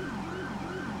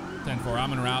 10-4,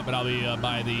 I'm en route, but I'll be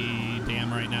by the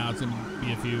dam right now. It's going to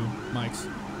be a few mics.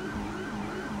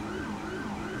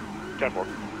 10-4.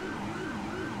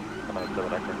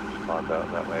 97, I can respond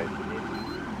out that way.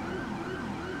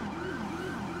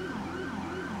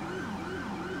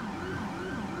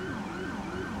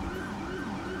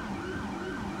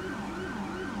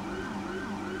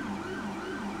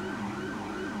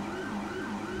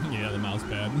 Yeah, the mouse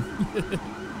pad.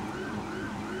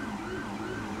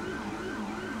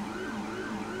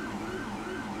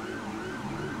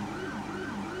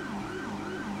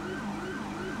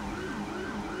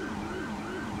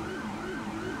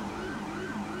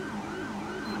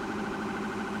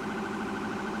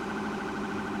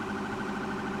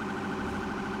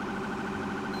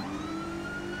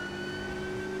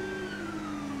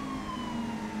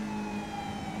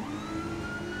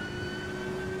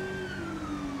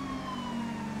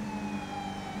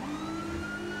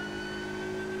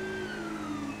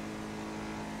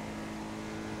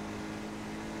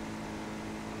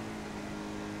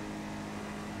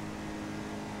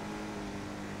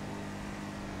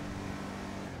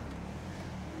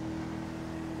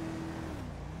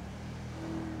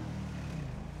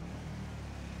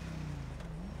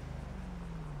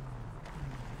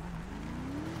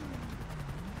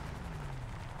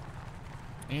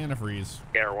 And a freeze.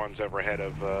 Air 1's overhead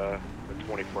of the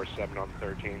 24/7 on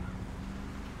 13.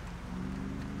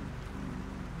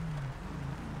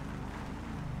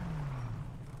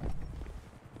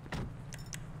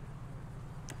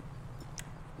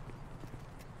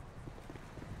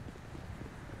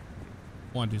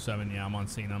 $127, yeah, I'm on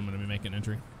scene. I'm going to be making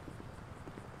entry.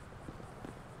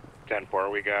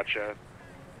 10-4, we gotcha.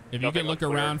 If you can look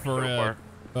around for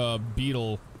a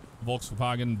Beetle,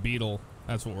 Volkswagen Beetle,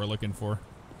 that's what we're looking for.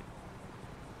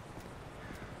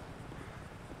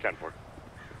 10-4.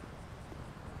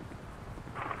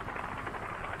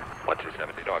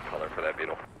 127, you know what color for that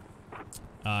Beetle?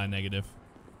 Negative.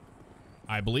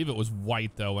 I believe it was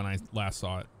white, though, when I last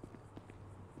saw it.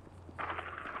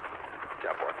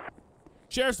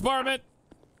 Sheriff's Department!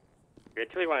 Yeah,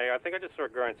 Chile 1, I think I just saw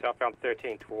it going southbound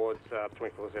 13 towards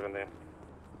 24/7 there.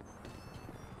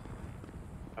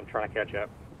 I'm trying to catch up.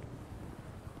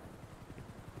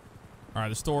 All right,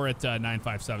 the store at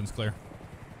 957 is clear.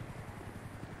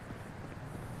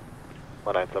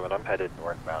 197, I'm headed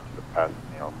northbound to past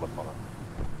Neil Flip on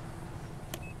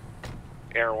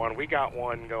Air 1, we got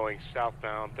one going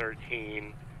southbound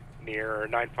 13 near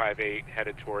 958,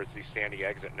 headed towards the Sandy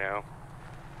exit now.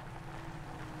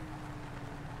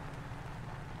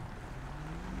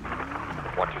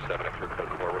 127 and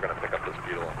 344, we're going to pick up this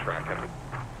Beetle and track him.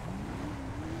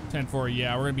 10-4,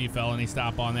 yeah, we're going to be felony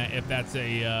stop on that. If that's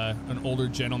a an older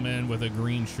gentleman with a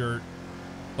green shirt,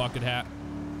 bucket hat.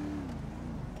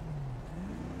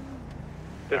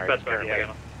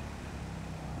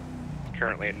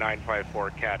 Currently at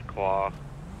 954 Cat Claw,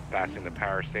 passing the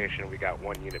power station. We got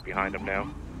one unit behind him now.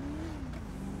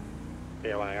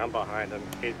 Yeah, I'm behind him.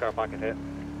 He's got a bucket hit.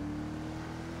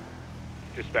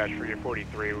 Dispatch for your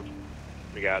 43.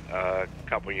 We got a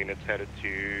couple units headed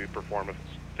to perform a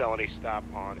felony stop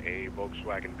on a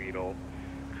Volkswagen Beetle,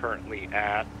 currently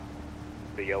at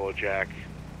the Yellow Jack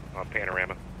on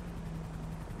Panorama.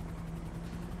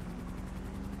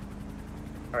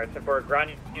 Alright, so for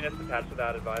ground units attached to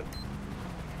that, advise.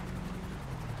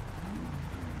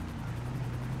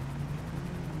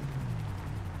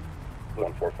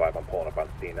 $145, I'm pulling up on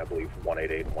scene. I believe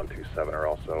 188 and 127 are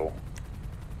also.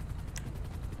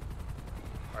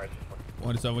 Alright.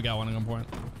 127, we got one on point.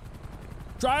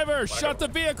 Driver, shut the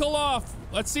vehicle off.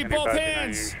 Let's see both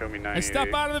hands. And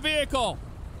step out of the vehicle.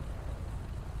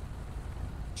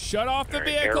 Shut off the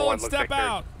vehicle and step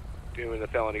out. Doing the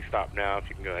felony stop now. If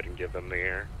you can go ahead and give them the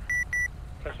air.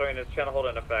 Central units, channel hold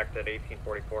in effect at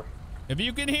 1844. If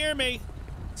you can hear me,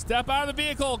 step out of the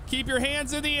vehicle. Keep your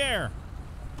hands in the air.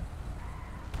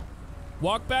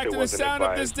 Walk back to the sound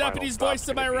of this deputy's voice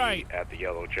to my right. At the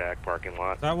Yellow Jack parking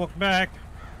lot. So I walk back.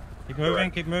 Keep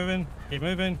moving, keep moving, keep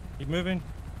moving, keep moving,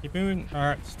 keep moving. All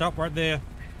right, stop right there.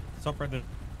 Stop right there.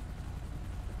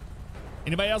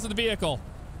 Anybody else in the vehicle?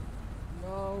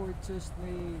 No, it's just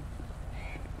me.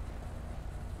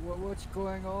 What's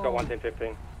going on? Got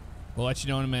 110-15. We'll let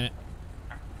you know in a minute.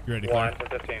 You ready to clear?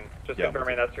 110-15. Just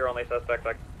confirming that's your only suspect.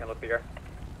 I can look here.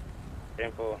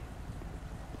 Info.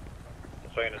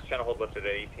 So units, channel hold lifted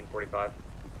at 1845.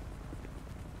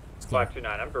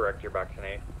 529, I'm direct, you're back to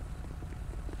 8.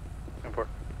 Import.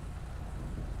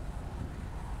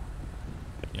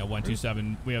 Yeah,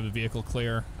 127. We have the vehicle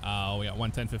clear. We got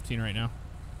 110-15 right now.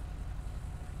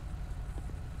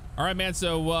 All right, man.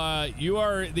 So you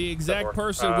are the exact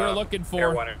person we're looking for.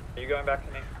 Air 1, are you going back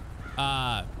to me?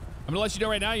 I'm going to let you know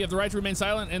right now, you have the right to remain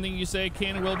silent. Anything you say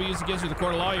can and will be used against you in the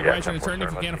court of law. You have rights to an attorney.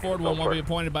 If you can't afford one, will be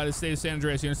appointed by the state of San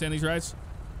Andreas. You understand these rights?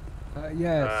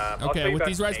 Yes. Okay, with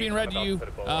these rights being read, do you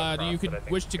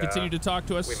wish to continue to talk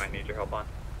to us? We might need your help on.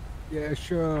 Yeah,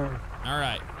 sure. All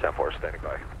right. 10-4 standing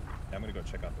by. I'm going to go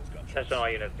check out those gunshots. Attention all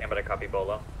units, stand by to copy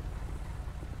Bolo.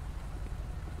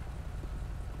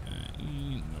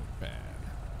 Notepad.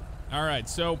 All right,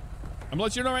 so I'm going to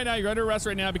let you know right now, you're under arrest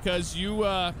right now because you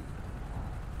are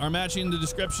matching the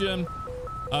description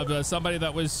of somebody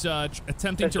that was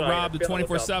attempting to rob the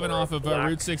 24/7 off of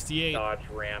Route 68.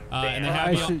 And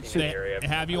they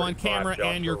have you on camera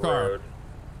and your car.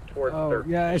 Oh,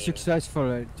 yeah, I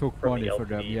successfully took money for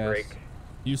them, yes.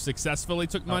 You successfully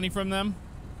took money from them?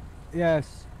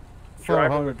 Yes.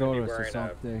 $400 or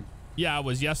something. Yeah, it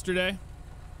was yesterday?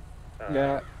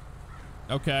 Yeah.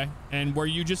 Okay. And were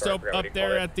you just up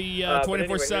there at the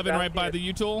 24/7 right by the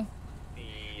U-Tool?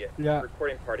 Yeah.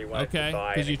 Recording party wanted okay,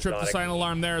 because you tripped the silent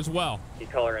alarm there as well. He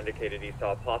color indicated he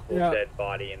saw a possible dead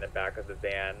body in the back of the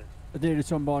van. I did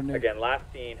somebody. Again, last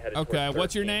seen headed towards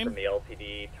what's your 13 name? From the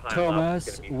LTD. Time Thomas lapse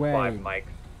is gonna be Wayne. 5 mics.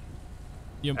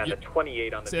 And the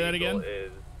 28 on the say that vehicle again?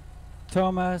 is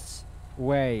Thomas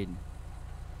Wayne.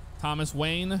 Thomas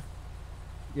Wayne?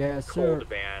 Yes, cold sir.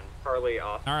 van. Harley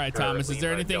off. All right, Thomas. Is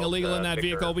there anything illegal in that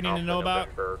vehicle we need to know about?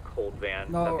 Cold van.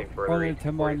 No, nothing further. only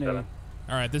the money.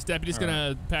 All right, this deputy's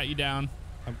gonna pat you down,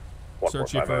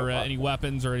 search you for any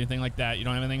weapons or anything like that. You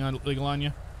don't have anything illegal on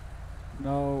you?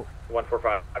 No.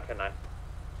 145 510-9. I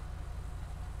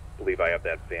believe I have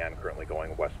that van currently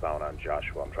going westbound on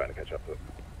Joshua. I'm trying to catch up to it.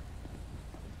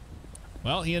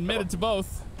 Well, he admitted to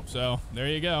both, so there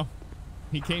you go.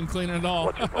 He came clean at all.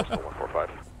 What's your postal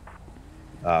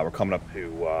 145? We're coming up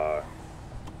to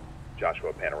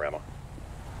Joshua Panorama.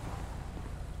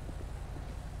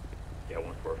 Yeah,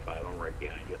 145. I'm right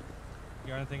behind you.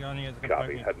 You got anything on you?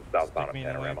 Copy. Heading southbound on me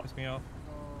in the way, Panorama. piss me off.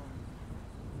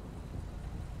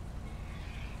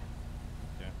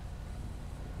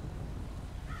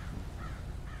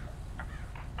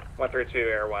 132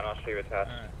 Air 1. I'll show you a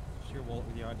test. Alright. It's your wallet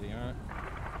with the ID, alright?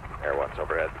 Air 1's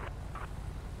overhead.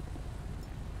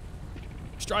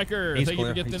 Striker, He's thank you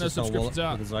for clear. getting He's those just a wallet subscriptions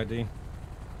out. with his ID.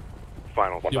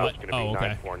 Final Yeah, stop's going to be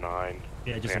 949.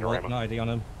 Yeah, just Panorama. a wallet, no ID on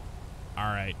him. All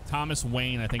right, Thomas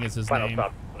Wayne, I think is his Final name.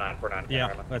 stop 949. Yeah,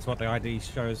 Panorama. that's what the ID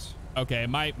shows. Okay,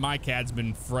 my CAD's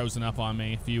been frozen up on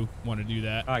me. If you want to do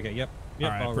that. Okay, yep. All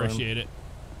right, I'll appreciate it.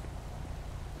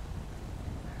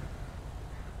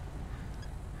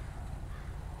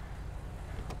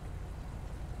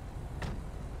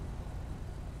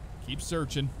 Keep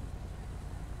searching.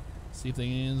 See if there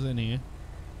is in here.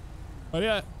 Oh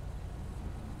yeah.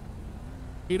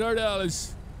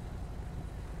 $800.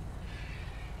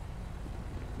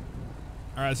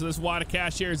 All right, so this wad of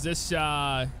cash here, is this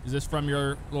from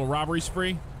your little robbery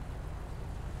spree?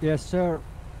 Yes, sir.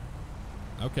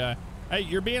 Okay. Hey,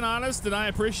 you're being honest, and I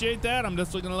appreciate that. I'm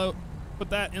just going to put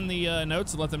that in the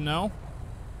notes and let them know.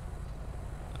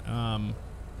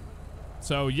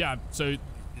 So yeah, so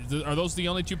are those the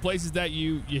only two places that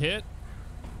you hit?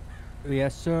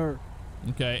 Yes, sir.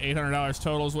 Okay, $800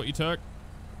 total is what you took?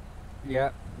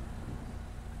 Yeah.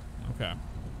 Okay.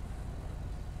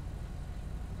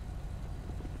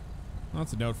 Well,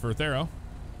 that's a note for Thero.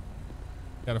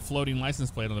 Got a floating license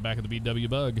plate on the back of the VW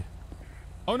Bug.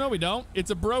 Oh, no, we don't.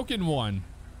 It's a broken one.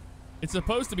 It's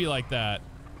supposed to be like that.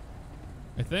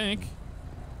 I think.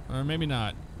 Or maybe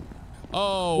not.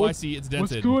 Oh, I see. It's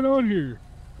dented. What's going on here?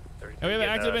 Hey, we have an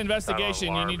active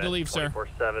investigation. You need to leave, sir.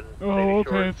 Oh,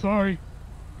 okay. Sorry.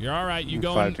 You're all right. You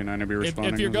go in.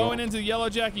 If you're going into the Yellow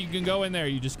Jack, you can go in there.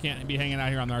 You just can't be hanging out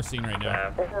here on our scene right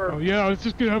now. Oh, yeah. I was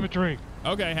just going to have a drink.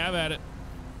 Okay, have at it.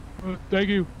 Thank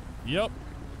you. Yep.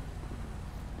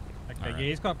 Okay, yeah,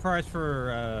 he's got prize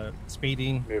for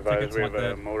speeding. Be advised, Tickets we like have a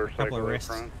that. motorcycle Couple of up arrests.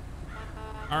 front.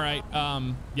 All right.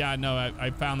 Yeah. No. I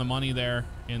found the money there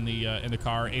in the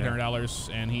car,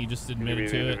 $800, and he just admitted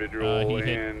to it.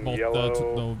 He hit both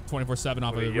the 24/7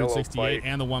 off of Route 68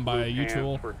 and the one by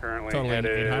U-Tool, totaling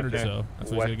 $800. So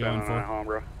that's what he's gonna go in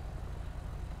for.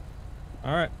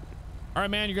 All right. All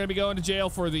right, man. You're gonna be going to jail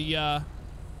for the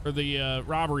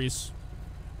robberies.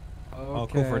 I'll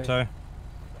call for a tow.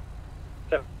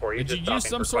 Did you use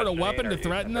some sort of weapon to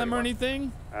threaten them or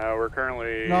anything? We're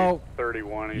currently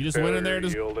 31. You just went in there,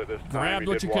 just grabbed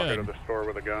what you walk could. out of the store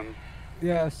with a gun.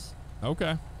 Yes.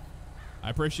 Okay. I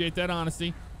appreciate that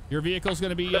honesty. Your vehicle's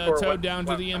going to be towed down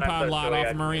to the impound lot off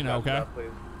of Marina, okay?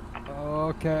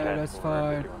 Okay, that's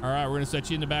fine. All right, we're going to set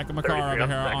you in the back of my car over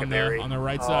here on the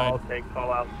right side. I'll take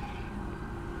call out.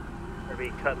 be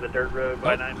cutting the dirt road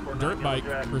by 949 Dirt bike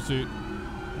Yellow Jack. pursuit.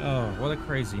 Oh, what a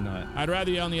crazy night. I'd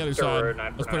rather you on the other Dirt side. road,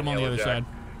 Let's put him on the other side.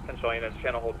 Central units,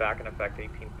 channel hold back in effect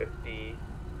 1850.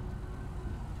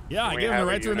 Yeah, I gave him the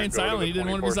right to remain silent. He didn't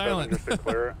want to be silent.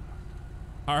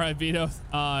 All right, Vito.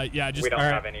 Yeah, just We don't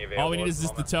have any available all we need at is the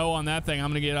just the tow on that thing. I'm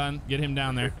gonna get him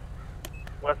down there.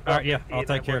 All right, yeah, I'll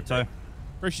take care of tow.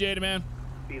 Appreciate it, man.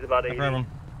 Speed's about 80. No problem.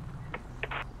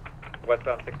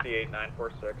 Westbound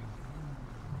 68946.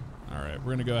 All right,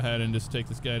 we're gonna go ahead and just take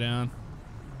this guy down.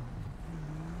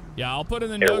 Yeah, I'll put in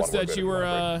the Air notes one, we're that good you if you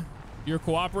were you're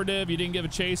cooperative. You didn't give a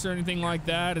chase or anything like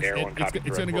that. It's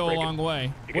going to go a long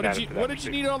way. What did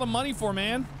you need all the money for,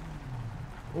 man?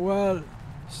 Well,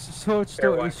 short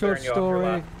story.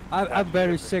 I'm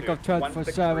very sick of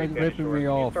 24/7 ripping me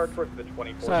off.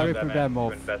 So I ripping them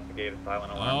off.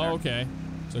 Oh, okay.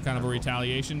 So kind of a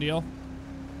retaliation deal?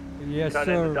 Yes, Cut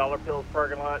in the sir. Dollar Pills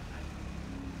parking lot.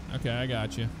 Okay, I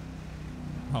got you.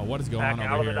 Oh, what is going Back on out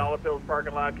over of the here? Dollar Pills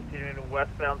parking lot, continuing to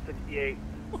westbound 68.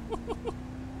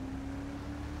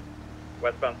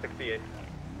 Westbound 68.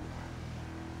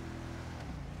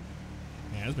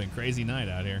 Man, it's been a crazy night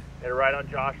out here. And right on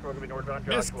Joshua, going to be northbound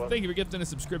Yes, Joshua. thank you for gifting a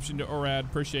subscription to ORAD.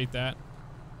 Appreciate that.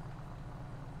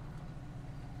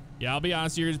 Yeah, I'll be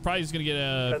honest, you're probably just going to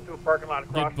get Sent to a parking lot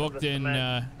across get booked from the in,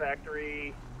 cement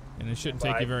factory. and it shouldn't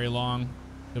take you very long.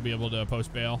 You'll be able to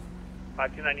post bail.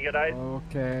 529, you got eyes?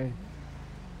 Okay.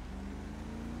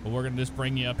 But we're going to just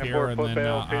bring you up And here, forward and foot then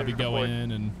bail, I'll be phaser going deployed.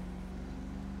 in, and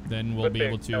then we'll be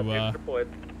able to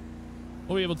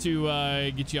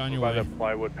get you on your By way. the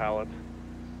plywood pallet.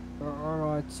 All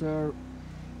right, sir.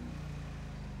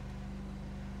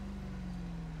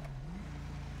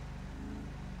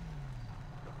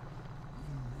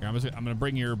 Here, I'm going to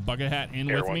bring your bucket hat in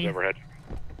Air with one's me. overhead.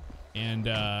 And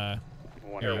here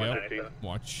you go.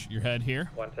 Watch your head here.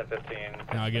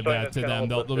 11015. Now I'll give that to them.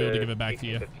 They'll be able to give it back to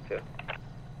you.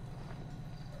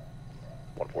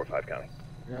 145 County.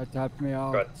 You got to help me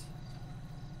out.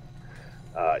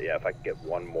 Yeah, if I could get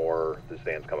one more, this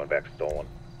van's coming back stolen.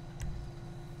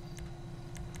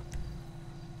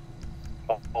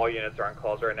 All units are on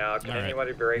calls right now. Can All right.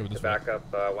 anybody break Go to this back up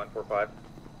 145?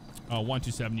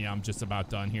 127, yeah, I'm just about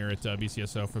done here at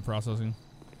BCSO for processing.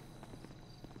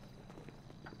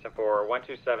 10-4,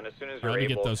 127, as soon as you're Let me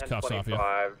able, get those cuffs off you.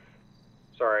 1025,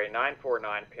 sorry,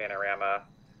 949 Panorama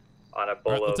on a All right,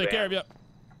 Bolo we'll take care of you.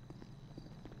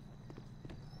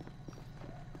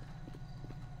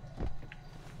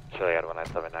 Chili at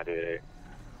 197 988.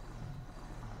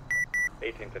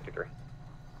 1853.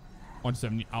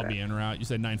 170, I'll be in or out. You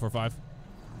said 945?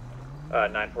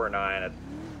 949 at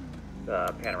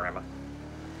Panorama.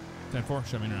 10-4,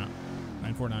 show me in or out.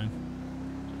 949.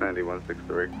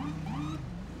 9163.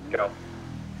 Go.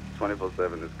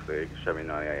 24/7 is clear. Show me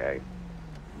 988.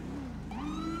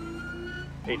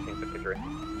 1853.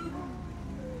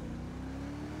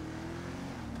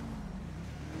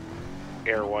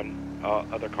 Air 1,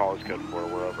 other call is code 4.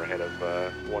 We're overhead of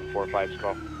 145's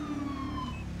call.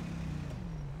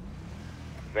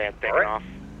 Van taking off.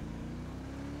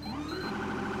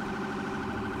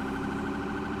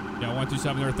 Yeah,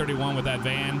 127, they're 31 with that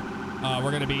van.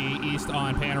 We're going to be east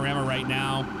on Panorama right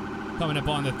now. Coming up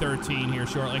on the 13 here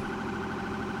shortly. East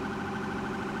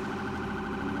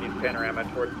Panorama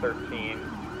towards 13.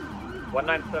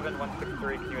 197,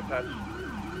 163, can you attach?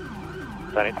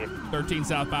 13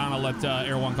 southbound, I'll let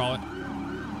Air 1 call it.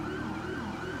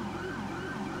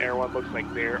 Air 1 looks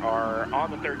like they are on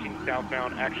the 13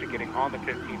 southbound, actually getting on the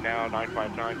 15 now,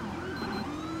 959.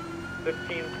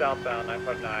 15 southbound,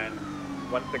 959.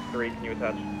 163, can you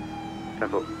attach?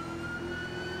 Temple.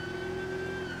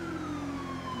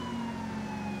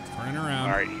 Turning around.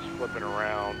 Alright, he's flipping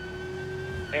around.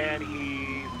 And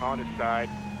he's on his side,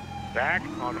 back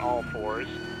on all fours,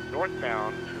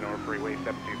 northbound to North Freeway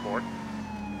 724.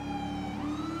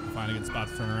 Find a good spot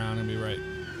to turn around and be right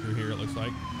through here, it looks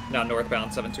like. No,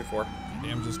 northbound 724.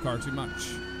 Damn, this car too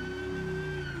much.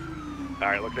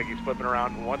 Alright, looks like he's flipping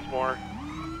around once more,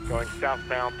 going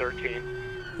southbound 13.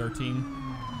 13.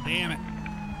 Damn it.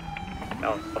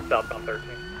 No, southbound 13.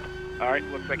 Alright,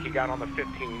 looks like he got on the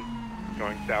 15,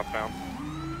 going southbound.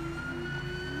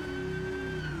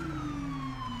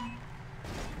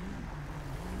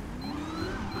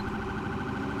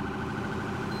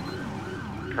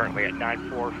 Currently at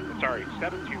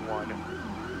 721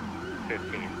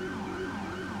 15.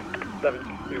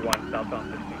 721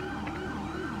 southbound 15.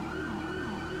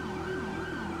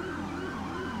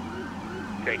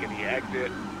 Taking the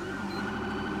exit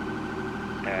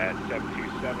at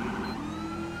 727.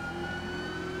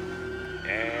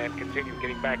 And continue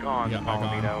getting back on the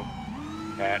Palomino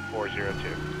at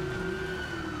 402.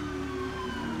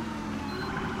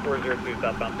 402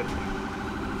 southbound 50.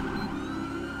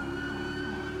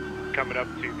 Coming up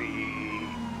to the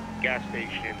gas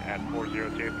station at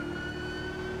 402.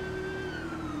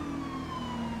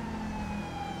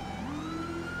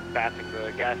 Passing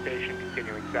the gas station,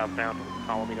 continuing southbound to the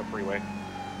Palomino Freeway.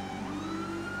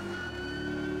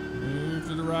 Move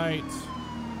to the right.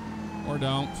 Or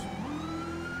don't.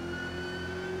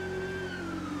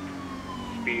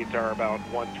 Speeds are about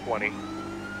 120.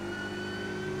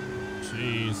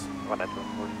 Jeez.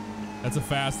 That's a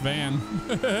fast van.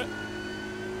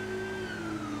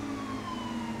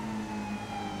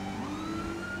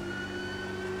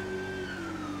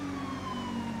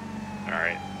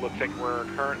 Alright, looks like we're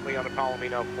currently on the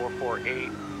Palomino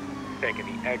 448, taking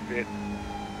the exit.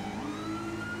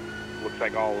 Looks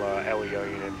like all LEO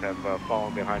units have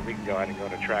fallen behind. We can go ahead and go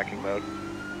into tracking mode.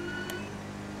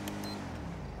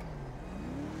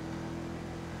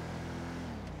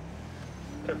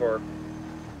 Forward.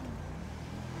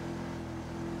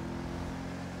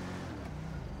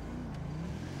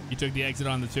 You took the exit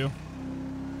on the 2?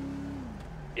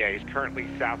 Yeah, he's currently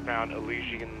southbound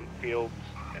Elysian Fields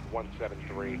at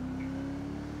 173.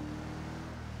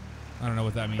 I don't know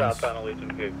what that means. Southbound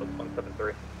Elysian Fields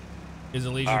 173. Is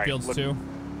Elysian Fields 2?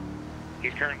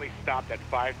 He's currently stopped at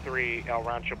 53 El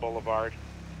Rancho Boulevard.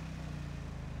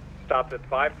 Stopped at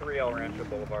 53 El Rancho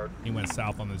Boulevard. He went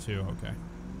south on the 2. Okay.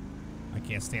 I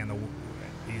can't stand the.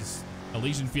 He's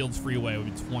Elysian Fields Freeway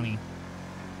would be 20.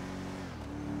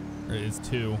 Or it's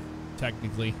 2,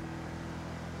 technically.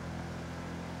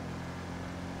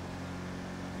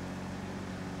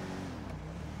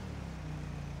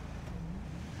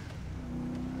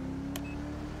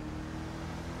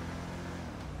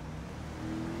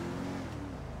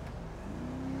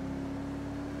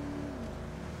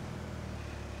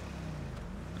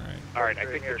 All right, I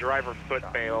think the driver foot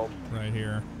bailed. Right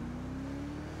here.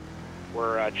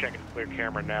 We're checking clear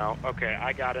camera now. Okay,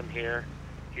 I got him here.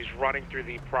 He's running through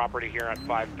the property here at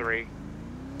 5-3.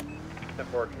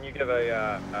 10-4, can you give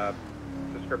a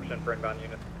description for inbound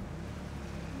units?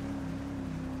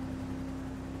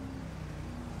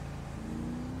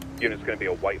 Unit's going to be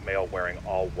a white male wearing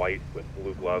all white with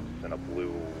blue gloves and a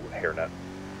blue hairnet.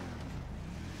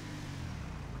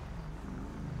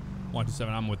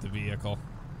 127, I'm with the vehicle.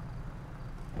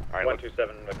 All right,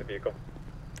 127 with the vehicle.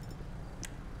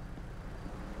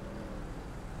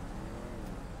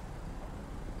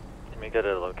 Can we get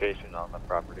a location on the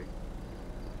property?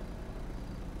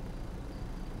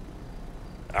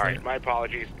 All right, my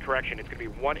apologies. Correction, it's going to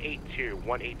be 182.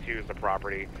 182 is the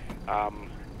property.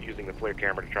 Using the FLIR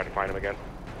camera to try to find him again.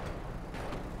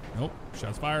 Nope,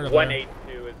 shots fired up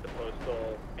 182 is the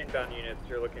postal. Inbound units,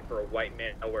 you're looking for a white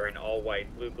man wearing all white,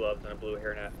 blue gloves, and a blue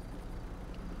hairnet.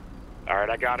 All right,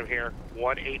 I got him here.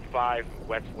 185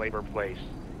 West Labor Place.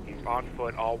 He's on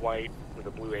foot, all white, with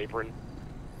a blue apron.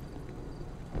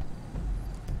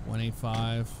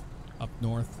 185 up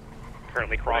north.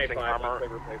 Currently crossing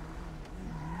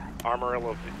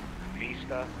Amarillo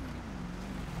Vista.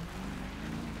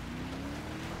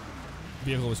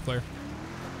 Vehicle was clear.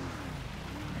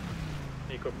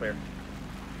 Vehicle clear.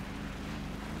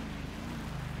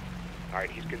 All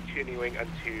right, he's continuing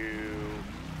into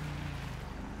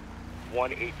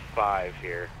 185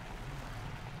 here.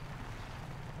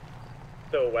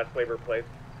 So West Labor Place.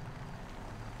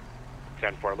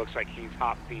 10-4. Looks like he's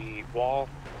hopped the wall.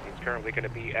 He's currently going to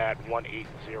be at 180.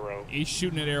 He's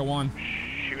shooting at Air 1.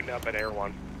 Shooting up at Air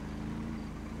 1.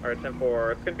 All right,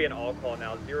 10-4. It's going to be an all call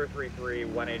now.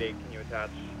 033-188. Can you attach?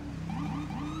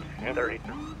 And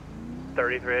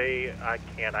 33. I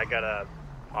can't. I got a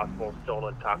possible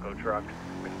stolen taco truck.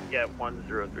 We can get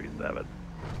 1037.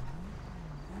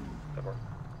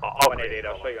 188.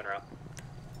 I'll show you en route.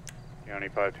 County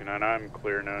 529. I'm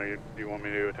clear now. Do you want me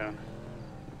to attend?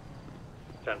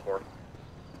 10-4.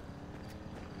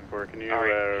 10-4. Can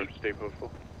you stay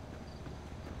postal?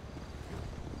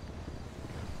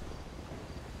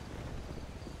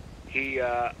 He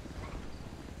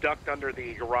ducked under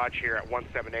the garage here at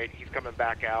 178. He's coming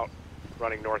back out,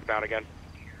 running northbound again.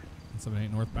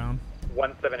 178 northbound.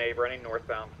 178 running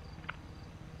northbound.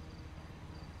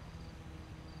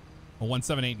 A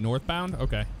 178 northbound?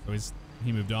 Okay, so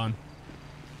he moved on.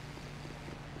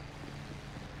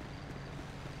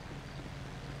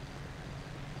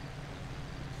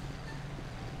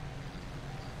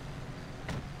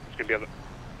 It's going to be on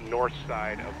the north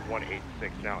side of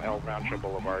 186 now, El Rancho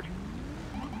Boulevard.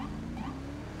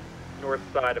 North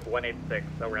side of 186,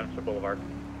 El Rancho Boulevard.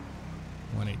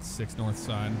 186 north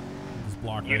side. This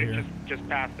block right Unit here. just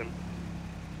past him.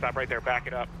 Stop right there, back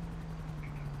it up.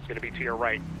 It's going to be to your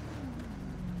right.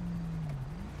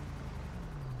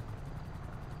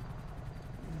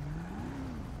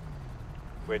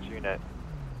 Which unit?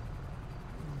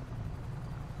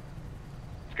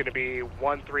 It's going to be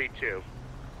 132.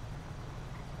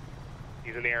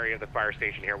 He's in the area of the fire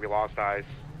station here. We lost eyes.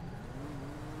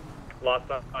 Lost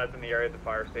eyes in the area of the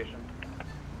fire station.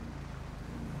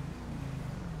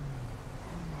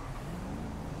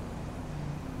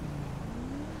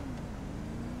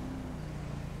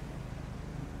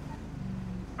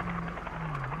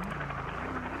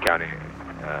 County,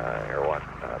 Air 1,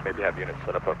 maybe have units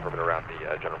set up a perimeter around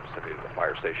the general vicinity of the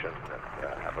fire station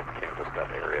and have them canvass that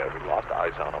area. We lost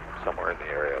eyes on him somewhere in the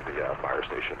area of the fire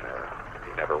station there.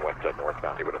 He never went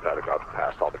northbound. He would have had to go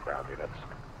past all the ground units.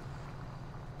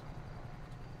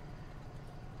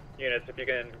 Units, if you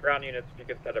can, ground units, if you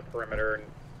could set a perimeter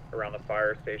around the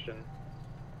fire station,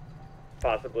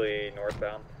 possibly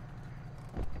northbound.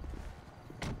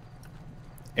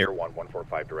 Air 1,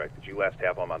 145 direct. Did you last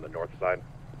have them on the north side?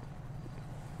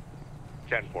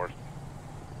 10-4.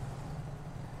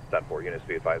 10-4 units,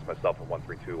 be advised, myself and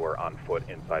 132 are on foot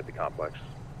inside the complex.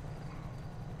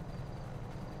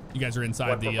 You guys are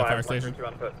inside the fire station?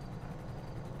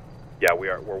 Yeah,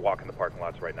 we're walking the parking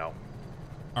lots right now.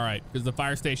 All right, because the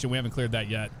fire station, we haven't cleared that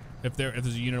yet. If there's a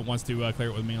unit that wants to clear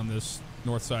it with me on this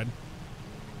north side.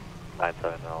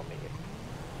 9-7, I'll meet you.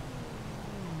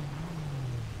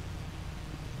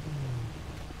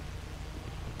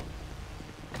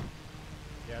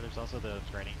 Yeah, there's also the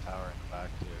training tower in the back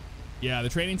too. Yeah, the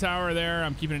training tower there,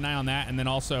 I'm keeping an eye on that. And then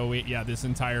also, yeah, this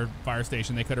entire fire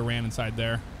station, they could have ran inside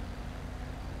there.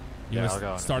 You Yeah, guys I'll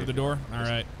go started the door? All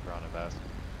right. Run it fast.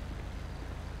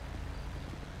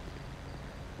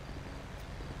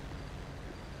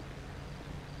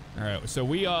 All right, so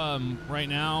we, right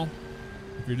now,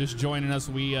 if you're just joining us,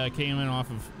 we came in off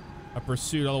of a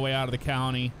pursuit all the way out of the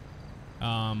county.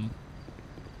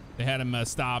 They had him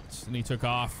stopped, and he took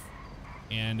off.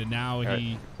 And now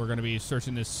we're going to be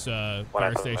searching this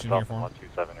fire station here for him.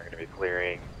 127 are going to be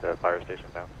clearing the fire station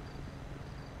down.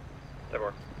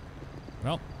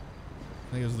 Well,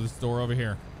 I think it's this door over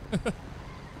here.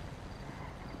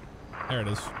 There it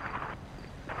is.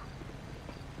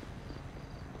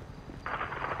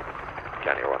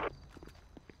 County 1.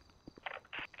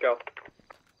 Go.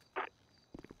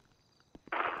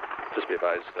 Just be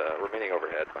advised, remaining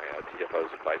overhead, my TFO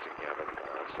is advising him and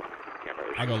some camera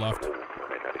issues. I'll go left.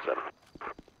 Remain 97.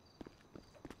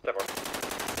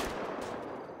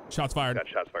 Shots fired. Got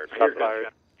shots fired. Shots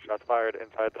fired. Shots fired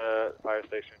inside the fire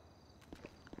station.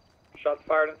 Shots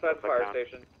fired inside the fire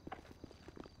station.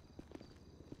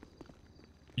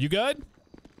 You good?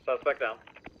 Suspect down.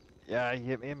 Yeah, he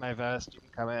hit me in my vest. You can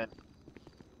come in.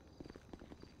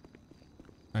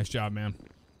 Nice job, man.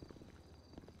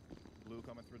 Blue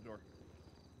coming through the door.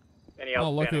 Any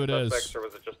Oh, look who it outstanding is. suspects, or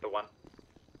was it just the one?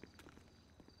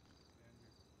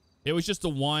 It was just the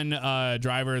one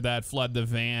driver that fled the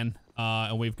van,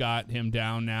 and we've got him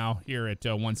down now here at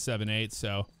 178.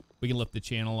 So we can lift the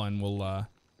channel, and we'll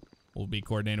be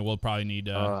coordinated. We'll probably need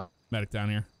medic down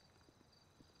here.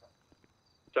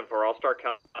 10-4, All-Star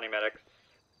County medics,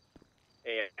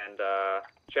 and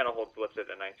channel holds lifted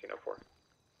at 1904.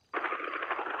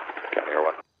 County Air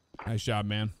 1. Nice job,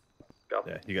 man. Go.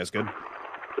 Yeah, you guys good?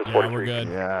 Yeah, we're good.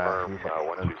 Yeah,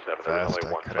 127. There's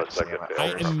only one suspect.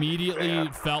 I immediately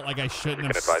felt like I shouldn't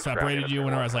have separated you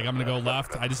when I was like, I'm going to go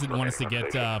left. I just didn't want us to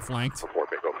get flanked.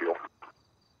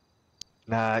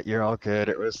 Nah, you're all good.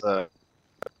 It was a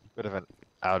bit of an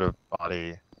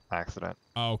out-of-body accident.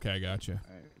 Oh, okay, gotcha.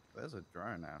 Hey, there's a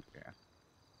drone out here.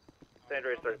 San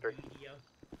Andreas 33.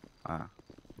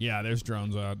 Yeah, there's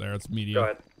drones out there. It's media. Go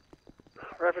ahead.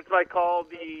 Reference my call,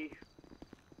 the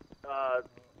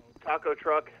taco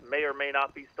truck may or may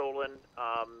not be stolen.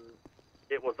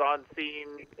 It was on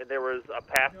scene, and there was a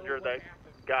passenger that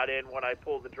got in when I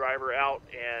pulled the driver out,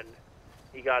 and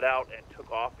he got out and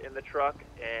took off in the truck,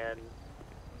 and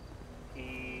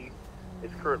he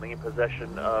is currently in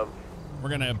possession of... We're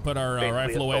going to put our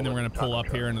rifle away, and then we're going to pull up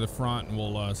here into the front, and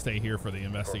we'll stay here for the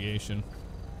investigation.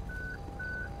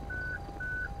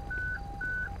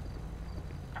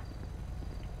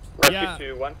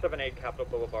 Rescue 2, 178 Capitol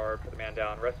Boulevard for the man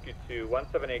down. Rescue 2,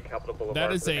 178 Capitol Boulevard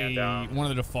That is for the man down. one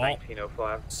of the default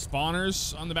 1905.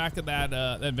 spawners on the back of that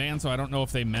van, so I don't know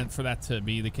if they meant for that to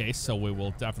be the case, so we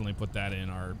will definitely put that in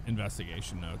our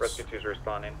investigation notes. Rescue 2 is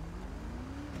responding.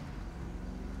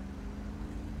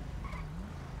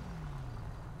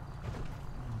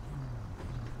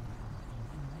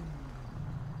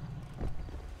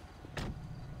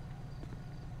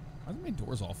 Why are my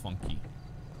doors all funky?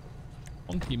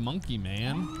 Funky monkey,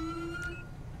 man.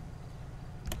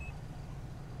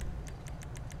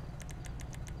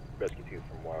 Rescue 2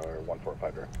 from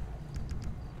 145 direct.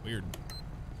 Weird.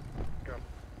 Go.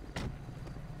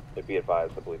 be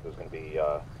advised, I believe there's going to be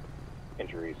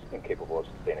injuries incapable of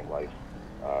sustaining life.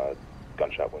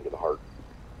 Gunshot wound to the heart.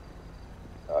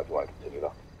 If you want to continue,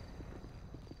 though.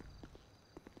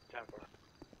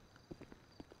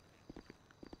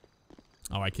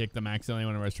 Oh, I kicked them accidentally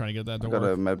whenever I was trying to get that to I've got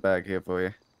work. a med bag here for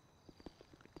you.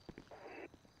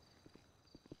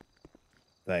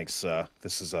 Thanks.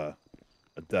 This is a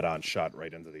dead-on shot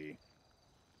right into the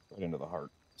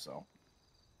heart. So.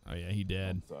 Oh yeah, he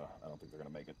did. I don't think they're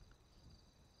gonna make it.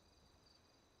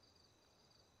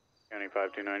 County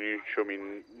 529, you show me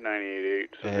 988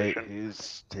 Hey, sufficient.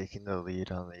 who's taking the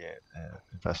lead on the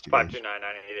investigation? 529,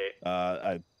 988.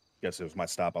 I guess it was my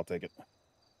stop. I'll take it.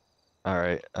 All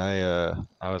right, I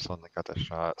was the one that got the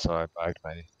shot, so I bagged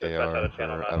my AR for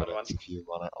evidence. If you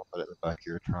want it, I'll put it in the back of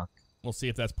your trunk. We'll see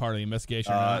if that's part of the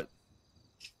investigation or not.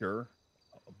 Sure,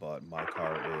 but my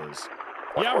car is.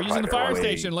 Yeah, we're using the fire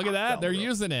station. Look at that. They're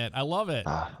using it. I love it.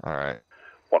 All right.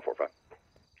 145.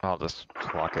 I'll just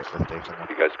clock it to the station.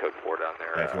 You guys code 4 down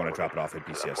there. Yeah, if you want to drop it off at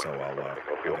BCSO, I'll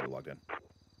get it logged in.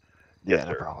 Yeah, yes,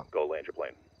 no sir. problem. Go land your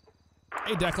plane.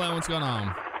 Hey, Declan, what's going on?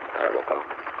 All right, we'll come.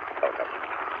 Okay.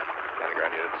 County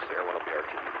ground units, Air 1 will be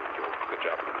RT. Good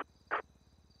job.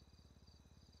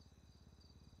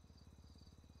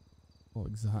 Well,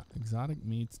 exotic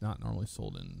meats not normally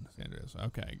sold in San Andreas.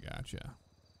 Okay, gotcha.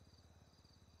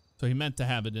 So he meant to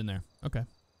have it in there. Okay.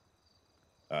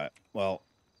 All right. Well,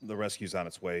 the rescue's on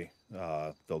its way.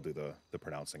 They'll do the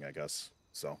pronouncing, I guess.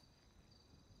 So.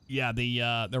 Yeah,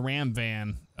 the Ram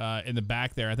van in the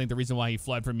back there. I think the reason why he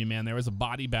fled from you, man, there was a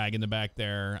body bag in the back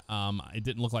there. It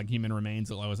didn't look like human remains.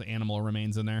 It was animal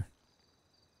remains in there.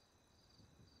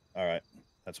 All right.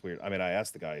 That's weird. I mean, I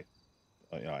asked the guy.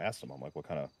 I asked him. I'm like, what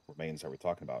kind of remains are we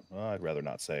talking about? I'd rather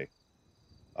not say.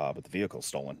 But the vehicle's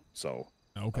stolen. So.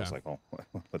 Okay. I was like, well,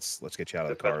 let's get you out of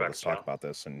the car. Let's talk about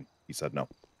this. And he said no.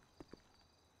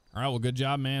 All right. Well, good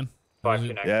job, man.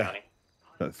 529 Yeah.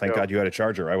 County. Thank God you had a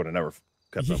charger. I would have never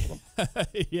kept up with him.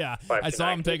 Yeah. I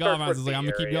saw him take off. I was like, I'm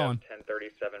going to keep going.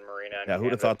 1037 Marina. Yeah, who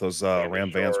would have thought those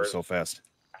Ram vans were so fast?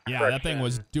 Yeah, that thing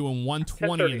was doing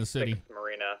 120 in the city.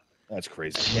 Marina. That's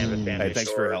crazy. Hey,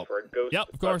 thanks for your help.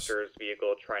 Yep, of course.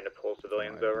 Vehicle trying to pull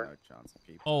civilians over.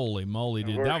 Holy moly,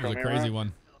 dude. That was a crazy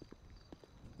one.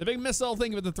 The big missile,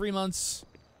 thank you for the 3 months.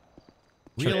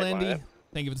 Real Andy,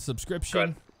 thank you for the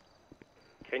subscription.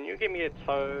 Can you give me a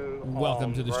tow?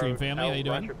 Welcome to the stream family. How you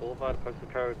doing? Rancho Boulevard, postal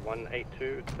code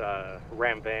 182. It's a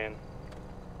Ram van.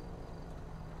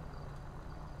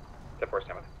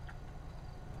 1047.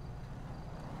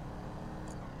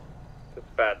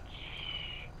 Dispatch.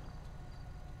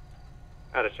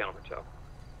 Out of channel for tow.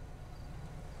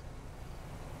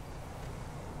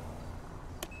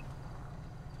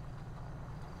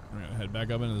 We're gonna head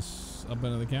back up into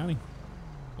the county.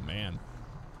 Oh man,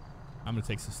 I'm gonna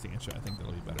take Substantia. I think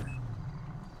that'll be better.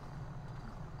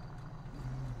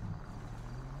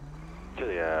 To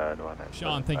the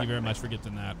Sean, thank you very much for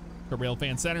getting that. For Rail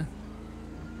Fan Center.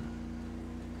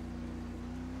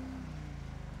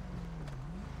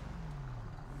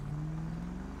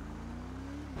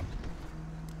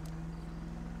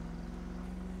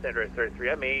 Sandra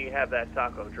 33, I may have that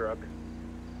taco truck.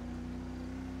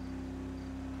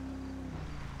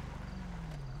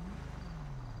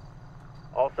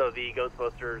 Also, the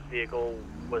Ghostbusters vehicle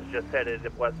was just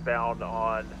headed westbound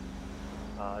on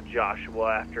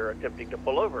Joshua after attempting to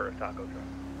pull over a taco truck.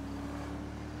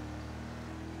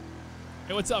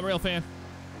 Hey, what's up, Rail Fan?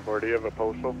 Or do you have a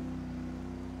postal?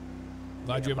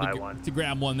 Glad you were able to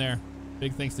grab one there.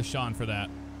 Big thanks to Sean for that.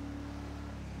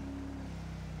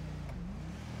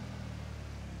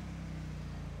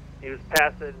 He was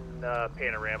passing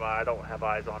Panorama. I don't have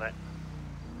eyes on it.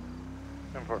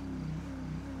 10-4.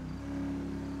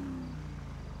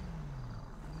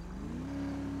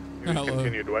 You just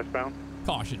continued westbound?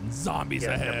 Caution, zombies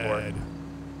ahead.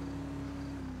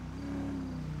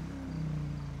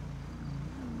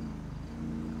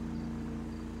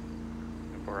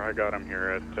 Or I got him here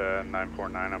at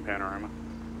 949 on Panorama.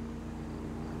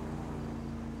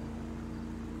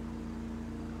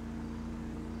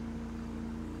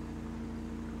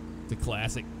 It's a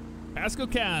classic. Pasco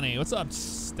County, what's up?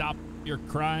 Stop your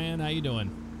crying. How you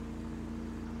doing?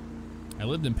 I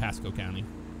lived in Pasco County.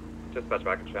 Dispatch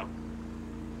back in channel.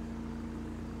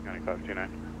 County 529.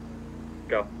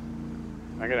 Go.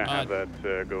 I'm gonna have that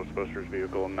Ghostbusters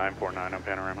vehicle 949 on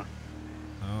Panorama.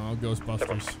 Oh,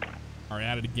 Ghostbusters. Are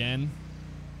at it again.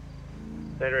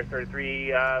 Sandra 33,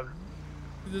 got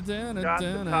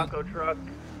the taco truck.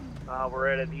 We're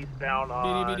at an eastbound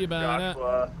on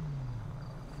Joshua.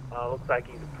 Looks like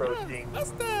he's approaching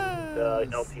the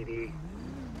LTD.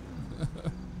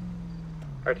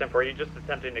 Alright, 10-4, are you just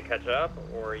attempting to catch up,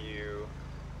 or are you...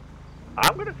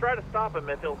 I'm going to try to stop him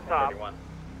if he'll stop.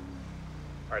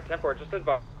 Alright, 10-4, just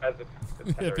advise it's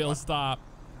If he'll stop.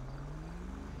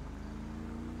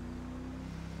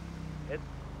 It's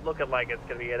looking like it's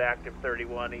going to be an active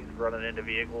 31. He's running into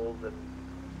vehicles and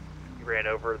he ran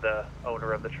over the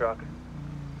owner of the truck.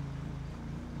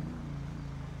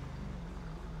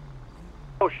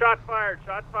 Oh, shot fired,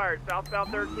 southbound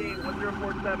 13,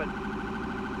 1047.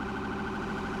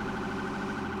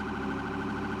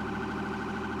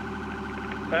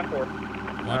 Ten-4.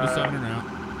 1-7 and out.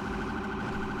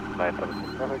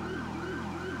 976 traffic.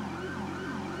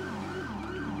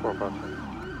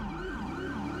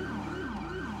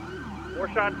 456. More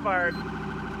shots fired.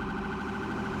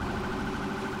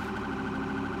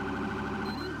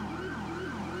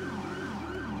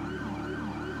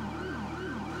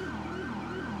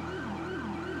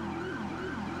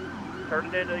 Turn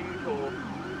it into U-tool.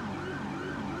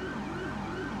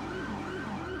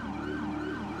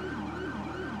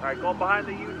 Alright, going behind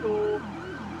the U-tool.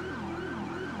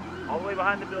 All the way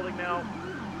behind the building now.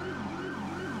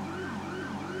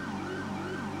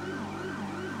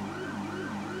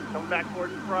 Coming back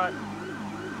towards the front.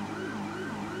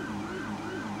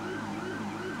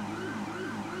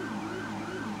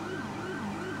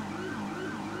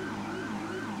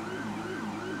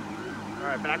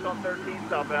 Alright, back on 13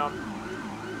 southbound.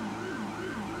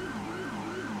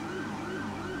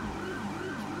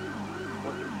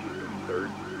 Third.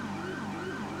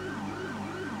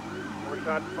 More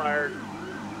shots fired.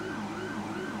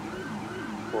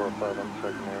 405 on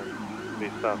secondary. Be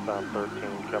southbound 13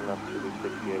 coming up to the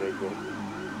 68 exit.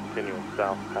 Continuing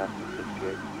south past the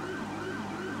 68.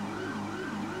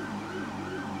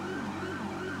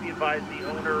 Be advised, the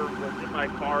owner was in my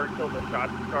car until the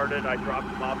shots started. I dropped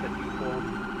him off at U-Tool.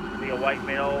 See a white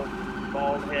male,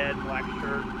 bald head, black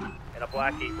shirt, and a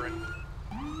black apron.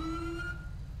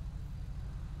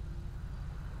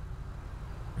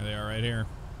 Here they are right here.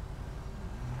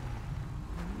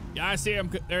 Yeah, I see him.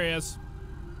 There he is.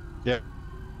 Yeah.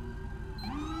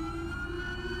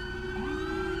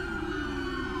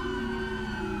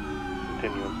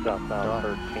 Continuing southbound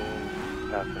 13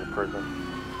 passing the prison.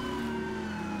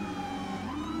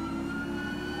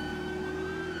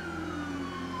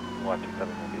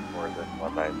 127 will be more than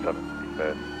 197 will be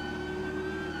fed.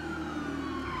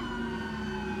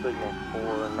 Signal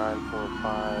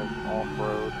 4945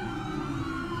 off-road.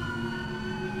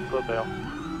 Footbell.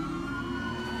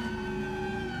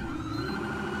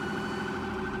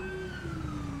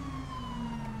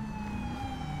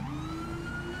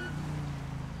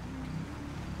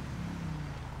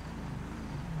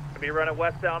 Be running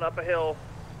westbound up a hill.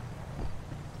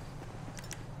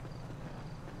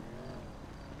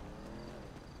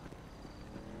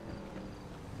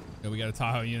 Yeah, we got a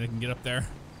Tahoe unit that can get up there.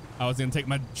 I was gonna take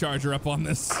my Charger up on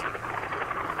this.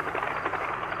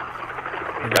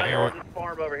 Got this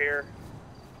farm over here.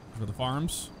 For the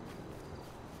farms.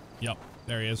 Yep,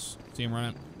 there he is. See him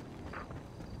running.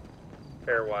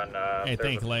 Fair one. Hey,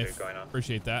 thanks, Leif.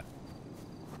 Appreciate that.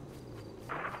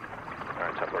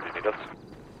 Alright, 10-4, do you need us?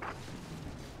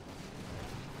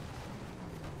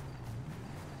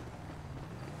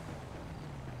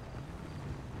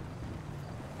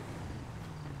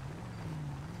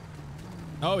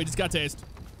 Oh, he just got tased.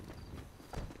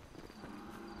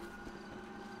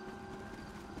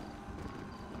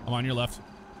 I'm on your left.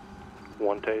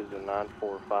 One tased in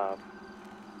 945.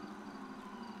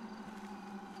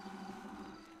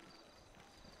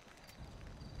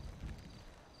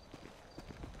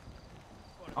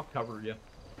 I'll cover you.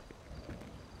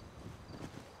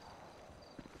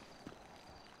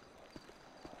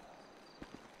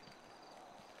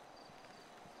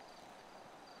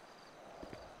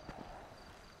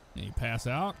 And you pass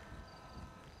out.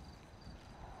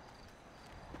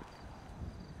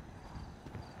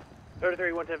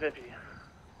 $33, 110.50.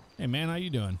 Hey man, how you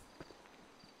doing?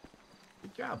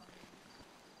 Good job.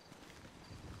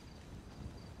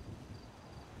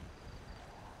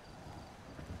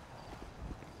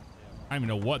 I don't even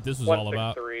know what this was all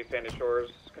about. 163 Sandy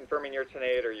Shores, confirming you're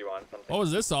 10-8, or are you on something? What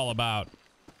was this all about?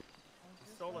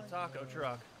 Stole a taco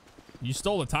truck. You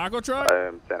stole a taco truck? I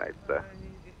am 10-8, sir.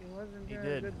 He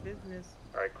did. Good business.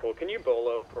 Alright, cool. Can you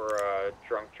bolo for a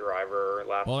drunk driver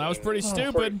last Well, that was seen pretty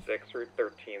stupid. 46 Route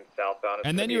 13 southbound. It's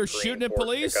And then gonna you be were a green shooting at Ford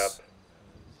police? pickup.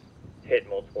 Hit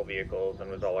multiple vehicles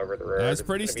and was all over the road. That's It's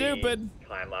pretty gonna be stupid.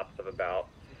 Time lapse of about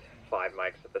 5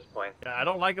 mics at this point. Yeah, I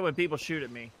don't like it when people shoot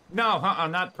at me. No,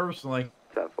 not personally.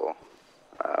 10-4.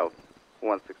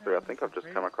 163, I think I've just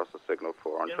come across a signal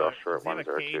for on Joshua at Does he have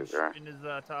a cage 1020. in his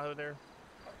Tahoe there?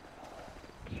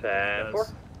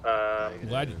 10-4. I'm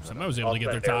glad somebody was able to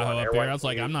get their Tahoe up here. I was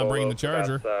like, I'm not bringing the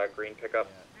Charger. Green pickup.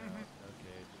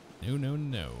 No, no,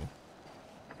 no.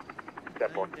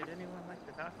 Step one. Did anyone like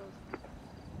the tacos?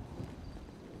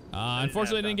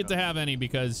 Unfortunately, I didn't get to have any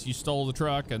because you stole the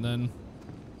truck and then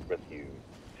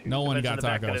no one got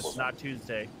tacos. It's not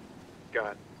Tuesday.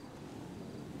 Got.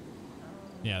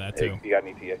 Yeah, that too. You got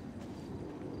an ETA?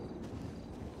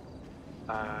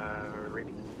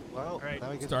 Ready. Well, right.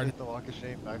 now we get Started. to the walk of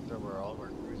shame back to where all of our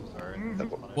cruises are. That's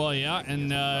fine. Well, yeah,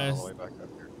 and all the way back up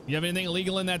here. you have anything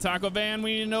illegal in that taco van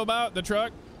we need to know about? The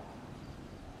truck?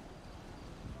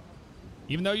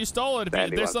 Even though you stole it,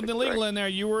 if there's something legal in there,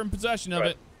 you were in possession of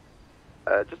it.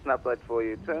 Just an update for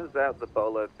you. Turns out the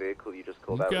Bolo vehicle you just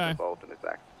called out was involved in this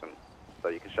accident, so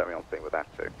you can show me on scene with that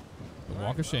too. The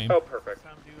walk of shame. Oh, perfect.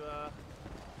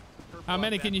 How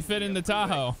many can you fit in the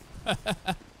Tahoe?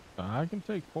 I can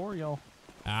take 4, y'all.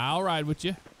 I'll ride with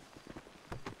you.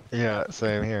 Yeah,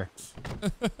 same here.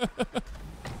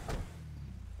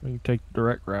 We can take the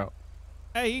direct route.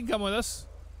 Hey, you can come with us.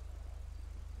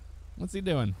 What's he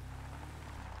doing?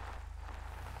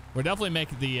 We'll definitely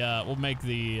make the we'll make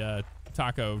the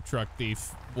taco truck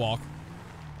thief walk.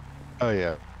 Oh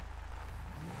yeah.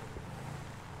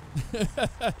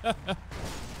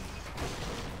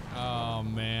 Oh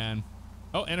man.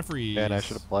 Oh, and a freeze. And I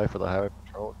should apply for the highway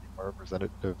patrol. Be more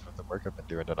representative of the work I've been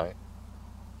doing tonight.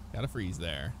 Got a freeze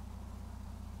there.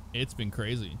 It's been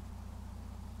crazy.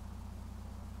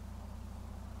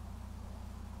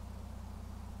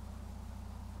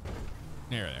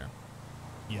 There.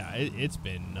 Yeah, it's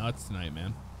been nuts tonight,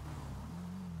 man.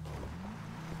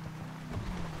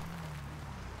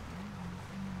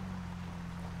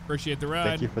 Appreciate the ride.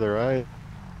 Thank you for the ride.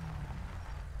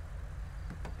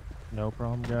 No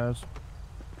problem, guys.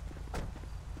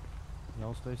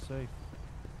 Y'all stay safe.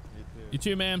 You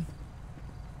too, man.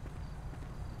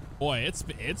 Boy, it's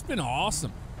been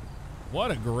awesome.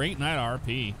 What a great night at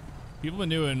RP. People have been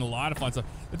doing a lot of fun stuff.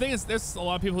 The thing is, there's a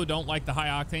lot of people who don't like the high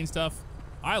octane stuff.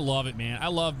 I love it, man. I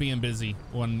love being busy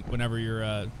whenever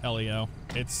you're LEO.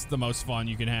 It's the most fun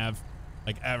you can have,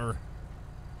 like, ever.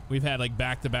 We've had like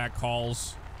back-to-back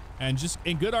calls and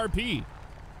good RP.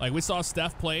 Like, we saw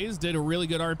Steph Plays did a really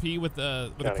good RP with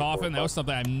the coffin. That was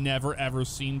something I've never ever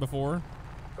seen before.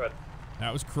 Good.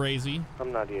 That was crazy.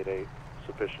 I'm 98.8.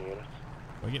 Sufficient units.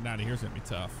 Well, getting out of here is gonna be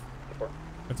tough.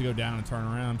 Have to go down and turn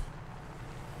around.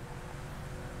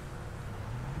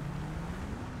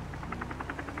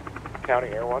 County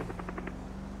Air 1.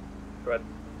 Go ahead.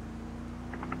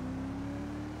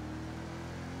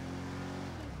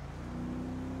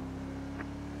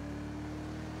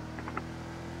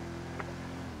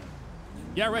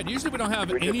 Yeah, right. Usually we don't have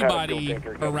anybody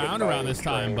around this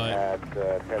time, but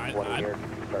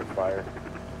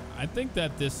I think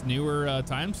that this newer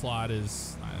time slot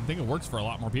is. I think it works for a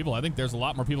lot more people. I think there's a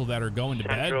lot more people that are going to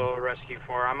bed. Central Rescue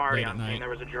 4. I'm already on scene. Night. There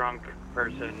was a drunk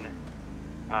person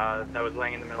that was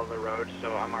laying in the middle of the road,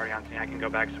 so I'm already on scene. I can go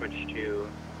back, switch to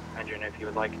engine if you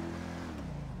would like.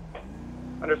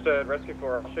 Understood. Rescue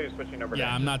 4. I'll show you switching over.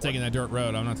 Yeah, I'm not taking that dirt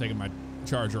road. I'm not taking my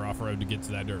Charger off road to get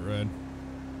to that dirt road.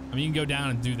 I mean, you can go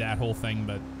down and do that whole thing,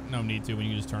 but no need to when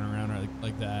you can just turn around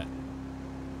like that.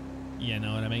 You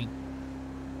know what I mean?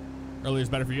 Earlier is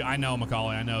better for you. I know,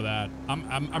 Macaulay. I know that.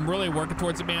 I'm really working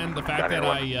towards it, man. The fact that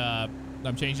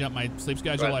I'm changing up my sleep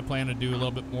schedule. I plan to do a little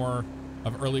bit more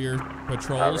of earlier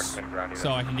patrols,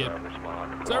 so I can get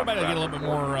everybody will get a little bit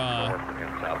more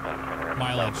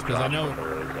mileage. Because I know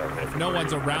if no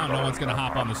one's around, no one's gonna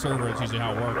hop on the server. It's usually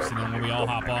how it works. And then when we all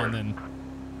hop on, then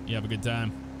you have a good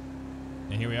time.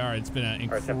 And here we are. It's been an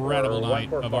incredible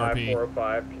night of RP.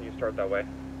 405. Can you start that way?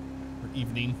 For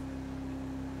evening.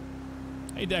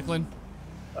 Hey, Declan.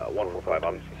 145.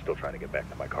 I'm still trying to get back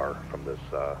to my car from this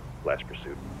last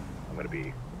pursuit. I'm going to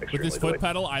be extremely with this foot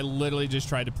pedal. I literally just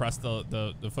tried to press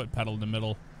the foot pedal in the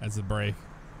middle as the brake.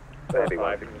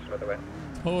 405. You can just start that way.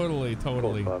 Totally.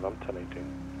 45, I'm 1018.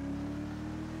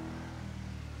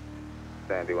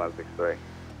 Sandy 163.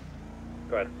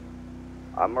 Go ahead.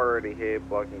 I'm already here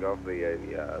blocking off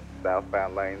the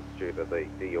southbound lanes due to the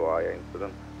DUI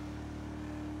incident.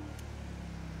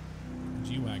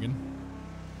 G-Wagon.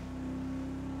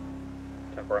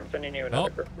 10-4, I'm sending you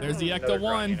another. There's the Ecto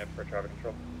 1. Unit for traffic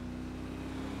control.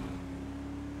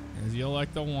 There's the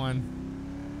Ecto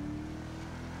 1.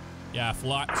 Yeah, as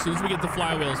soon as we get the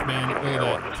flywheels, man, look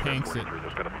at that. Tanks it.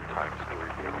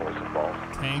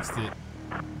 Tanks it.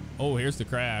 Oh, here's the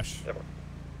crash.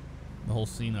 The whole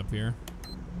scene up here.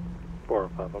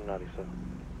 405, I'm 97.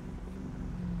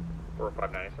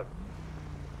 405, 97.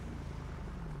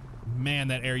 Man,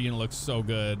 that air unit looks so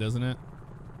good, doesn't it?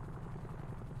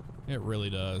 It really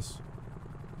does.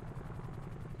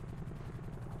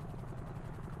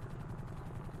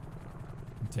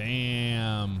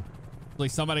 Damn. Like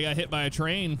somebody got hit by a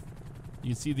train.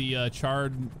 You can see the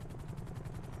charred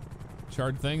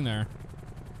thing there.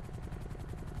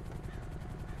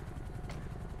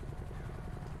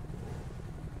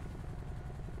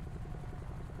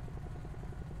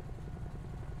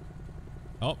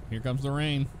 Oh, here comes the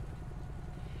rain.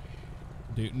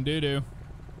 Dootin' doo-doo.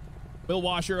 Bill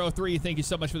Washer 03, thank you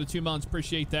so much for the 2 months.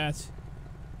 Appreciate that.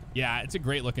 Yeah, it's a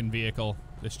great looking vehicle,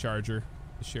 this Charger.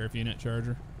 The Sheriff Unit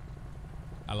Charger.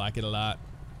 I like it a lot.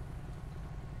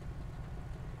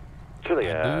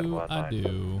 Juliet, I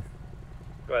do.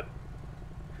 Go ahead.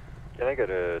 Can I go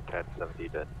to 1070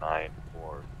 to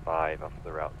 945 off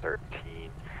the Route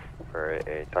 13 for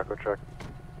a taco truck?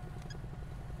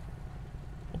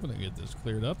 Hoping to get this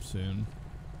cleared up soon.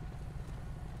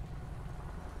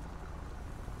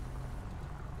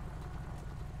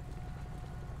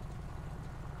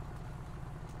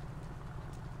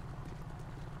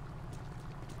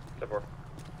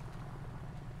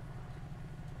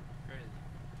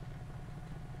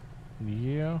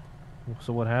 Yeah.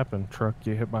 So what happened? Truck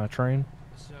get hit by a train?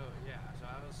 So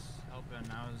I was helping.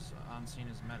 I was on scene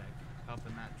as medic,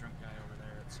 helping that drunk guy over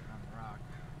there that's sitting on the rock.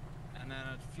 And then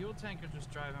a fuel tanker just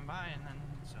driving by, and then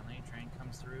suddenly a train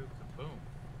comes through. Kaboom!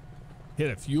 Hit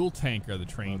a fuel tanker. The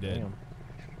train did. Damn.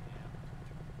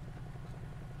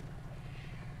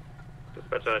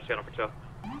 Dispatch out of channel for 2.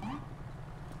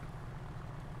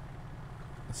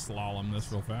 Slalom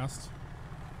this real fast.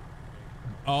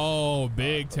 Oh,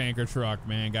 big tanker truck,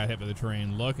 man, got hit by the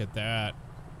train. Look at that.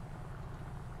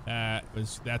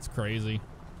 That's crazy.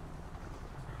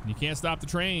 You can't stop the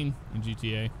train in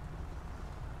GTA.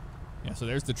 Yeah, so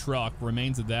there's the truck.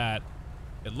 Remains of that.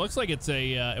 It looks like it's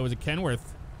a it was a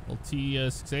Kenworth, little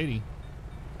T680.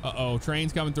 Uh-oh,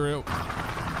 train's coming through.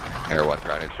 Air 1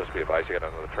 ground, it's just be advised you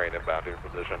got another train inbound to your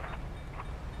position.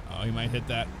 Oh, he might hit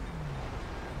that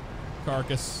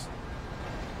carcass.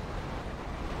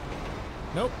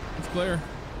 Nope, it's clear.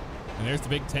 And there's the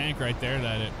big tank right there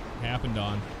that it happened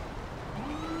on.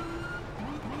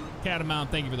 Catamount,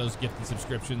 thank you for those gifted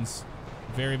subscriptions.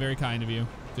 Very, very kind of you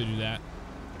to do that.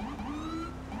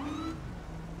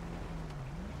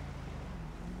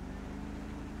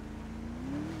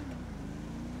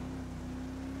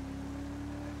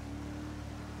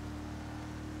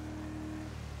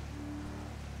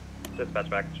 Dispatch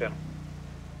back to channel.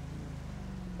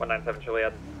 197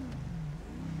 Juliet.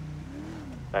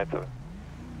 97.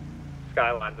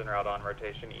 Skylines en route on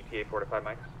rotation, ETA 4 to 5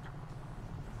 mics.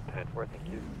 10-4, thank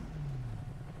you.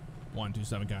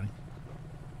 127 County.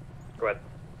 Go ahead.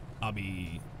 I'll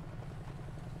be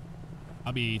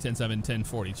 10-7,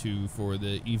 10-42 for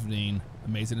the evening.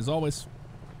 Amazing as always.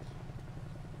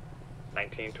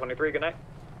 1923, good night.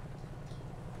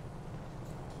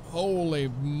 Holy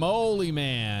moly,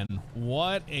 man.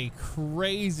 What a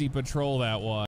crazy patrol that was.